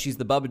obvious that she's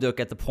the Babadook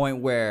at the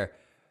point where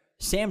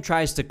Sam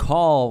tries to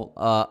call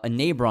a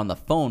neighbor on the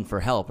phone for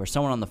help or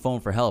someone on the phone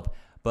for help,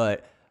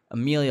 but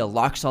Amelia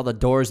locks all the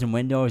doors and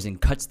windows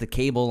and cuts the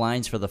cable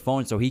lines for the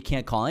phone so he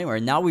can't call anywhere.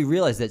 And now we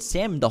realize that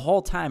Sam the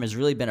whole time has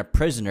really been a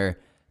prisoner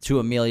to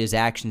Amelia's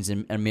actions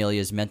and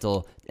Amelia's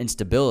mental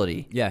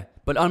instability. Yeah,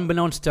 but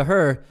unbeknownst to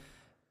her,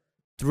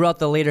 throughout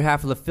the later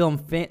half of the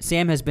film,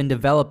 Sam has been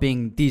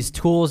developing these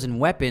tools and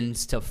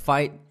weapons to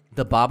fight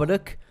the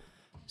Babadook.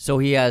 So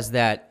he has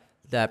that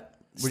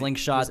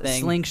slingshot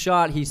thing.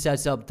 Slingshot. He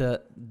sets up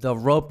the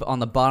rope on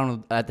the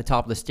bottom at the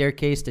top of the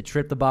staircase to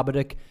trip the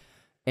Babadook,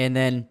 and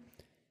then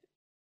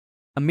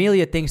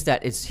Amelia thinks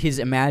that his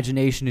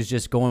imagination is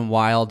just going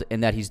wild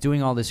and that he's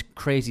doing all this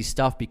crazy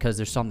stuff because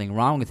there's something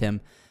wrong with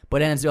him.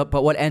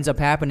 But what ends up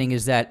happening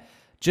is that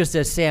just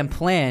as Sam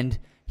planned,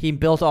 he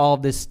built all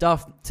of this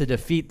stuff to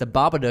defeat the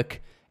Babadook,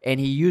 and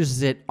he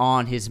uses it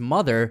on his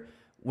mother.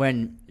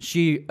 When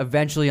she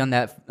eventually on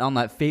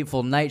that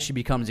fateful night, she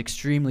becomes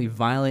extremely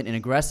violent and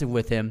aggressive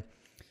with him,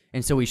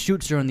 and so he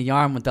shoots her in the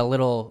arm with a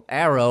little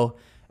arrow,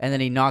 and then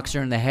he knocks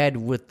her in the head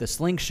with the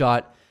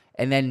slingshot.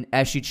 And then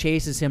as she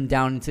chases him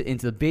down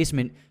into the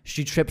basement,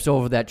 she trips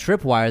over that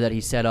tripwire that he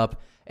set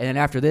up, and then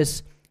after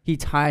this, he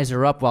ties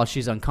her up while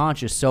she's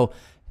unconscious. So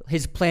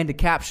his plan to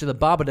capture the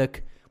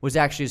Babadook was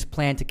actually his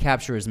plan to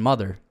capture his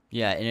mother.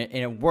 Yeah, and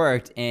it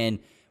worked, and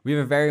we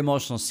have a very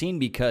emotional scene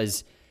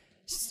because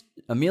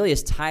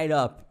Amelia's tied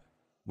up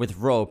with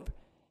rope,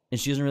 and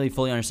she doesn't really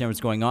fully understand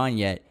what's going on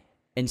yet.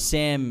 And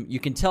Sam, you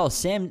can tell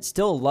Sam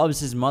still loves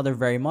his mother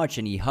very much,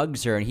 and he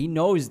hugs her, and he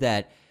knows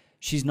that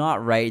she's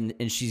not right,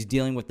 and she's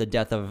dealing with the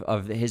death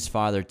of his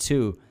father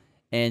too.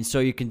 And so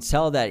you can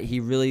tell that he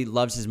really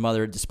loves his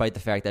mother despite the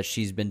fact that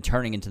she's been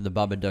turning into the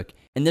Babadook.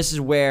 And this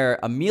is where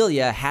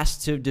Amelia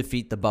has to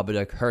defeat the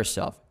Babadook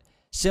herself.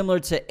 Similar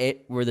to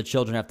It, where the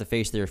children have to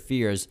face their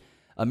fears,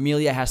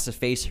 Amelia has to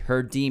face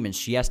her demons.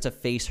 She has to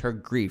face her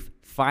grief.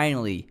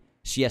 Finally,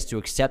 she has to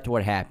accept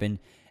what happened,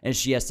 and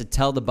she has to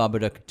tell the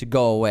Babadook to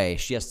go away.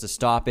 She has to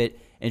stop it,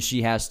 and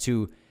she has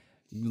to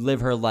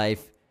live her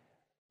life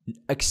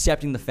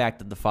accepting the fact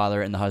that the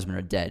father and the husband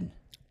are dead.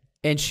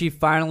 And she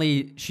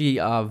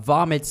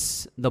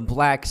vomits the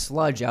black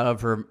sludge out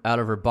of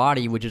her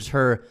body, which is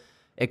her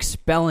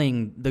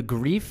expelling the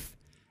grief,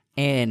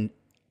 and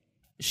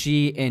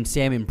she and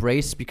Sam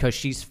embrace because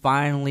she's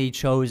finally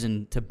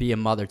chosen to be a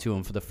mother to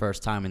him for the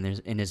first time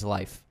in his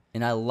life.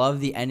 And I love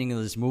the ending of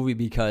this movie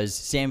because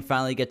Sam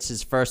finally gets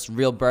his first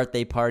real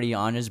birthday party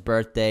on his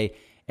birthday,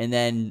 and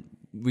then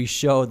we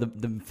show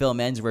the film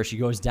ends where she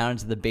goes down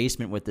into the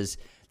basement with this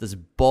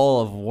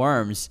bowl of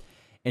worms,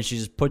 and she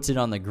just puts it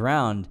on the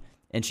ground,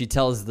 and she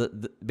tells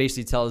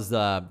basically tells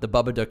the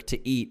Babadook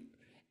to eat.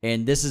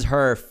 And this is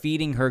her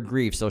feeding her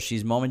grief. So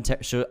she's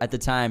at the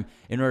time,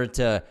 in order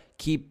to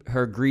keep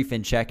her grief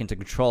in check and to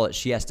control it,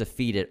 she has to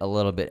feed it a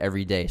little bit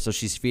every day. So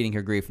she's feeding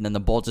her grief, and then the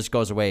bowl just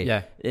goes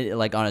away,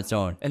 like on its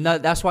own. And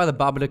that's why the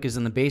Babadook is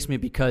in the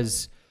basement,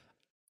 because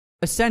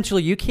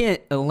essentially you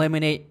can't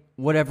eliminate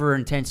whatever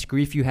intense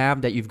grief you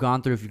have that you've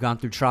gone through. If you've gone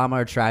through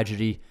trauma or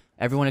tragedy,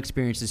 everyone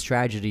experiences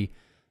tragedy.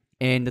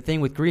 And the thing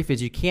with grief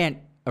is you can't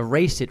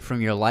erase it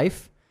from your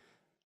life,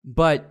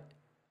 but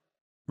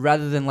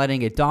rather than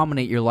letting it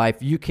dominate your life,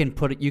 you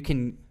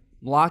can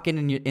lock it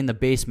in the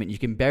basement. You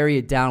can bury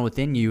it down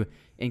within you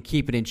and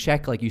keep it in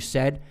check, like you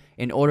said,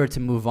 in order to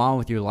move on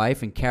with your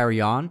life and carry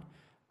on.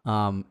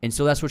 And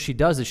so that's what she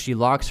does, is she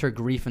locks her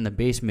grief in the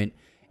basement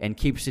and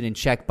keeps it in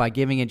check by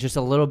giving it just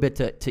a little bit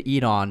to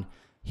eat on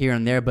here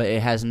and there, but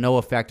it has no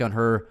effect on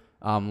her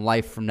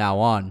life from now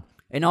on.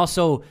 And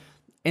also,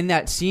 in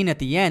that scene at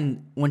the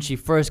end, when she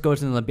first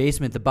goes into the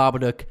basement, the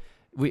Babadook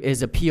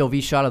is a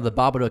POV shot of the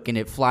Babadook, and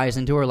it flies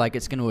into her like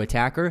it's going to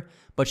attack her,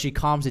 but she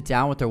calms it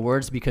down with her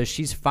words because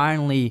she's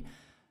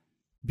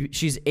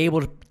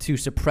able to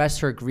suppress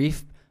her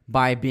grief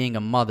by being a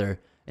mother.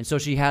 And so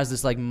she has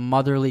this like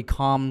motherly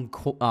calm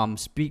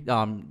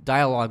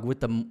dialogue with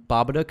the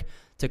Babadook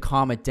to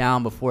calm it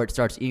down before it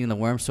starts eating the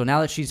worm. So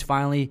now that she's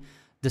finally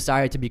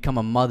decided to become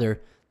a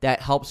mother,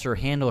 that helps her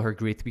handle her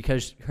grief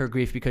because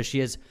she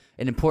has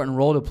an important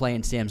role to play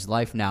in Sam's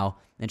life now,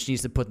 and she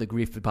needs to put the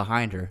grief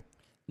behind her.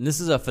 And this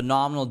is a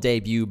phenomenal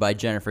debut by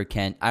Jennifer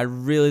Kent. I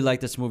really like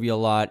this movie a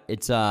lot.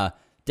 It's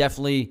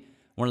definitely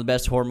one of the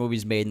best horror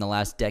movies made in the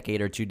last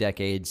decade or 2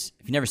 decades.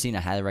 If you've never seen it,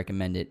 I highly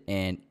recommend it.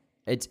 And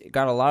it's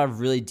got a lot of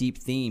really deep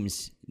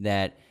themes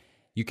that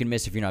you can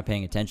miss if you're not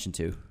paying attention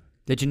to.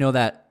 Did you know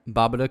that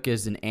Babadook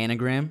is an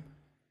anagram,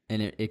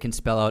 and it can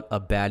spell out a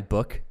bad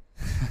book?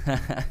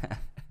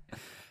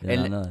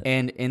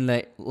 And in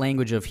the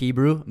language of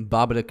Hebrew,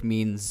 Babadook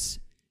means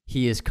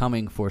he is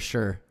coming for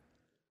sure.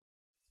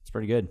 It's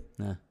pretty good.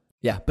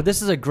 Yeah, but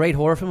this is a great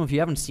horror film. If you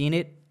haven't seen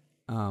it,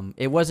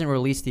 it wasn't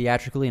released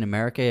theatrically in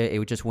America.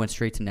 It just went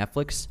straight to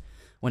Netflix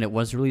when it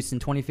was released in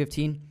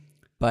 2015.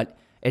 But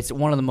it's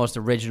one of the most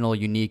original,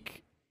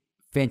 unique,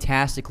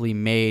 fantastically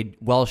made,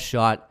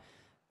 well-shot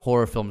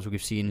horror films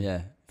we've seen.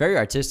 Yeah, very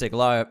artistic. A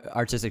lot of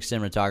artistic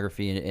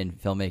cinematography and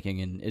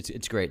filmmaking, and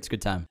it's great. It's a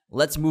good time.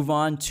 Let's move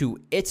on to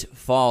It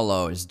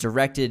Follows,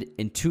 directed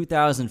in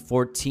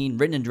 2014,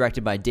 written and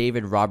directed by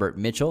David Robert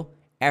Mitchell.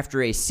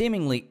 After a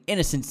seemingly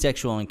innocent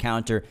sexual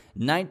encounter,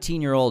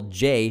 19-year-old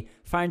Jay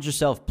finds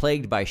herself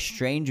plagued by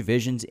strange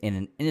visions and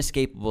an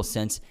inescapable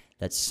sense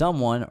that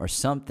someone or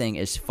something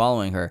is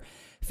following her.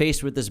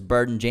 Faced with this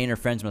burden, Jay and her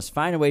friends must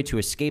find a way to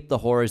escape the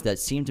horrors that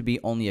seem to be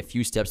only a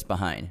few steps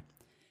behind.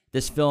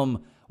 This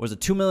film was a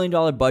 $2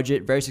 million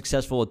budget, very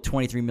successful with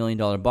 $23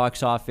 million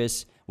box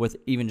office, with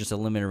even just a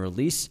limited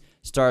release.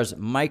 Stars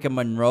Micah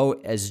Monroe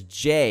as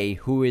Jay,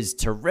 who is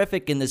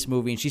terrific in this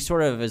movie, and she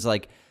sort of is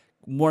like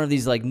one of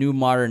these like new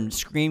modern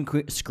scream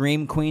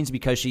queens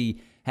because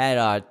she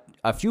had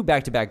a few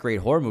back-to-back great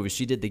horror movies.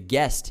 She did The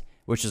Guest,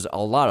 which is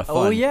a lot of fun.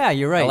 Oh yeah,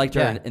 you're right. I liked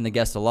her in The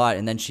Guest a lot,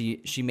 and then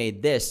she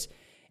made this.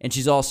 And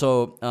she's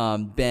also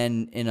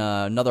been in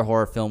another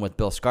horror film with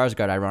Bill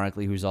Skarsgård,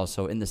 ironically, who's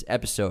also in this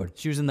episode.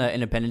 She was in the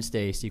Independence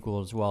Day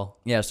sequel as well.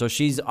 Yeah, so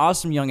she's an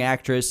awesome young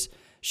actress.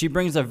 She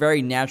brings a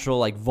very natural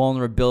like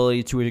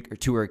vulnerability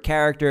to her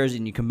characters,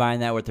 and you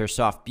combine that with her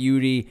soft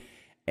beauty,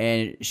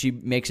 and she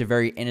makes a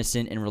very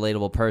innocent and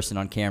relatable person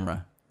on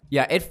camera.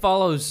 Yeah, It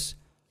Follows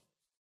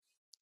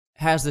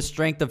has the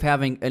strength of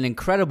having an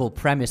incredible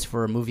premise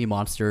for a movie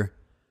monster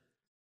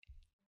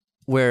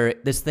where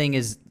this thing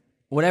is,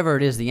 whatever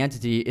it is, the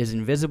entity is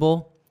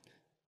invisible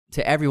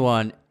to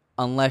everyone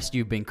unless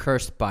you've been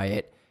cursed by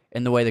it.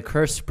 And the way the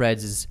curse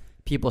spreads is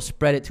people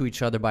spread it to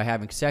each other by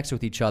having sex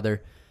with each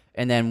other.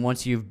 And then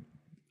once you've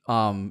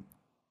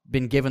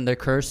been given the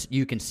curse,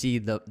 you can see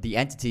the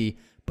entity.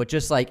 But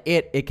just like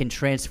it can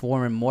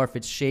transform and morph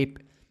its shape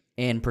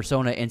and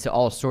persona into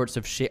all sorts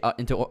of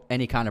into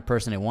any kind of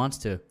person it wants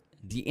to.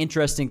 The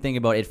interesting thing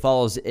about It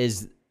Follows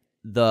is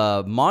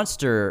the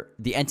monster,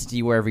 the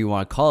entity, wherever you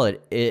want to call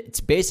it,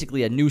 it's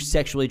basically a new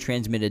sexually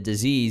transmitted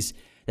disease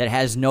that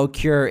has no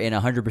cure and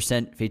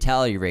 100%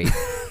 fatality rate.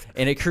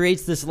 And it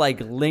creates this like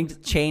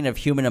linked chain of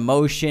human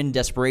emotion,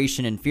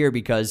 desperation, and fear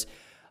because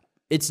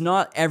it's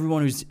not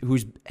everyone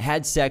who's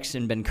had sex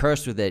and been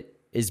cursed with it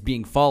is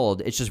being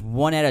followed. It's just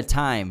one at a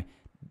time.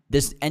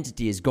 This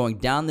entity is going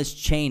down this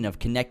chain of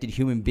connected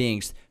human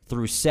beings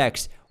through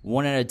sex,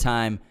 one at a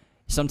time,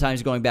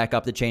 sometimes going back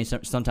up the chain,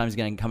 sometimes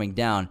coming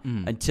down,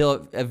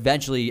 until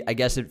eventually, I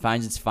guess, it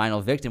finds its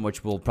final victim,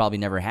 which will probably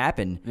never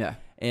happen. Yeah.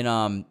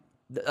 And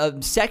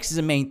sex is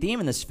a main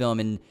theme in this film,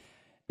 and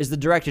is the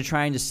director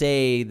trying to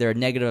say there are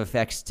negative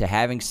effects to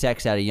having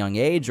sex at a young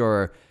age,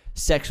 or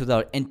sex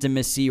without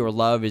intimacy or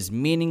love is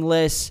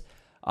meaningless?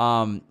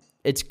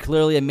 It's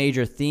clearly a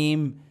major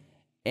theme,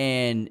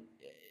 and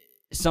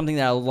something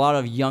that a lot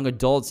of young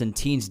adults and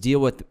teens deal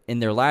with in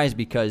their lives,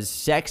 because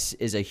sex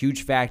is a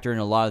huge factor in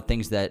a lot of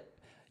things that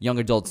young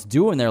adults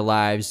do in their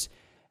lives,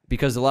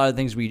 because a lot of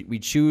things we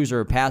choose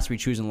or paths we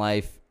choose in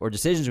life or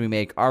decisions we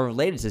make are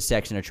related to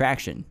sex and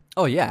attraction.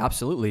 Oh yeah,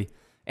 absolutely.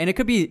 And it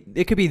could be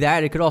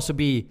that. It could also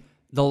be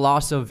the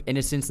loss of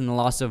innocence and the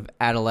loss of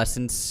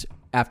adolescence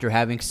after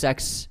having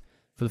sex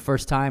for the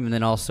first time, and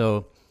then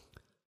also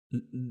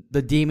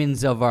the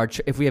demons of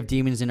if we have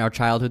demons in our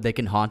childhood, they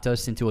can haunt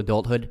us into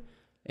adulthood,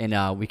 and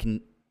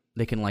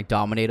they can like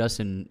dominate us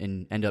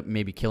and end up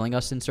maybe killing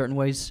us in certain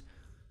ways.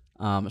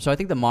 So I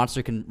think the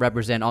monster can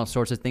represent all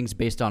sorts of things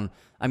based on,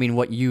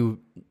 what you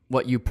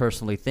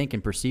personally think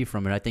and perceive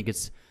from it. I think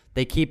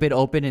they keep it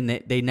open, and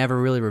they never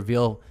really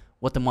reveal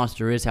what the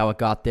monster is, how it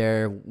got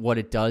there, what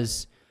it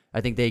does.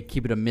 I think they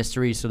keep it a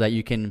mystery so that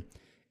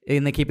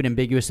and they keep it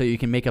ambiguous so you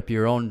can make up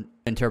your own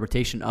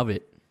interpretation of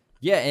it.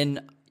 Yeah,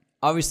 and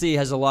obviously it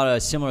has a lot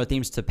of similar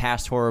themes to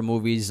past horror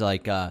movies,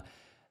 like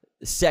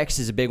sex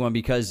is a big one,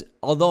 because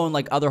although in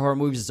like other horror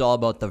movies it's all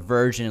about the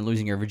virgin and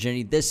losing your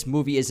virginity, this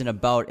movie it's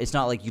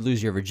not like you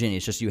lose your virginity.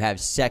 It's just you have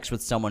sex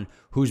with someone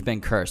who's been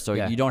cursed. So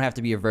you don't have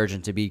to be a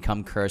virgin to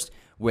become cursed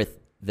with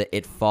the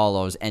It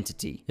Follows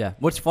entity. Yeah.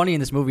 What's funny in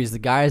this movie is the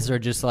guys are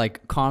just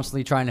like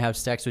constantly trying to have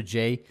sex with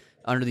Jay,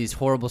 under these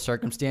horrible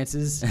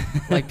circumstances.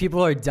 Like,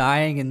 people are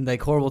dying and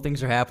like horrible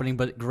things are happening,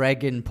 but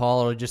Greg and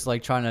Paul are just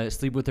like trying to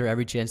sleep with her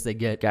every chance they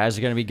get. Guys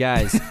are going to be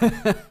guys.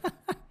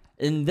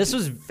 And this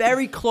was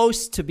very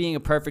close to being a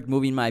perfect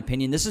movie, in my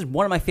opinion. This is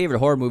one of my favorite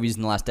horror movies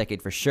in the last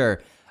decade for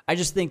sure. I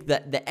just think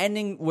that the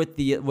ending with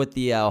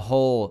the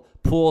whole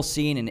pool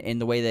scene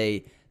and the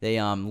way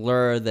they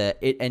lure the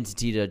it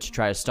entity to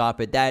try to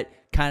stop it, that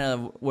kind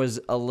of was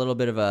a little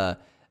bit of a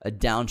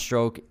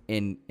downstroke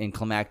in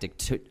climactic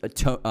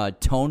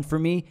tone for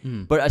me.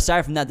 But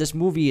aside from that, this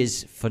movie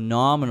is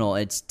phenomenal.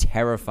 It's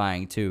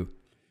terrifying too.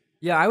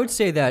 Yeah, I would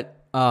say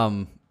that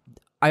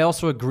I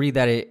also agree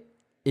that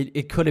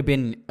it could have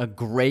been a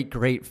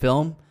great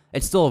film.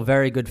 It's still a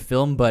very good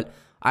film, but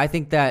I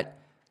think that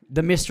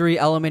the mystery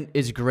element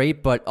is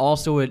great, but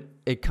also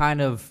it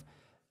kind of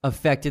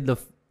affected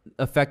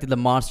the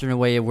monster in a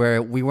way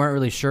where we weren't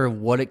really sure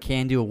what it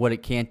can do or what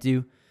it can't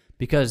do,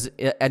 because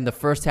in the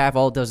first half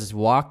all it does is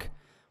walk,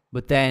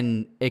 but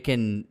then it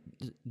can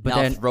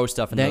throw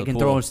stuff into the pool.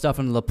 Throw stuff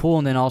into the pool,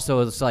 and then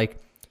also it's like,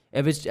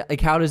 if it's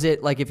like, how does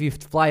it, like, if you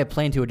fly a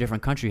plane to a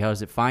different country, how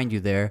does it find you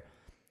there?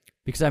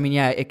 Because I mean,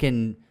 yeah, it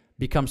can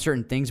become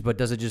certain things, but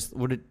does it just,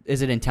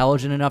 is it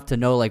intelligent enough to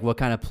know like what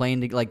kind of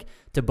plane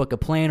to book a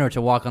plane or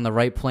to walk on the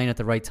right plane at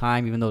the right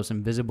time, even though it's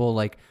invisible?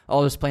 Like,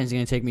 oh, this plane's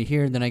going to take me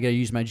here, and then I got to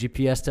use my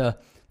GPS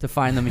to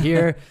find them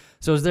here.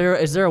 So is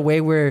there a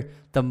way where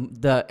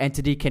the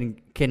entity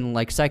can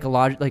like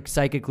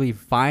psychically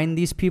find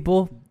these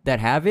people that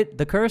have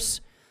the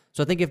curse?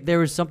 So I think if there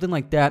was something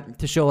like that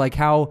to show like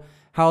how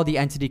the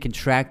entity can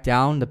track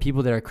down the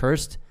people that are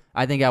cursed,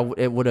 I think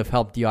it would have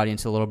helped the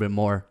audience a little bit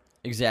more.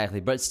 Exactly,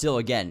 but still,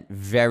 again,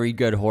 very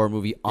good horror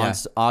movie.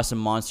 Awesome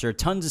monster.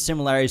 Tons of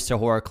similarities to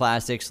horror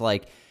classics,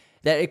 like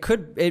that.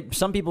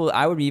 Some people,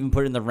 I would even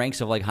put in the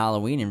ranks of like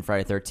Halloween and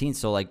Friday the 13th.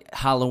 So like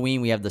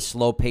Halloween, we have the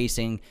slow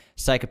pacing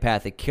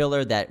psychopathic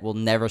killer that will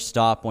never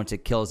stop once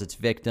it kills its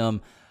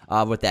victim,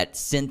 with that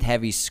synth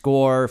heavy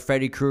score.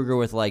 Freddy Krueger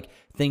with like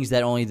things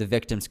that only the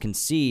victims can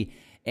see.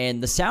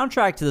 And the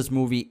soundtrack to this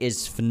movie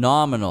is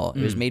phenomenal.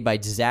 It was made by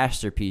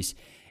Disaster Piece.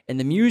 And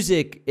the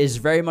music is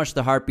very much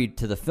the heartbeat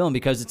to the film,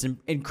 because it's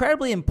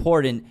incredibly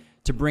important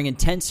to bring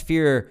intense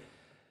fear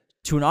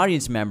to an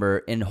audience member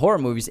in horror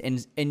movies.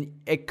 And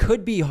it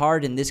could be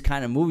hard in this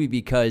kind of movie,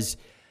 because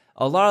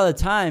a lot of the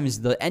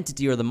times the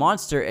entity or the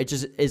monster, it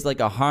just is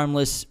like a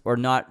harmless or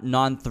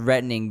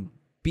non-threatening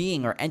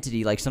being or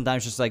entity. Like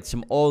sometimes just like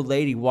some old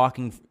lady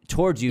walking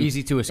towards you,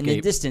 easy to escape in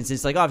the distance.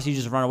 It's like, obviously you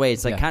just run away.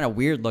 It's like kind of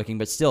weird looking,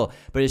 but still.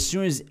 But as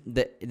soon as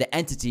the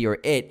entity or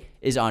it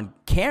is on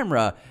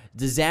camera,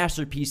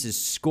 Disaster Piece's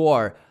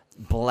score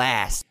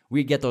blast.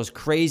 We get those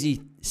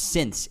crazy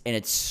synths, and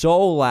it's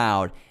so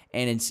loud,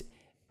 and it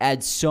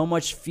adds so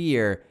much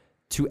fear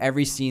to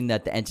every scene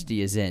that the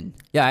entity is in.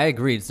 Yeah, I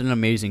agree. It's an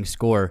amazing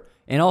score.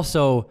 And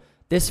also,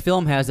 this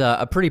film has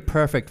a pretty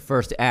perfect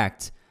first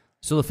act.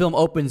 So the film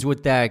opens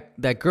with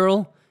that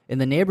girl in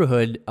the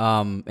neighborhood,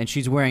 and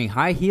she's wearing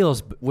high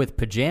heels with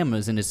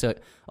pajamas, and it's a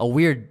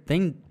weird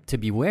thing to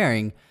be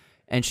wearing.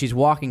 And she's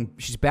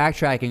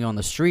backtracking on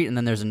the street, and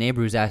then there's a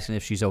neighbor who's asking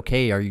if she's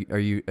okay.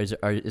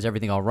 Is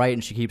everything all right?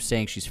 And she keeps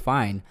saying she's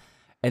fine.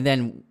 And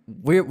then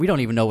we don't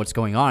even know what's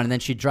going on. And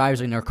then she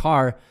drives in her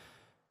car,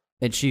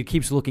 and she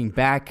keeps looking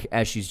back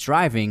as she's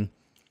driving.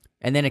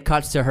 And then it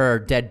cuts to her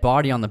dead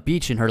body on the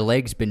beach, and her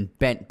leg's been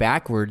bent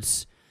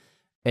backwards.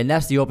 And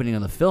that's the opening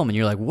of the film, and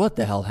you're like, what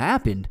the hell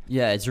happened?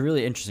 Yeah, it's a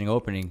really interesting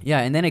opening.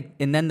 Yeah, and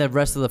then the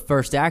rest of the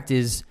first act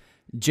is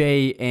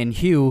Jay and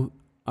Hugh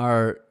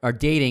are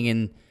dating,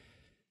 and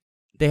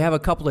they have a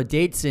couple of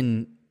dates,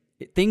 and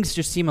things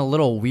just seem a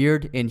little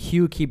weird, and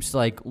Hugh keeps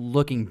like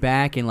looking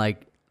back and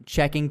like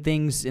checking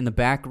things in the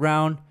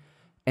background.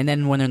 And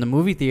then when they're in the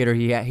movie theater,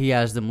 he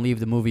has them leave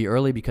the movie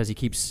early because he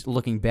keeps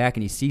looking back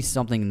and he sees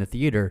something in the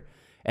theater.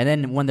 And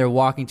then when they're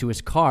walking to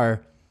his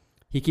car,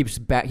 he keeps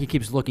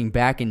looking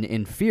back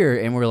in fear,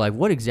 and we're like,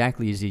 what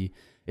exactly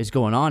is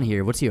going on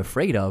here? What's he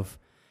afraid of?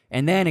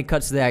 And then it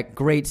cuts to that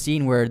great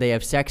scene where they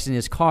have sex in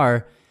his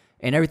car,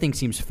 and everything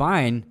seems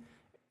fine.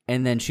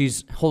 And then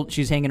she's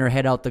hanging her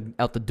head out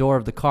the door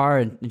of the car,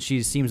 and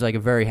she seems like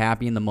very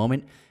happy in the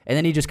moment. And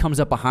then he just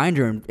comes up behind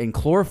her and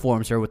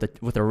chloroforms her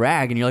with a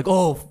rag, and you're like,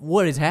 oh,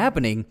 what is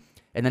happening?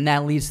 And then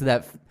that leads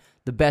to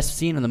the best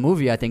scene in the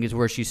movie, I think, is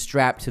where she's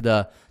strapped to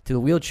the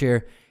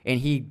wheelchair, and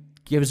he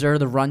gives her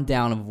the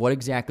rundown of what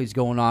exactly is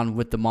going on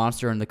with the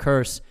monster and the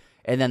curse.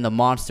 And then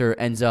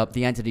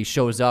the entity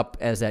shows up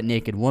as that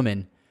naked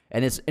woman,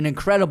 and it's an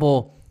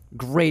incredible,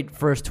 great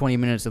first 20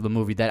 minutes of the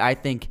movie that I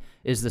think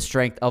is the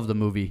strength of the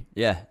movie.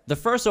 Yeah. The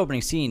first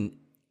opening scene,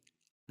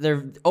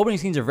 their opening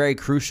scenes are very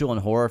crucial in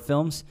horror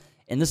films,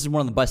 and this is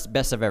one of the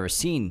best I've ever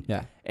seen.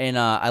 Yeah. And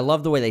I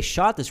love the way they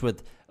shot this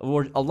with, a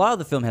lot of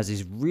the film has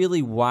these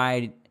really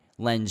wide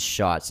lens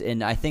shots,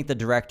 and I think the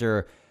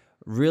director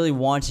really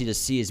wants you to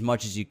see as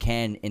much as you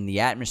can in the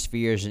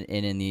atmospheres and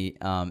in the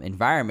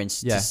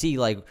environments to see,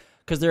 like,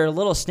 because there are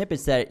little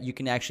snippets that you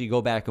can actually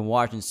go back and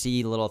watch and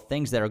see little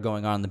things that are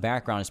going on in the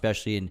background,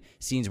 especially in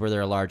scenes where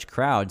there are large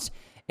crowds.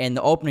 And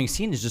the opening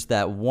scene is just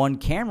that one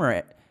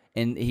camera,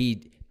 and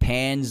he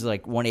pans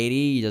like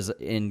 180,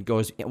 and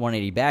goes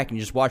 180 back, and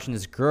you're just watching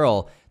this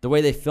girl. The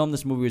way they filmed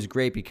this movie was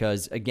great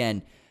because,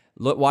 again,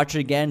 watch it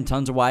again,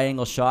 tons of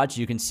wide-angle shots.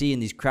 You can see in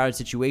these crowded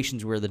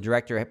situations where the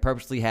director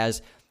purposely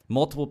has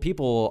multiple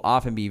people will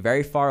often be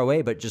very far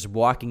away, but just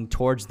walking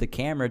towards the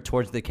camera,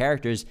 towards the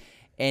characters,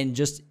 and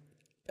just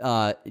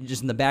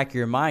in the back of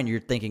your mind, you're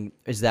thinking,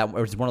 is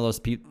one of those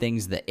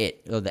things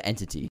the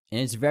entity? And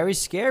it's very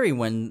scary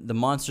when the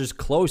monster's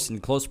in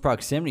close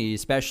proximity,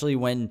 especially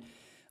when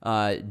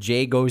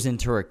Jay goes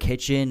into her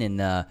kitchen and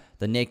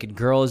the naked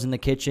girl is in the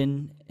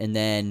kitchen, and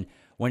then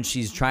when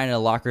she's trying to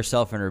lock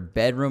herself in her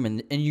bedroom,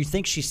 and you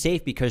think she's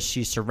safe because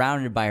she's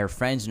surrounded by her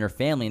friends and her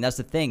family, and that's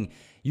the thing.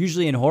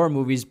 Usually in horror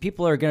movies,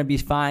 people are going to be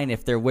fine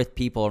if they're with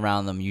people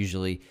around them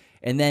usually,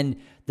 and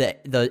then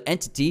the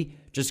entity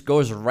just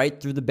goes right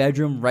through the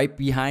bedroom, right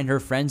behind her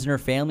friends and her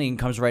family, and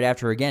comes right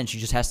after her again. She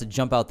just has to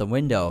jump out the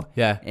window.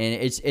 Yeah. And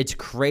it's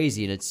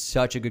crazy, and it's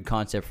such a good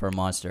concept for a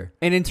monster.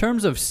 And in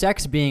terms of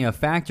sex being a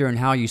factor in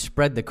how you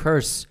spread the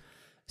curse,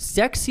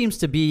 sex seems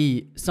to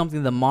be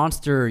something the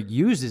monster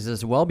uses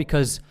as well,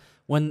 because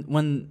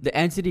when the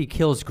entity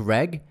kills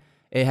Greg,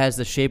 it has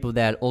the shape of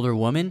that older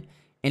woman,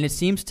 and it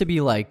seems to be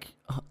like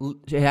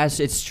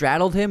it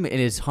straddled him and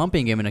is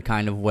humping him in a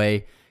kind of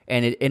way,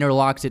 and it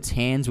interlocks its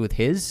hands with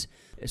his.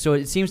 So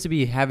it seems to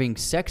be having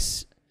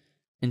sex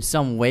in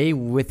some way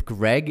with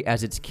Greg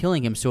as it's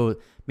killing him. So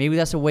maybe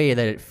that's a way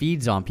that it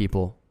feeds on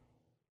people.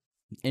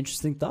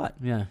 Interesting thought.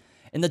 Yeah.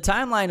 And the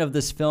timeline of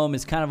this film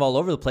is kind of all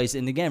over the place.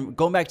 And again,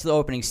 going back to the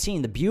opening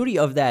scene, the beauty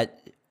of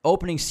that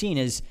opening scene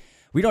is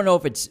we don't know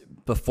if it's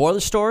before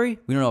the story.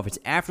 We don't know if it's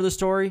after the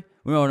story.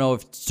 We don't know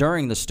if it's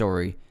during the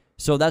story.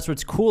 So that's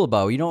what's cool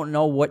about it. You don't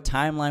know what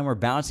timeline we're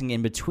bouncing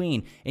in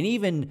between. And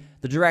even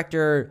the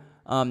director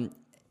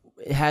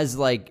has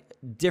like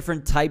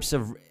different types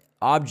of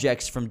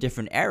objects from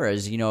different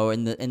eras,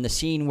 in the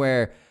scene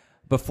where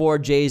before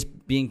Jay's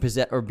being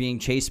possessed or being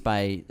chased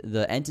by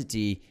the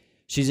entity,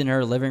 she's in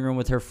her living room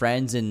with her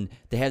friends, and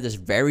they have this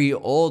very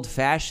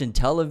old-fashioned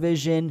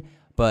television,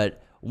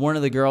 but one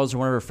of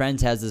her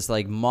friends has this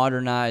like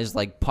modernized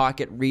like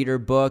pocket reader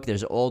book.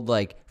 There's old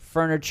like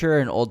furniture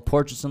and old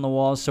portraits on the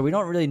walls, so we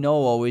don't really know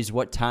always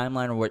what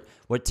timeline or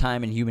what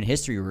time in human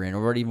history we're in,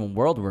 or what even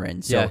world we're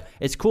in. So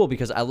It's cool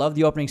because I love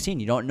the opening scene.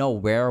 You don't know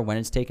where or when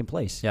it's taking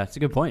place. Yeah, it's a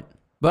good point.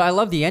 But I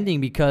love the ending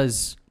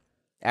because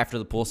after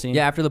the pool scene.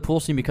 Yeah, after the pool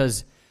scene,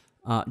 because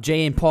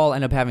Jay and Paul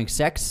end up having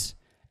sex,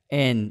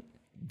 and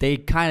they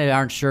kind of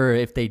aren't sure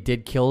if they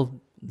did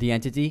kill the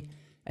entity.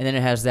 And then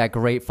it has that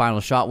great final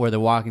shot where they're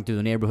walking through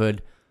the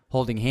neighborhood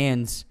holding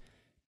hands,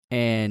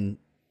 and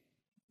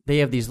they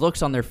have these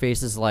looks on their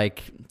faces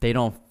like they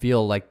still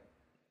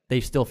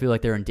feel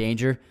like they're in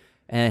danger.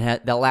 And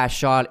that last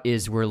shot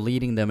is we're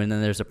leading them, and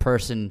then there's a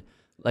person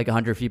like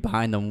 100 feet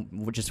behind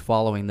them, which is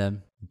following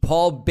them.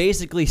 Paul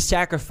basically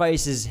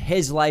sacrifices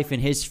his life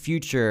and his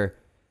future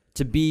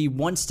to be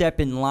one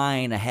step in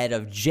line ahead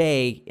of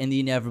Jay in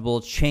the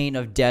inevitable chain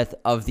of death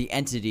of the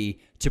entity,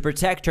 to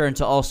protect her and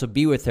to also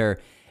be with her.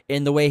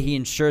 And the way he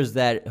ensures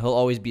that he'll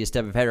always be a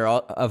step ahead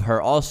of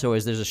her also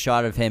is there's a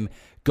shot of him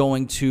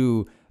going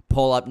to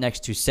pull up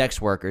next to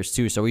sex workers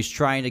too. So he's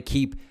trying to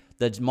keep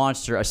the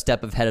monster a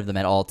step ahead of them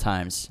at all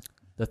times.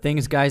 The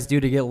things guys do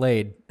to get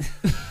laid.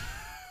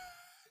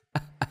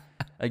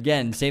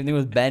 Again, same thing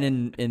with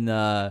Ben in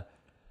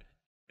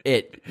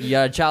It. You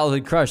got a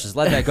childhood crush. Just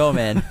let that go,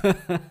 man.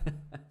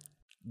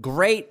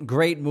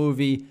 Great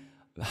movie.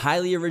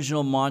 Highly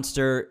original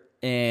monster,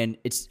 and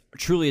it's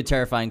truly a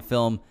terrifying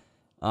film.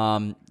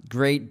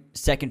 Great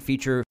second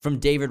feature from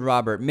David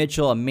Robert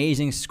Mitchell.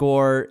 Amazing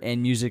score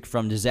and music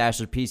from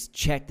Disaster Piece.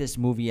 Check this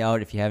movie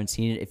out if you haven't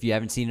seen it. If you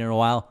haven't seen it in a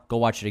while, go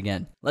watch it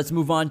again. Let's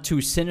move on to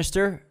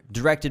Sinister,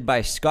 directed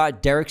by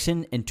Scott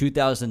Derrickson in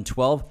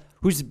 2012.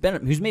 Who's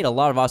made a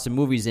lot of awesome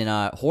movies. In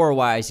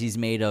horror-wise, he's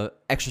made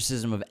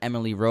Exorcism of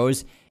Emily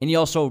Rose, and he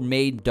also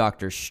made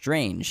Doctor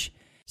Strange.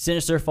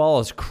 Sinister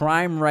follows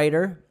crime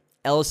writer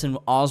Ellison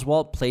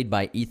Oswalt, played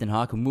by Ethan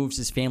Hawke, who moves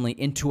his family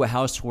into a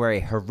house where a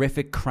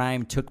horrific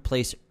crime took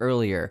place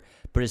earlier,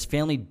 but his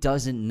family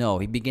doesn't know.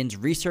 He begins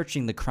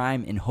researching the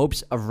crime in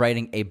hopes of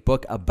writing a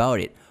book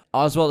about it.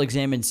 Oswalt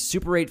examines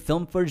Super 8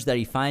 film footage that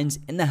he finds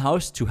in the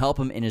house to help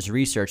him in his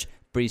research,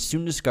 but he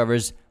soon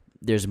discovers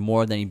there's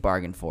more than he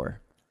bargained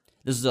for.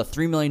 This is a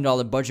 $3 million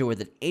budget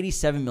with an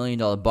 $87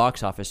 million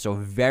box office, so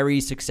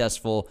very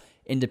successful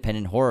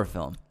independent horror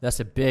film. That's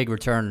a big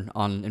return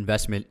on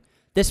investment.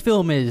 This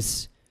film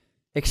is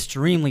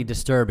extremely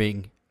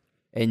disturbing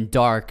and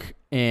dark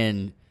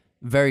and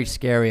very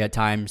scary at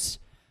times.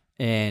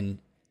 And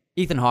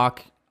Ethan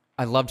Hawke,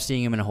 I loved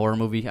seeing him in a horror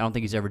movie. I don't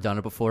think he's ever done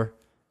it before.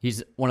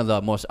 He's one of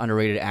the most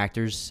underrated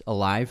actors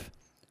alive.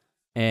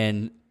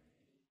 And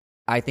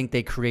I think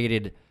they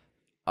created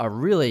a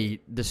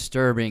really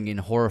disturbing and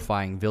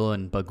horrifying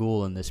villain,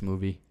 Bagul, in this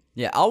movie.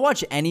 Yeah, I'll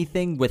watch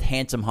anything with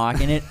Handsome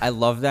Hawk in it. I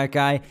love that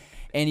guy.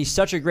 And he's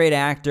such a great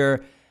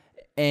actor.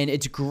 And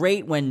it's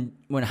great when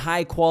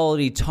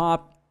high-quality,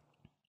 top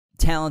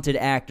talented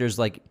actors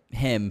like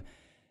him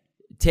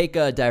take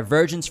a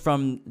divergence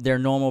from their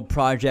normal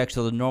projects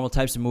or the normal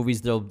types of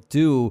movies they'll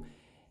do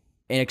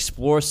and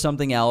explore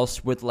something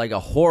else with like a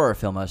horror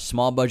film, a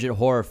small budget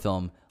horror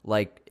film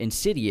like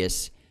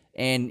Insidious.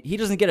 And he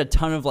doesn't get a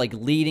ton of like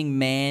leading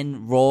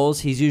man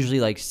roles. He's usually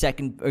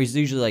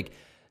like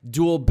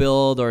dual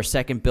build or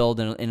second build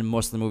in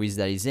most of the movies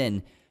that he's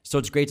in. So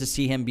it's great to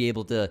see him be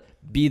able to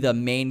be the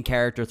main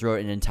character throughout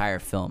an entire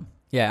film.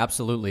 Yeah,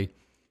 absolutely.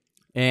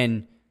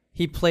 And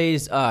he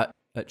plays a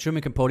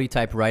Truman Capote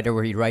type writer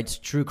where he writes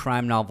true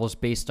crime novels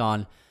based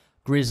on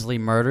grisly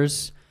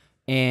murders.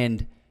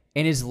 And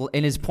in his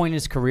point in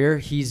his career,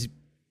 he's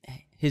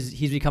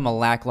become a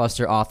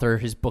lackluster author.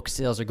 His book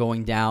sales are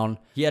going down.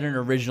 He had an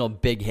original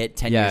big hit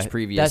 10 years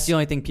previous. That's the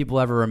only thing people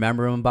ever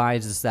remember him by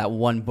is just that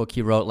one book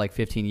he wrote like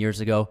 15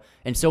 years ago.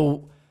 And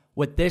so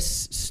with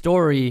this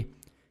story,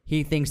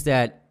 he thinks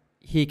that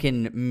he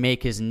can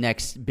make his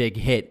next big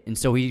hit. And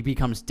so he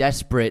becomes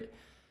desperate.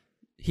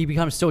 He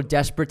becomes so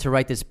desperate to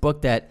write this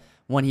book that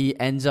when he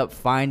ends up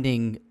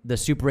finding the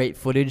Super 8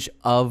 footage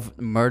of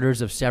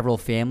murders of several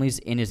families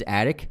in his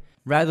attic,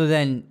 rather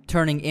than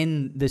turning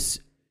in this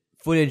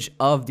footage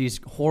of these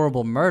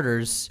horrible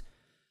murders,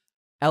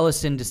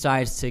 Ellison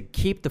decides to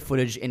keep the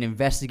footage and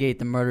investigate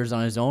the murders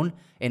on his own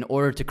in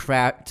order to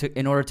craft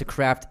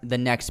the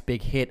next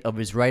big hit of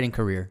his writing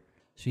career.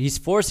 So he's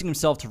forcing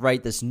himself to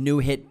write this new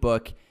hit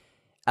book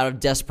out of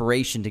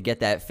desperation to get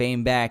that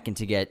fame back and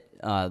to get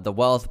the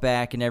wealth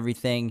back and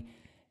everything.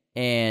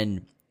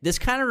 And this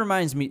kind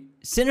of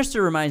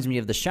Sinister reminds me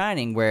of The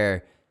Shining,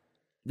 where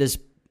this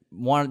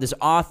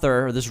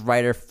author or this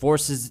writer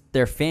forces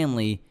their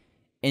family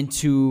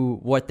into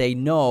what they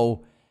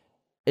know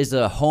is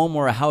a home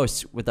or a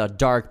house with a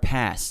dark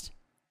past.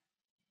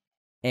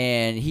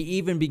 And he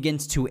even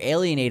begins to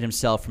alienate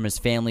himself from his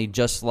family,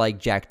 just like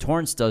Jack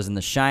Torrance does in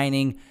The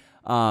Shining.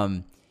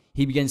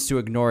 He begins to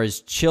ignore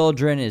his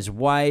children, his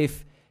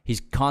wife.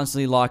 He's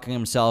constantly locking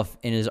himself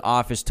in his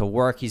office to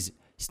work. He's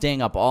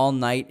staying up all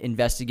night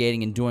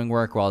investigating and doing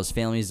work while his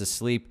family is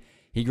asleep.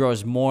 He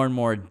grows more and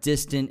more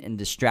distant and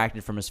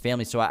distracted from his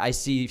family. So I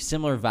see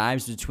similar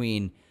vibes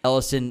between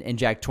Ellison and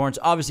Jack Torrance.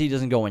 Obviously, he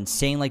doesn't go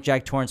insane like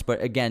Jack Torrance,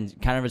 but again,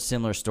 kind of a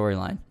similar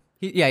storyline.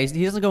 He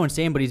doesn't go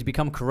insane, but he's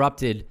become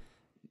corrupted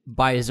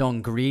by his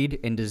own greed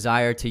and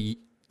desire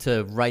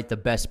to write the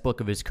best book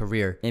of his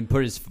career. And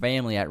put his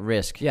family at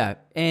risk. Yeah,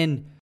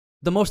 and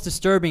the most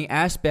disturbing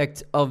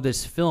aspect of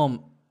this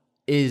film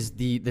is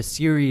the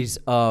series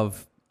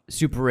of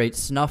Super 8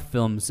 snuff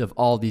films of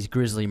all these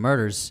grisly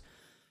murders.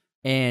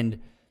 And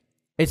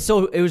it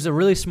was a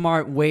really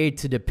smart way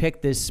to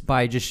depict this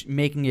by just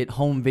making it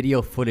home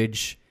video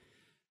footage,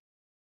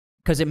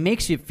 because it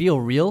makes you feel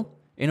real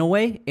in a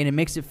way, and it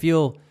makes it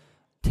feel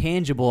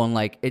tangible, and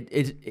like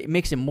it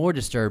makes it more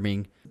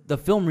disturbing. The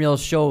film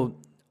reels show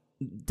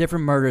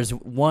different murders.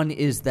 One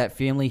is that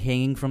family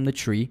hanging from the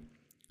tree,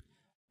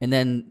 and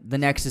then the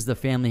next is the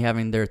family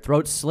having their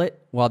throats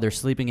slit while they're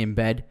sleeping in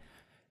bed,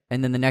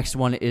 and then the next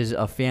one is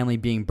a family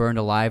being burned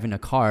alive in a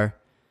car,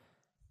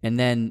 and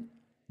then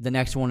the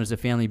next one is a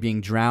family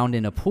being drowned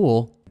in a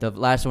pool. The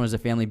last one is a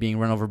family being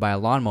run over by a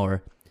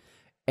lawnmower.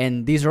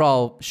 And these are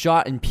all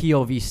shot in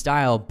POV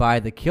style by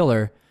the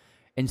killer.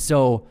 And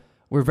so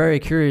we're very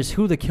curious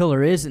who the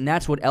killer is, and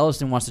that's what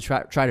Ellison wants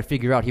to try to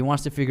figure out. He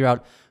wants to figure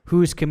out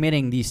who's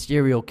committing these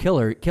serial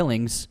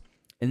killings,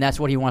 and that's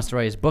what he wants to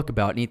write his book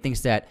about. And he thinks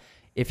that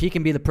if he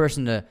can be the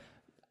person to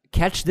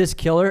catch this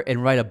killer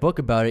and write a book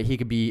about it, he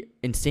could be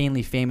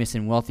insanely famous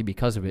and wealthy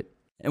because of it.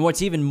 And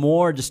what's even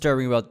more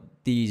disturbing about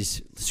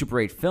these Super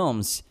 8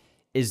 films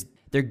is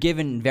they're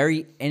given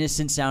very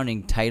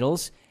innocent-sounding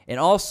titles, and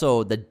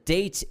also the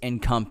dates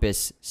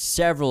encompass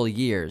several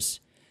years.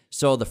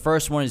 So the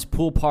first one is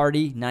Pool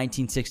Party,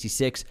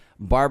 1966,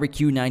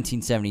 Barbecue,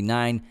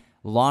 1979,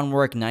 Lawn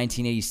Work,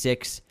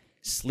 1986,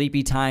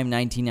 Sleepy Time,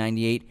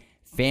 1998,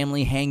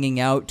 Family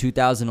Hanging Out,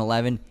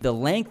 2011. The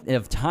length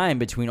of time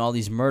between all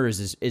these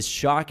murders is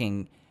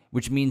shocking,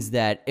 which means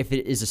that if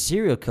it is a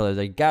serial killer,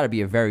 they got to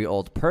be a very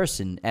old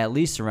person, at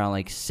least around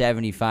like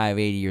 75,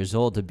 80 years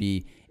old, to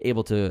be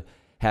able to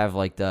have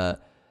like the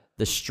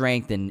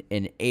strength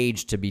and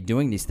age to be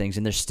doing these things,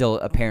 and they're still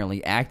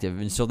apparently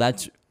active. And so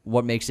that's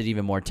what makes it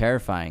even more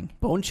terrifying.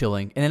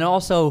 Bone-chilling. And then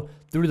also,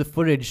 through the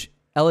footage,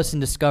 Ellison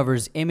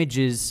discovers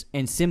images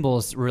and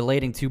symbols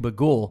relating to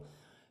Bagul,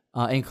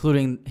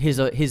 including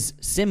his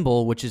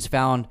symbol, which is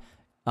found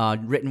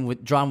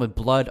drawn with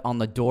blood on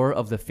the door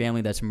of the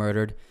family that's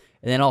murdered.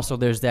 And then also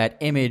there's that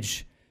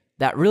image,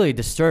 that really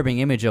disturbing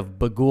image of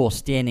Bagul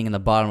standing in the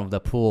bottom of the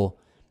pool,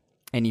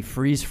 and he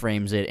freeze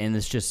frames it, and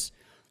it's just,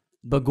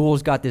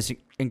 Bagul's got this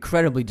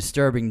incredibly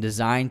disturbing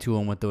design to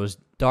him with those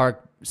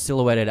dark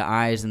silhouetted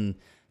eyes and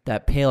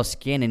that pale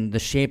skin, and the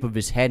shape of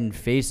his head and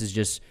face is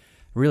just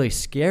really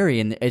scary.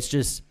 And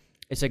it's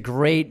a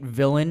great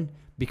villain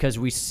because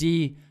we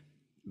see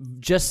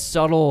just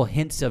subtle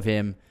hints of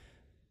him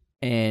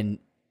and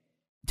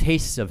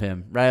tastes of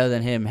him rather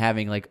than him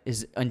having like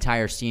his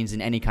entire scenes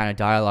in any kind of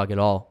dialogue at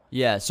all.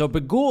 Yeah, so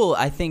Bagul,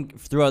 I think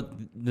throughout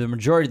the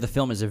majority of the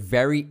film, is a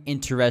very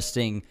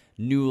interesting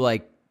new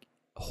like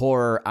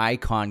horror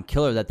icon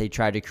killer that they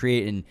tried to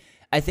create, and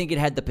I think it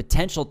had the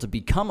potential to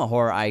become a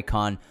horror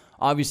icon.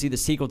 Obviously, the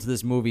sequel to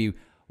this movie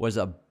was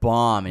a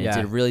bomb, and it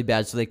did really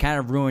bad, so they kind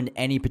of ruined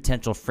any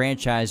potential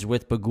franchise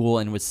with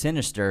Bagul and with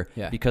Sinister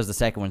because the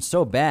second one's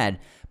so bad.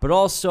 But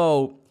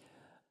also,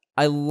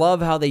 I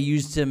love how they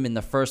used him in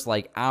the first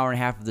hour and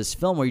a half of this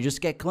film, where you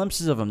just get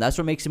glimpses of him. That's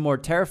what makes him more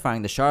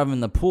terrifying. The shot of him in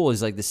the pool is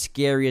the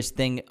scariest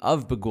thing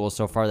of Bagul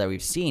so far that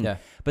we've seen. Yeah.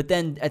 But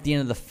then at the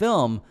end of the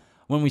film,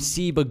 when we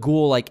see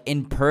Bagul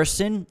in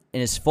person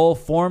in his full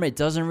form, it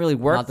doesn't really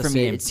work for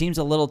me. It seems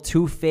a little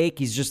too fake.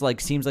 He's just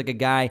seems like a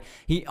guy.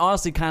 He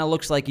honestly kind of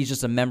looks like he's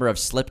just a member of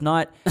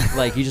Slipknot.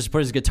 He just put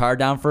his guitar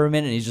down for a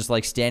minute and he's just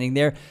standing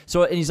there.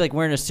 So and he's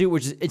wearing a suit,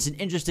 which is it's an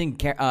interesting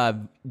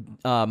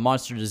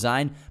monster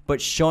design.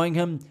 But showing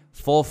him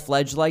full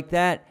fledged like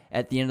that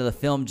at the end of the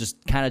film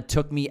just kind of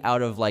took me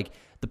out of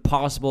the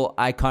possible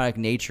iconic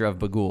nature of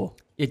Bagul.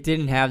 It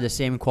didn't have the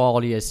same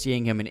quality as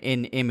seeing him in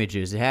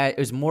images. It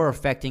was more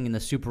affecting in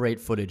the Super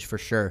 8 footage for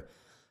sure.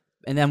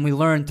 And then we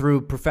learned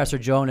through Professor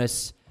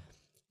Jonas,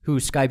 who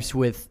Skypes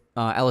with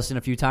Ellison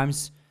a few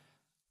times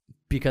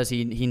because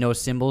he knows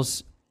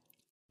symbols.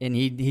 And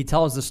he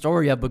tells the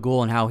story of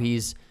Bagul and how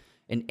he's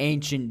an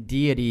ancient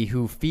deity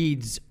who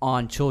feeds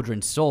on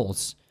children's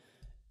souls,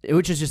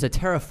 which is just a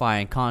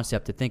terrifying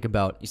concept to think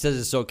about. He says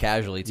it so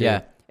casually, too.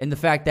 Yeah, and the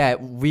fact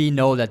that we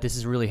know that this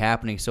is really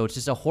happening, so it's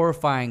just a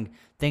horrifying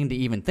thing to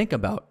even think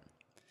about.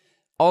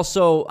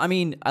 Also, I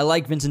mean, I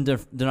like Vincent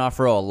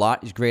D'Onofrio a lot.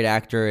 He's a great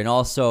actor. And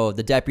also,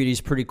 the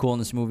deputy's pretty cool in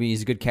this movie.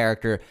 He's a good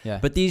character. Yeah.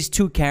 But these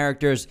two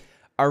characters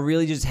are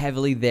really just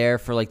heavily there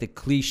for the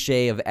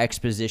cliche of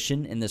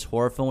exposition in this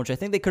horror film, which I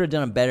think they could have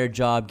done a better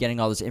job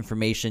getting all this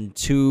information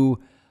to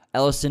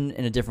Ellison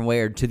in a different way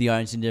or to the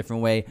audience in a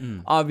different way.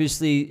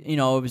 Obviously,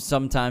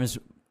 sometimes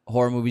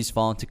horror movies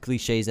fall into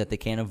cliches that they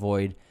can't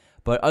avoid.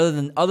 But other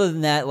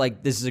than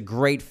that, this is a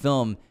great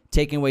film,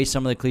 taking away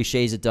some of the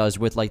cliches it does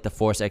with the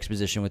forced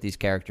exposition with these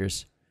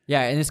characters.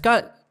 Yeah, and it's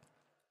got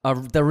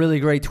the really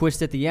great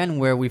twist at the end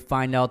where we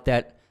find out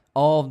that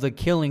all of the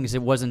killings,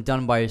 it wasn't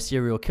done by a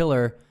serial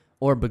killer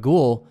or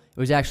Bagul. It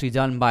was actually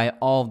done by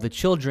all of the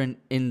children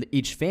in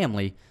each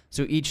family.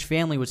 So each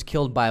family was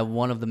killed by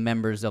one of the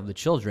members of the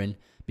children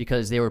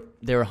because they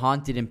were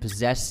haunted and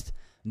possessed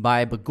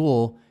by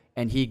Bagul,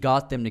 and he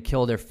got them to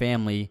kill their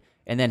family.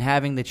 And then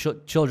having the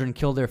children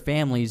kill their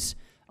families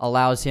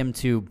allows him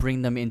to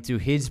bring them into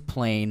his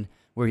plane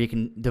where he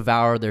can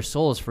devour their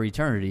souls for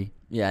eternity.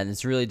 Yeah, and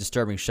it's a really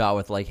disturbing shot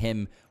with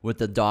him with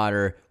the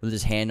daughter with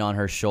his hand on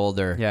her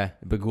shoulder. Yeah,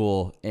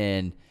 Bagul,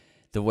 and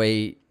the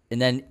way,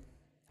 and then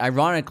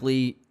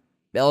ironically,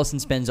 Ellison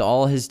spends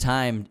all his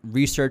time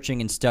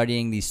researching and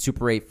studying these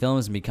Super 8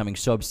 films and becoming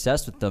so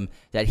obsessed with them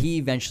that he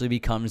eventually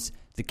becomes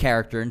the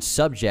character and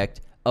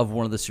subject of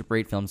one of the Super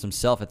 8 films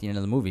himself at the end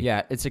of the movie.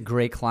 Yeah, it's a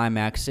great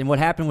climax. And what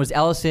happened was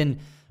Ellison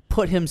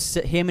put him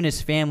and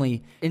his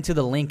family into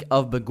the link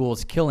of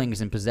Bagul's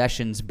killings and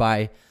possessions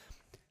by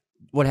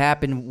what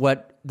happened.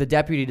 What the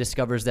deputy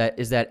discovers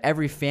is that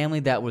every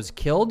family that was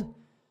killed,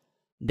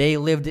 they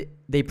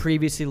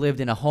previously lived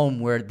in a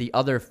home where the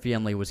other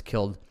family was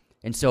killed.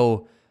 And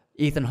so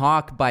Ethan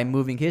Hawke, by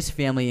moving his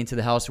family into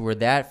the house where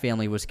that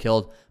family was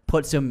killed,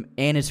 puts him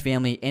and his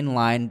family in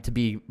line to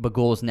be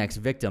Bagul's next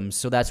victims.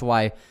 So that's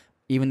why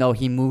even though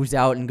he moves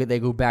out and they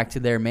go back to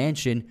their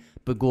mansion,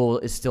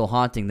 Bagul is still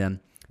haunting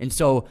them. And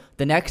so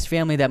the next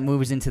family that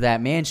moves into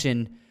that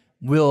mansion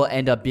will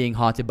end up being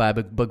haunted by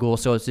Bagul.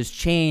 So it's this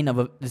chain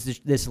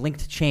this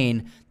linked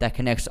chain that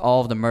connects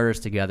all of the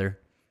murders together.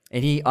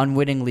 And he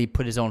unwittingly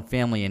put his own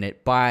family in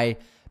it by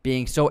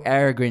being so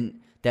arrogant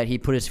that he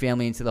put his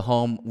family into the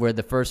home where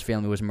the first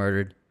family was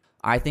murdered.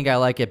 I think I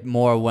like it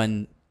more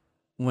when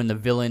the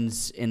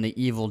villains and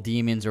the evil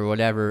demons or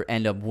whatever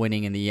end up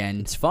winning in the end.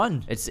 It's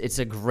fun. It's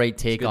a great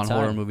take on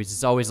horror movies.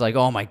 It's always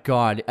oh my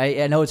God.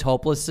 I know it's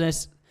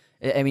hopelessness.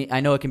 I mean, I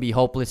know it can be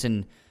hopeless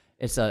and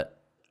it's a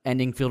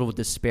ending filled with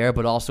despair,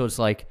 but also it's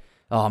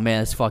oh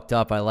man, it's fucked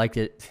up. I liked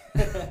it.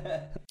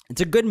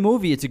 It's a good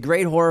movie. It's a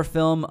great horror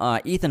film.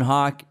 Ethan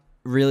Hawke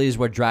really is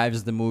what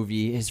drives the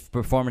movie. His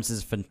performance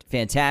is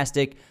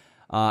fantastic.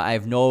 I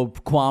have no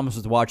qualms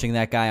with watching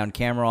that guy on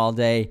camera all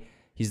day.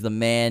 He's the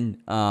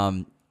man.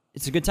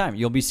 It's a good time.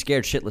 You'll be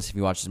scared shitless if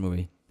you watch this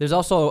movie. There's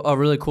also a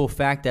really cool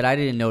fact that I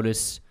didn't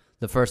notice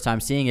the first time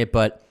seeing it,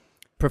 but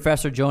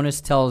Professor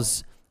Jonas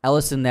tells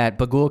Ellison that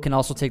Bagul can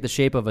also take the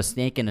shape of a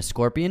snake and a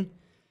scorpion,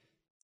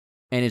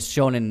 and it's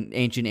shown in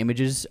ancient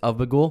images of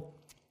Bagul.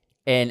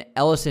 And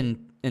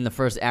Ellison, in the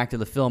first act of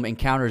the film,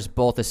 encounters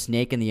both a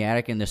snake in the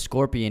attic and the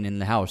scorpion in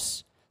the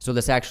house. So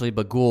that's actually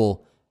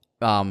Bagul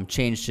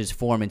changed his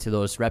form into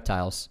those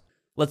reptiles.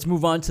 Let's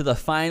move on to the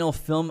final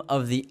film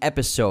of the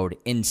episode,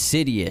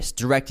 Insidious,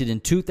 directed in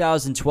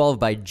 2012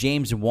 by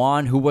James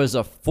Wan, who was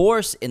a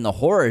force in the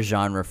horror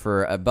genre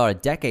for about a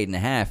decade and a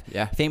half.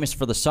 Yeah. Famous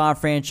for the Saw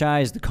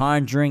franchise, The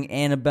Conjuring,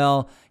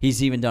 Annabelle.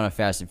 He's even done a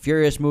Fast and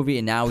Furious movie,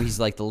 and now he's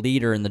the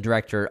leader and the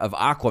director of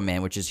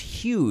Aquaman, which is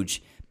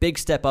huge. Big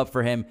step up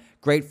for him.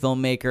 Great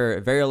filmmaker.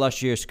 A very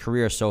illustrious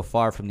career so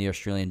far from the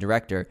Australian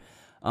director.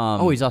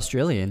 He's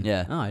Australian.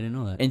 Yeah. Oh, I didn't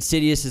know that.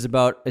 Insidious is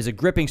a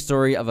gripping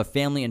story of a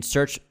family in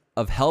search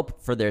of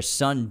help for their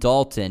son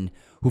Dalton,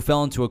 who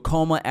fell into a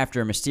coma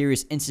after a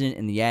mysterious incident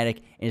in the attic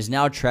and is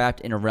now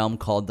trapped in a realm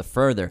called the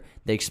Further.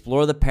 They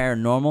explore the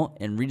paranormal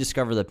and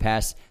rediscover the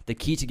past, the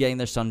key to getting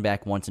their son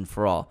back once and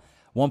for all.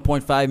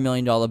 $1.5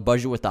 million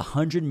budget with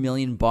 $100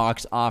 million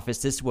box office.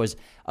 This was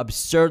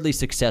absurdly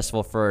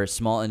successful for a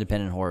small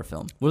independent horror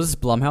film. Was this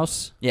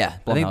Blumhouse? Yeah,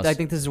 Blumhouse. I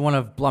think this is one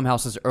of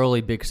Blumhouse's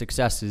early big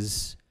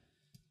successes.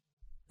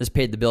 This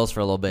paid the bills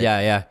for a little bit.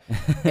 Yeah.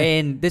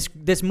 And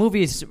this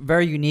movie is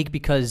very unique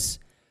because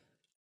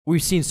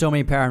we've seen so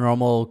many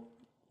paranormal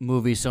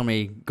movies, so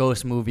many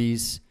ghost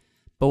movies.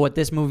 But what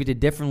this movie did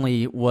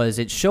differently was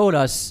it showed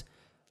us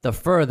the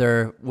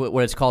Further,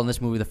 what it's called in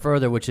this movie, the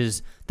Further, which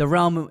is the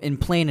realm and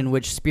plane in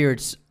which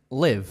spirits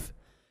live.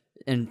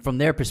 And from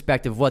their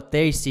perspective, what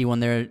they see when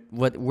they're,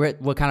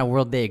 what kind of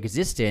world they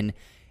exist in.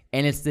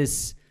 And it's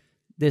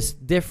this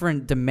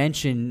different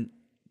dimension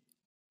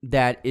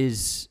that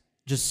is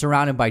just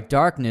surrounded by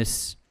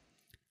darkness,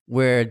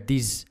 where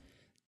these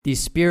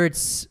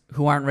spirits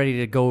who aren't ready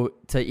to go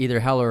to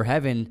either hell or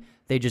heaven,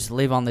 they just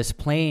live on this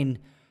plane.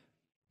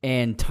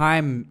 And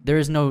time, there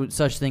is no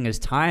such thing as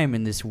time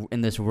in this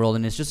world,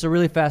 and it's just a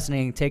really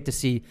fascinating take to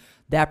see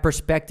that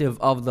perspective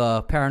of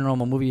the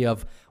paranormal movie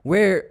of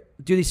where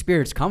do these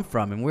spirits come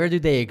from and where do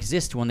they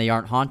exist when they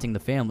aren't haunting the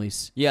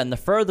families. Yeah, and the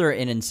Further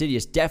in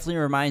Insidious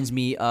definitely reminds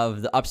me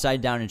of the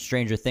Upside Down and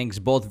Stranger Things,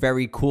 both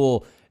very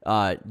cool,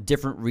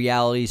 different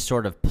reality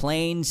sort of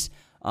planes.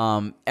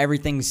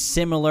 Everything's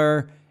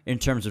similar in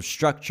terms of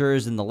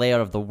structures and the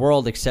layout of the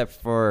world,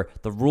 except for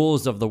the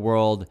rules of the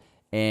world.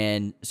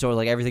 And so,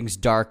 like, everything's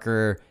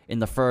darker in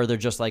the Further,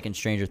 just like in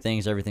Stranger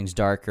Things, everything's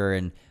darker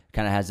and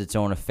kind of has its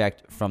own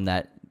effect from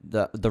that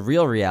the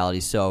real reality.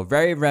 So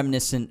very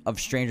reminiscent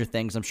of Stranger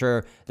Things. I'm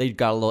sure they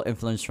got a little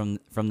influence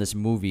from this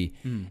movie.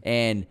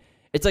 And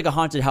it's like a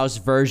haunted house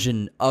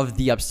version of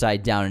the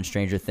Upside Down in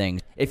Stranger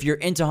Things. If you're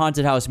into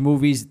haunted house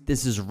movies,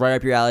 this is right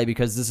up your alley,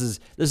 because this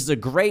is a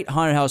great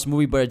haunted house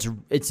movie, but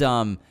it's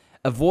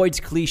avoids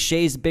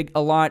cliches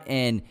a lot,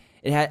 and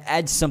it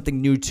adds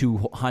something new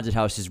to haunted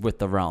houses with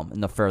the realm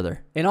and the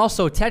Further. And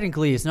also,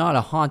 technically, it's not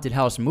a haunted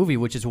house movie,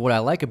 which is what I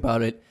like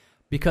about it,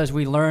 because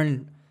we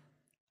learn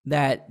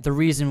that the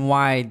reason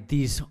why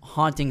these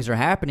hauntings are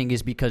happening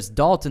is because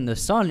Dalton, the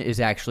son,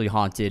 is actually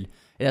haunted.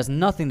 It has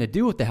nothing to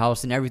do with the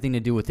house and everything to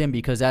do with him,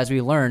 because as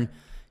we learn,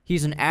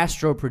 he's an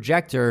astral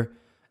projector,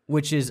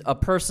 which is a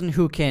person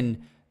who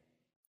can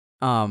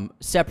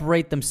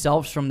separate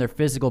themselves from their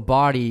physical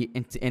body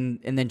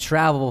and then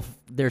travel.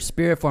 Their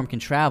spirit form can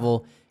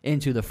travel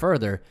into the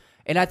Further.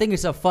 And I think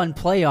it's a fun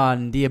play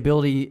on the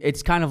ability.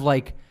 It's kind of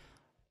like,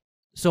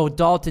 so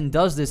Dalton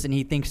does this and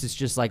he thinks it's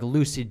just like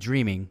lucid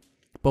dreaming.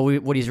 But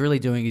what he's really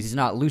doing is he's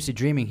not lucid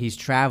dreaming. He's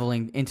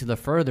traveling into the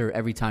Further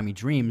every time he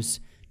dreams,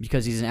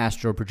 because he's an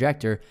astral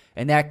projector.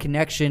 And that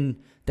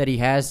connection that he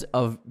has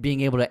of being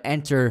able to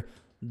enter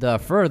the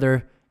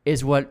Further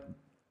is what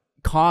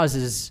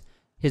causes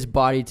his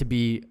body to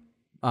be,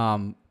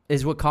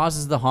 is what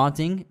causes the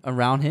haunting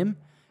around him.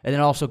 And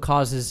then also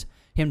causes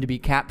him to be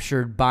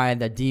captured by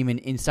the demon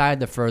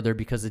inside the Further,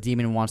 because the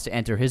demon wants to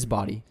enter his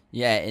body.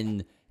 Yeah,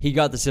 and he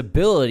got this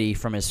ability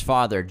from his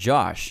father,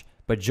 Josh.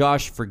 But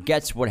Josh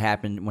forgets what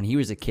happened when he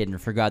was a kid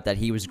and forgot that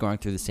he was going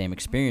through the same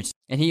experience.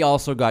 And he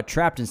also got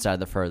trapped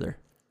inside the Further.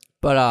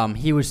 But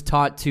he was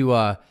taught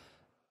to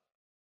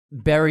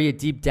bury it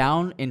deep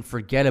down and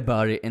forget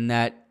about it,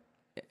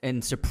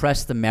 and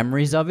suppress the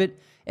memories of it.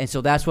 And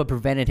so that's what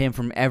prevented him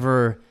from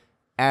ever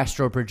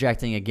astral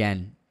projecting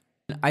again.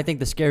 I think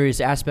the scariest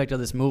aspect of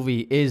this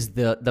movie is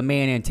the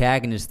main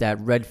antagonist, that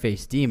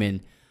red-faced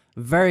demon.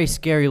 Very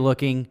scary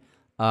looking,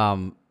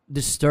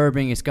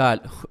 disturbing. It's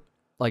got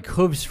like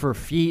hooves for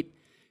feet,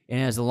 and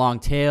it has a long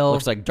tail.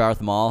 Looks like Darth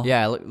Maul.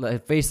 Yeah, a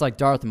face like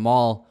Darth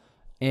Maul.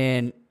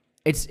 And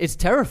it's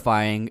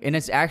terrifying, and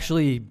it's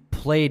actually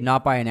played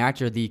not by an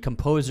actor. The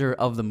composer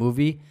of the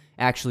movie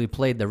actually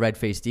played the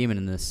red-faced demon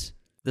in this.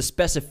 The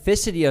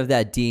specificity of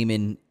that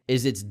demon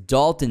is it's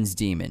Dalton's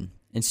demon.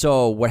 And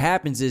so what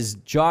happens is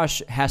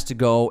Josh has to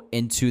go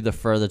into the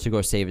Further to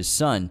go save his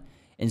son.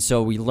 And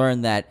so we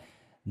learn that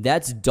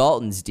that's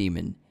Dalton's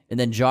demon. And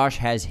then Josh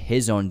has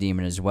his own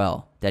demon as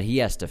well that he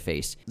has to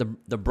face.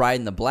 The Bride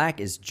in the Black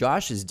is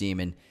Josh's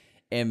demon.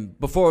 And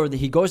before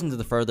he goes into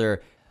the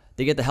Further,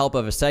 they get the help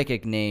of a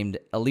psychic named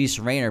Elise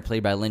Rayner,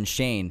 played by Lynn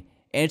Shane.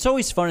 And it's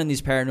always fun in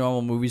these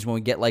paranormal movies when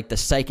we get like the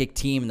psychic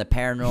team and the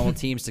paranormal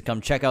teams to come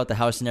check out the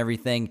house and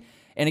everything.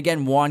 And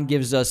again, Juan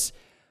gives us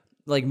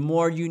like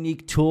more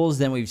unique tools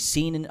than we've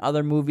seen in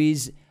other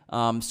movies.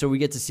 So we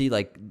get to see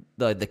like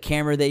the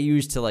camera they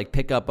use to like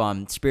pick up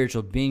on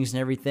spiritual beings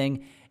and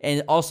everything.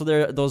 And also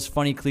there are those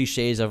funny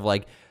cliches of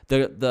like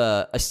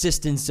the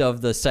assistants of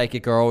the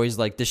psychic are always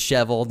like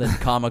disheveled and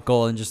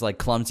comical and just like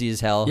clumsy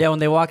as hell. Yeah, when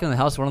they walk in the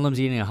house, one of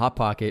them's eating a Hot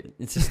Pocket.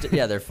 It's just,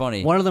 yeah, they're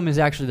funny. One of them is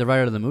actually the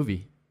writer of the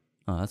movie.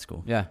 Oh, that's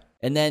cool. Yeah.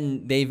 And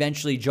then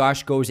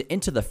Josh goes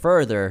into the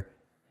Further,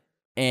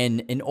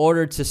 and in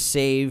order to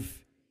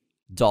save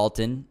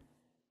Dalton,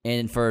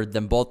 and for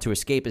them both to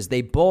escape is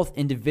they both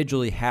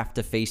individually have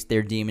to face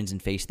their demons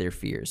and face their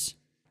fears.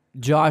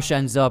 Josh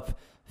ends up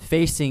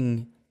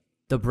facing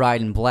the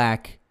bride in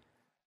black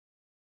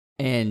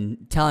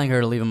and telling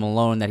her to leave him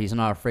alone, that he's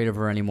not afraid of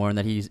her anymore, and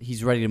that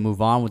he's ready to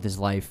move on with his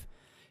life.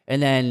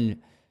 And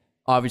then,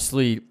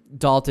 obviously,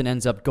 Dalton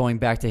ends up going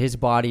back to his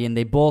body, and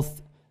they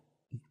both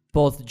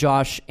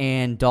Josh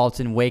and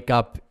Dalton wake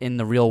up in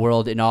the real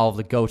world, and all of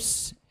the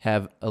ghosts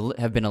have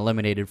been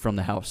eliminated from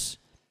the house.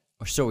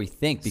 Or so we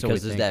think,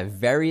 because there's that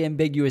very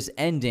ambiguous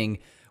ending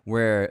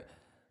where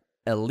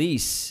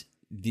Elise,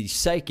 the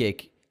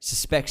psychic,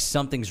 suspects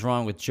something's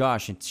wrong with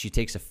Josh, and she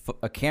takes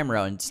a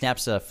camera out and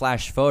snaps a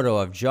flash photo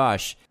of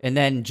Josh. And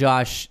then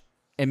Josh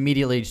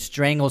immediately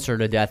strangles her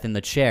to death in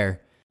the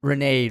chair.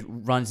 Renee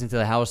runs into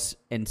the house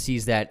and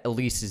sees that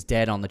Elise is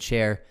dead on the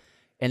chair.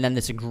 And then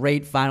this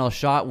great final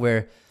shot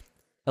where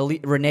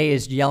Renee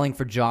is yelling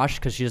for Josh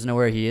because she doesn't know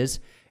where he is.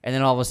 And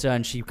then all of a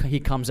sudden he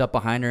comes up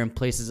behind her and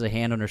places a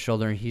hand on her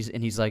shoulder, and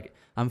he's like,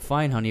 "I'm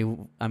fine, honey.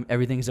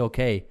 Everything's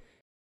okay."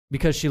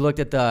 Because she looked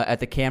at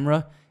the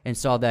camera and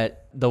saw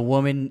that the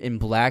woman in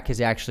black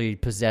has actually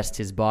possessed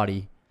his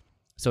body.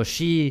 So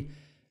she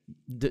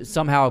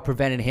somehow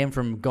prevented him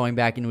from going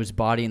back into his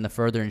body in the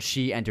further, and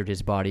she entered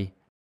his body,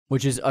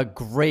 which is a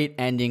great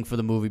ending for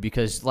the movie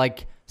because,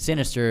 like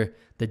Sinister,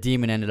 the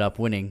demon ended up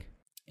winning.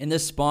 And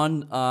this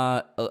spawned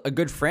a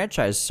good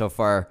franchise so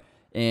far,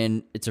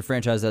 and it's a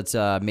franchise that's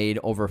made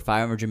over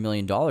 $500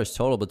 million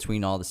total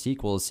between all the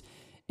sequels,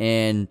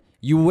 and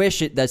you wish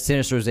that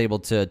Sinister was able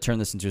to turn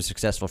this into a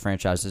successful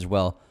franchise as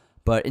well.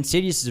 But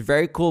Insidious is a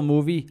very cool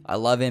movie. I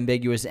love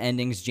ambiguous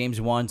endings.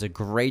 James Wan's a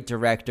great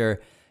director.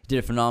 Did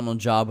a phenomenal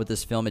job with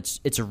this film.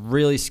 It's a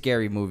really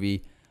scary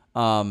movie.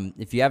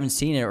 If you haven't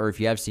seen it, or if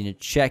you have seen it,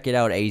 check it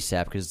out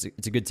ASAP because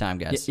it's a good time,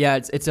 guys. Yeah,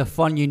 it's a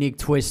fun, unique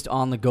twist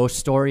on the ghost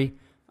story.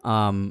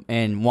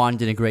 And Wan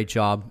did a great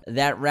job.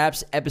 That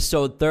wraps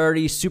episode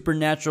 30,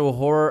 Supernatural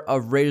Horror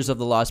of Raiders of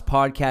the Lost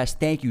podcast.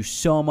 Thank you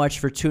so much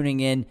for tuning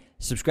in.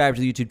 Subscribe to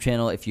the YouTube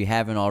channel if you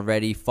haven't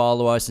already.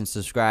 Follow us and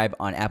subscribe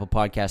on Apple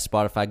Podcasts,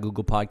 Spotify,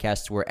 Google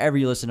Podcasts, wherever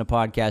you listen to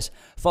podcasts.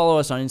 Follow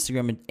us on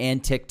Instagram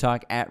and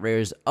TikTok at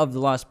Raiders of the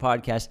Lost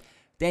podcast.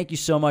 Thank you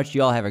so much.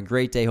 You all have a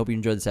great day. Hope you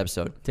enjoyed this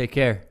episode. Take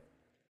care.